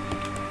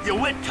 You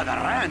went to the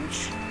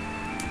ranch?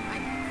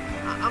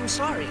 I'm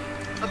sorry.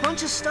 A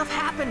bunch of stuff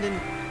happened and...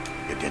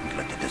 You didn't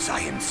let the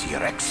Desian see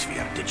your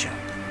X-sphere, did you?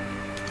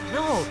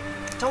 No,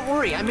 don't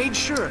worry, I made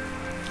sure.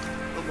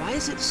 But why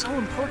is it so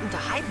important to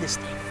hide this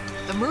thing?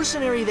 The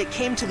mercenary that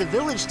came to the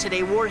village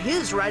today wore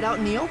his right out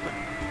in the open.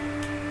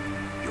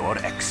 Your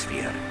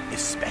X-sphere is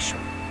special.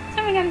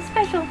 Oh my god, it's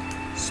special.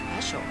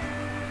 Special?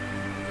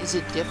 Is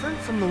it different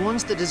from the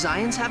ones the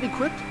Desians have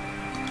equipped?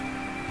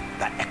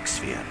 That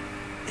X-sphere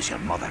is your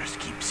mother's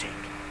keepsake.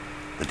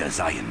 The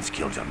Desians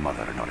killed your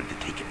mother in order to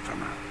take it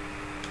from her.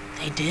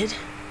 They did?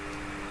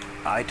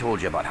 I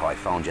told you about how I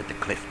found you at the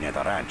cliff near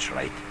the ranch,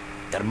 right?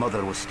 Your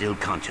mother was still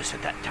conscious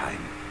at that time,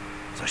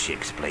 so she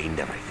explained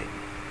everything.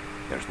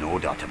 There's no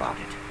doubt about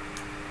it.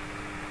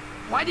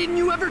 Why didn't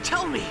you ever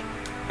tell me?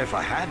 If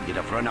I had, you'd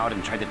have run out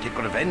and tried to take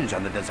revenge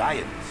on the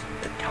Desians.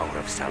 The Tower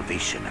of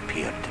Salvation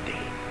appeared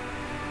today.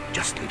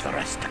 Just leave the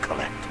rest to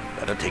Colette.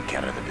 Let her take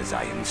care of the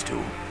Desians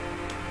too.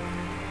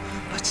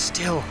 But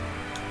still...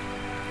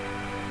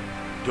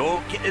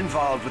 Don't get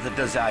involved with the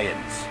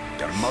Desians.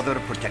 Your mother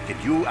protected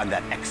you and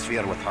that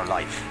X-sphere with her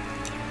life.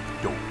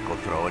 Don't go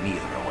throwing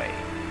either away.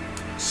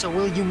 So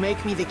will you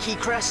make me the key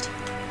crest?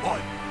 Boy,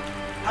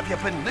 have you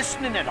been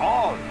listening at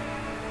all?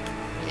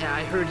 Yeah,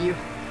 I heard you.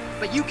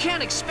 But you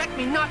can't expect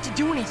me not to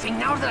do anything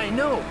now that I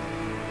know.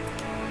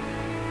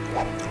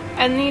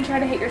 And then you try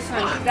to hit your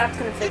son, 'cause that's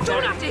gonna fix You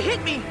don't it. have to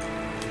hit me!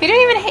 He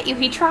didn't even hit you,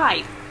 he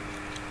tried.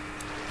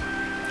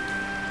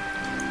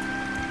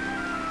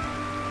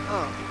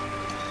 Oh.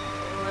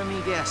 Let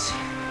me guess.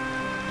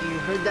 You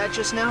heard that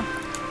just now?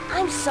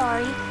 I'm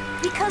sorry.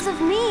 Because of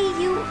me,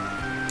 you...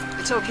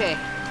 It's okay.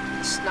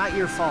 It's not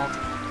your fault.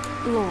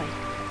 Lloyd,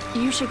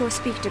 you should go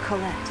speak to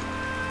Colette.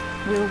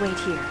 We'll wait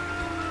here.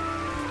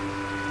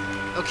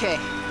 Okay.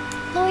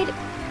 Lloyd,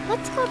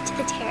 let's go up to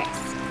the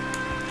terrace.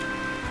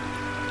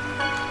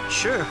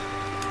 Sure.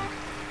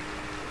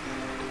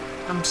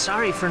 I'm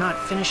sorry for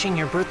not finishing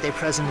your birthday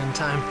present in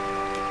time.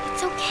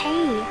 It's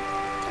okay.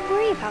 Don't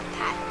worry about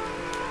that.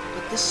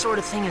 But this sort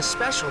of thing is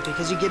special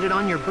because you get it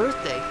on your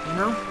birthday, you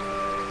know?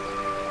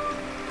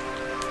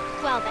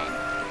 Well then,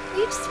 will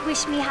you just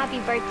wish me happy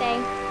birthday?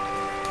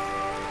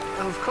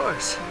 Of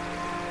course.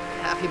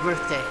 Happy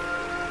birthday.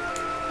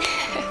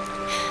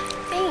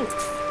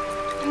 Thanks.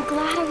 I'm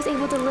glad I was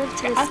able to live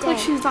to this I thought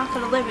day. she was not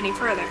gonna live any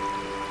further.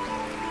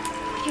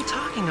 What are you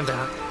talking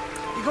about?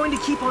 You're going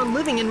to keep on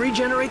living and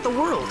regenerate the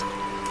world.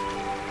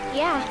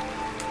 Yeah.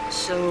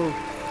 So,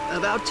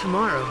 about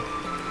tomorrow.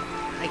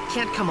 I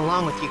can't come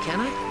along with you,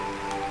 can I?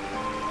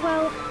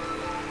 Well,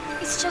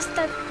 it's just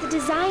that the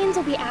Desians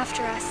will be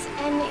after us,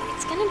 and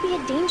it's gonna be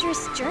a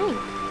dangerous journey.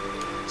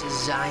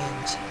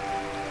 Desians.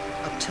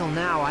 Up till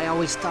now, I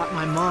always thought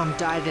my mom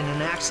died in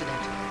an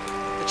accident.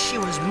 But she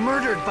was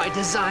murdered by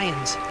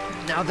Desians.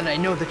 Now that I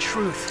know the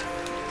truth,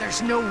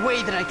 there's no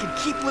way that I could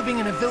keep living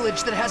in a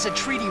village that has a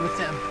treaty with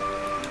them.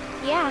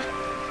 Yeah.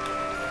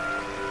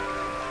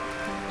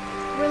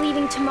 We're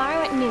leaving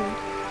tomorrow at noon.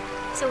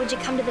 So would you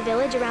come to the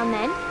village around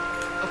then?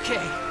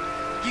 Okay,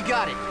 you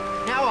got it.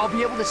 Now I'll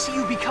be able to see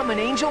you become an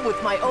angel with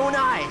my own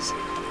eyes.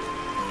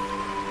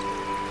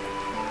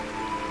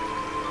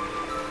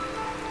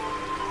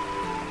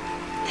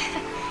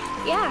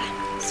 Yeah,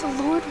 so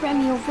Lord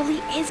Remiel really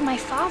is my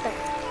father.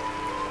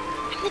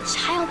 I'm the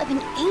child of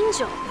an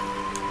angel.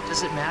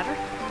 Does it matter?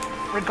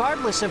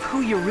 Regardless of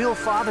who your real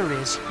father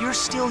is, you're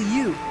still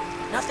you.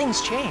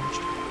 Nothing's changed.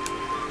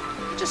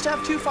 You just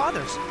have two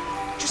fathers.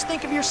 Just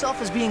think of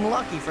yourself as being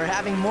lucky for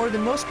having more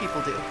than most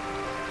people do.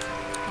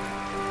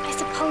 I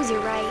suppose you're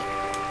right.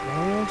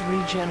 World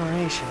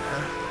regeneration,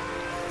 huh?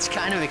 It's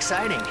kind of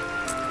exciting.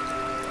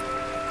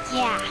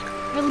 Yeah,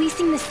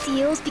 releasing the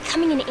seals,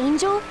 becoming an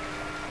angel.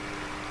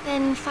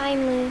 Then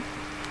finally...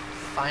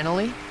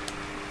 Finally?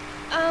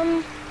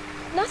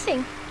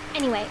 Nothing.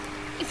 Anyway,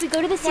 if we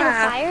go to the Seal of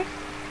Fire,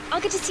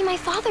 I'll get to see my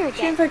father She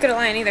again. ain't very good at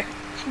lying either.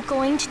 I'm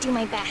going to do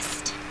my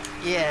best.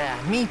 Yeah,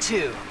 me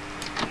too.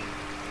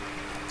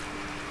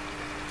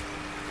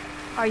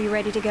 Are you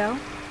ready to go?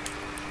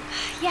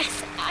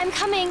 Yes, I'm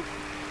coming.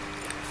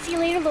 See you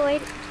later,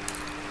 Lloyd.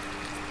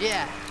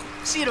 Yeah,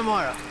 see you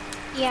tomorrow.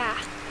 Yeah.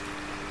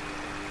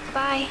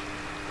 Bye.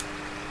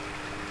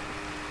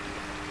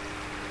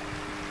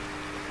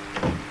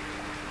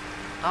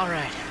 All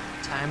right,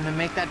 time to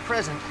make that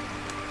present.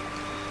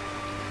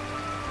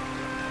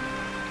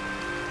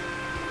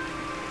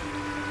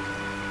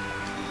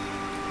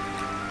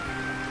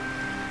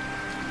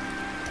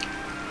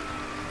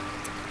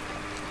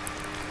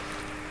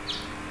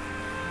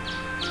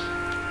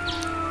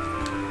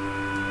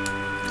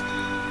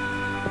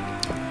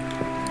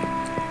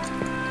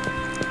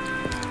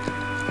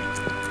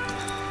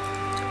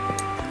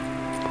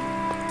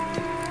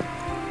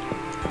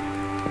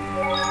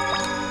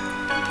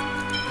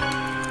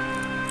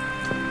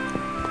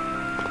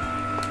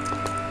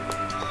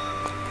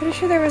 Pretty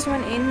sure there was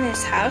one in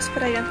this house,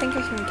 but I don't think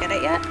I can get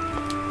it yet.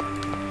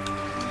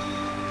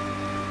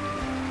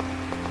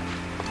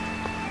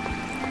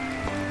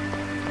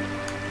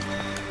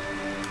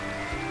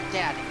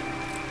 Dad,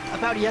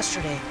 about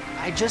yesterday,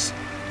 I just...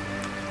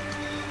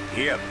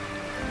 Here.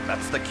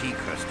 That's the key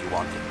crest you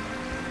wanted.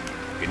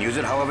 You can use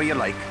it however you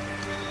like.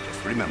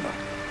 Just remember,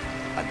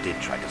 I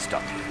did try to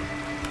stop you.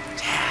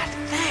 Dad,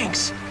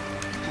 thanks.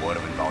 Word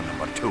of inbound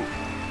number 2.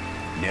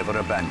 Never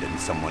abandon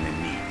someone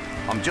in need.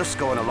 I'm just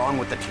going along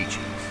with the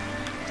teachings.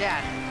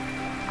 Dad,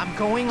 I'm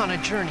going on a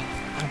journey.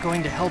 I'm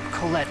going to help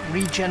Colette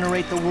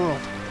regenerate the world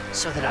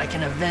so that I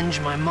can avenge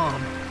my mom.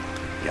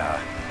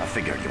 Yeah, I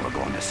figured you were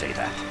going to say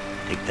that.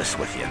 Take this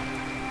with you.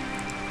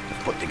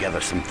 I've put together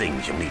some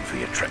things you'll need for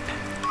your trip.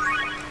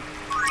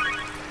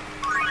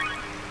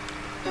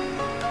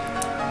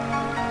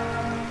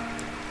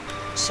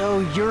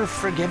 So you're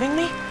forgiving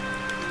me?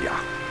 Yeah,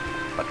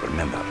 but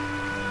remember,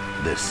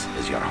 this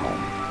is your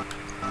home.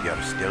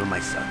 You're still my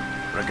son,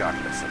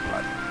 regardless of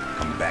blood.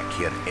 Come back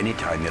here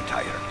anytime you're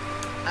tired.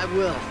 I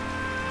will.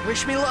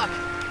 Wish me luck.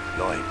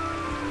 Lloyd,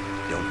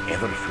 don't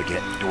ever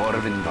forget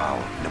Dwarven Vow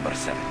number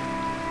 7.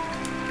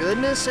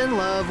 Goodness and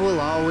love will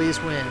always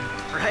win,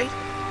 right?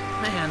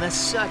 Man, that's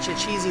such a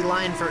cheesy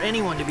line for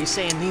anyone to be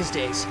saying these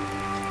days.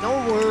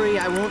 Don't worry,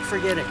 I won't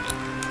forget it.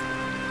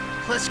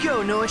 Let's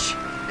go, Nosh.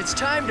 It's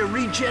time to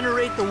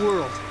regenerate the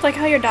world. It's like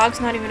how your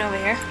dog's not even over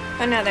here.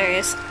 Oh no, there he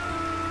is.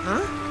 Huh?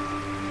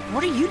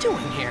 What are you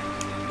doing here?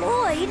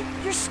 Lloyd,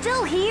 you're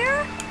still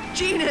here?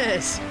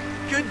 Genus!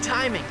 Good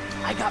timing.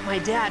 I got my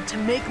dad to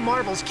make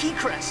Marble's key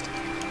crest.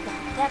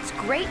 That's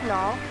great and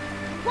all.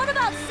 What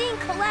about seeing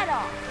Colette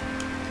off?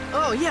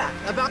 Oh yeah,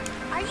 about...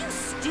 Are you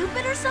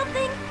stupid or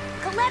something?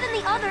 Colette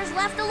and the others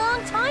left a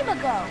long time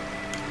ago.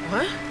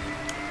 What?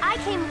 I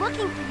came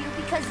looking for you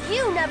because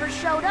you never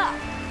showed up.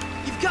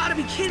 You've got to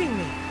be kidding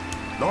me.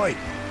 Lloyd,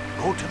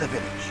 go to the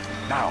village,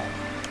 now.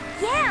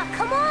 Yeah,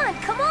 come on,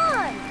 come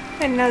on.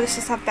 I know this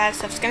is not bad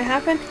stuff's gonna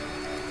happen.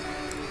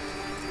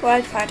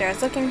 What? Fire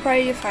is looking for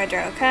you.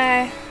 Fire,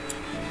 okay.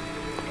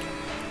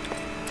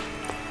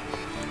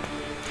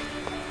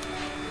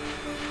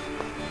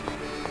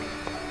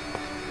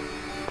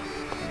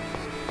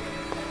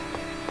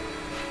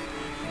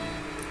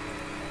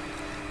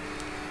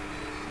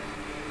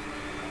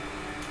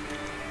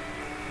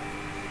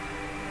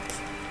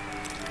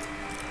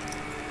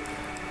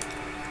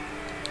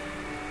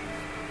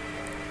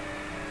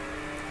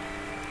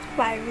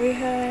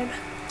 Livelihood.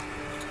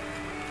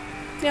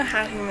 You know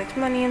how he makes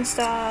money and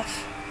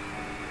stuff.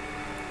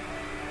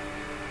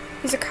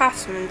 He's a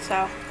craftsman,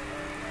 so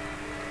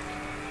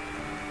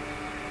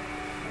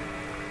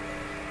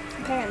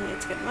apparently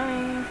it's good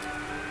money.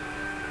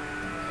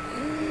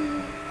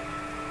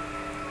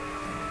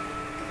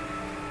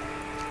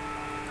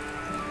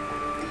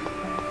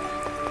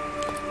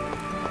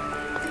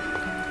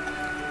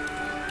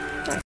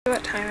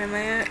 What time am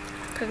I at?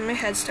 Because my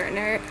head's starting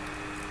to hurt.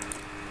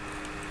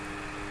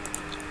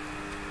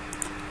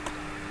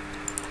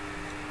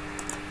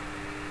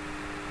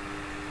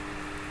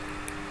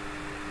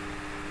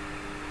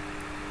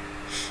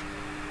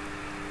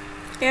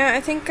 Yeah,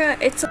 I think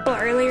it's a little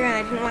earlier and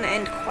I didn't want to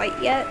end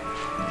quite yet.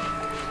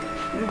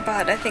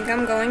 But I think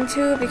I'm going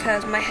to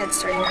because my head's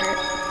starting to hurt.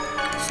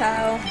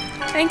 So,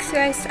 thanks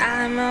guys.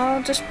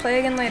 I'll just play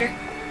again later.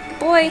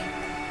 Boy!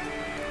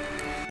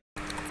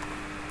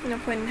 No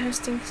point in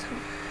hosting, so...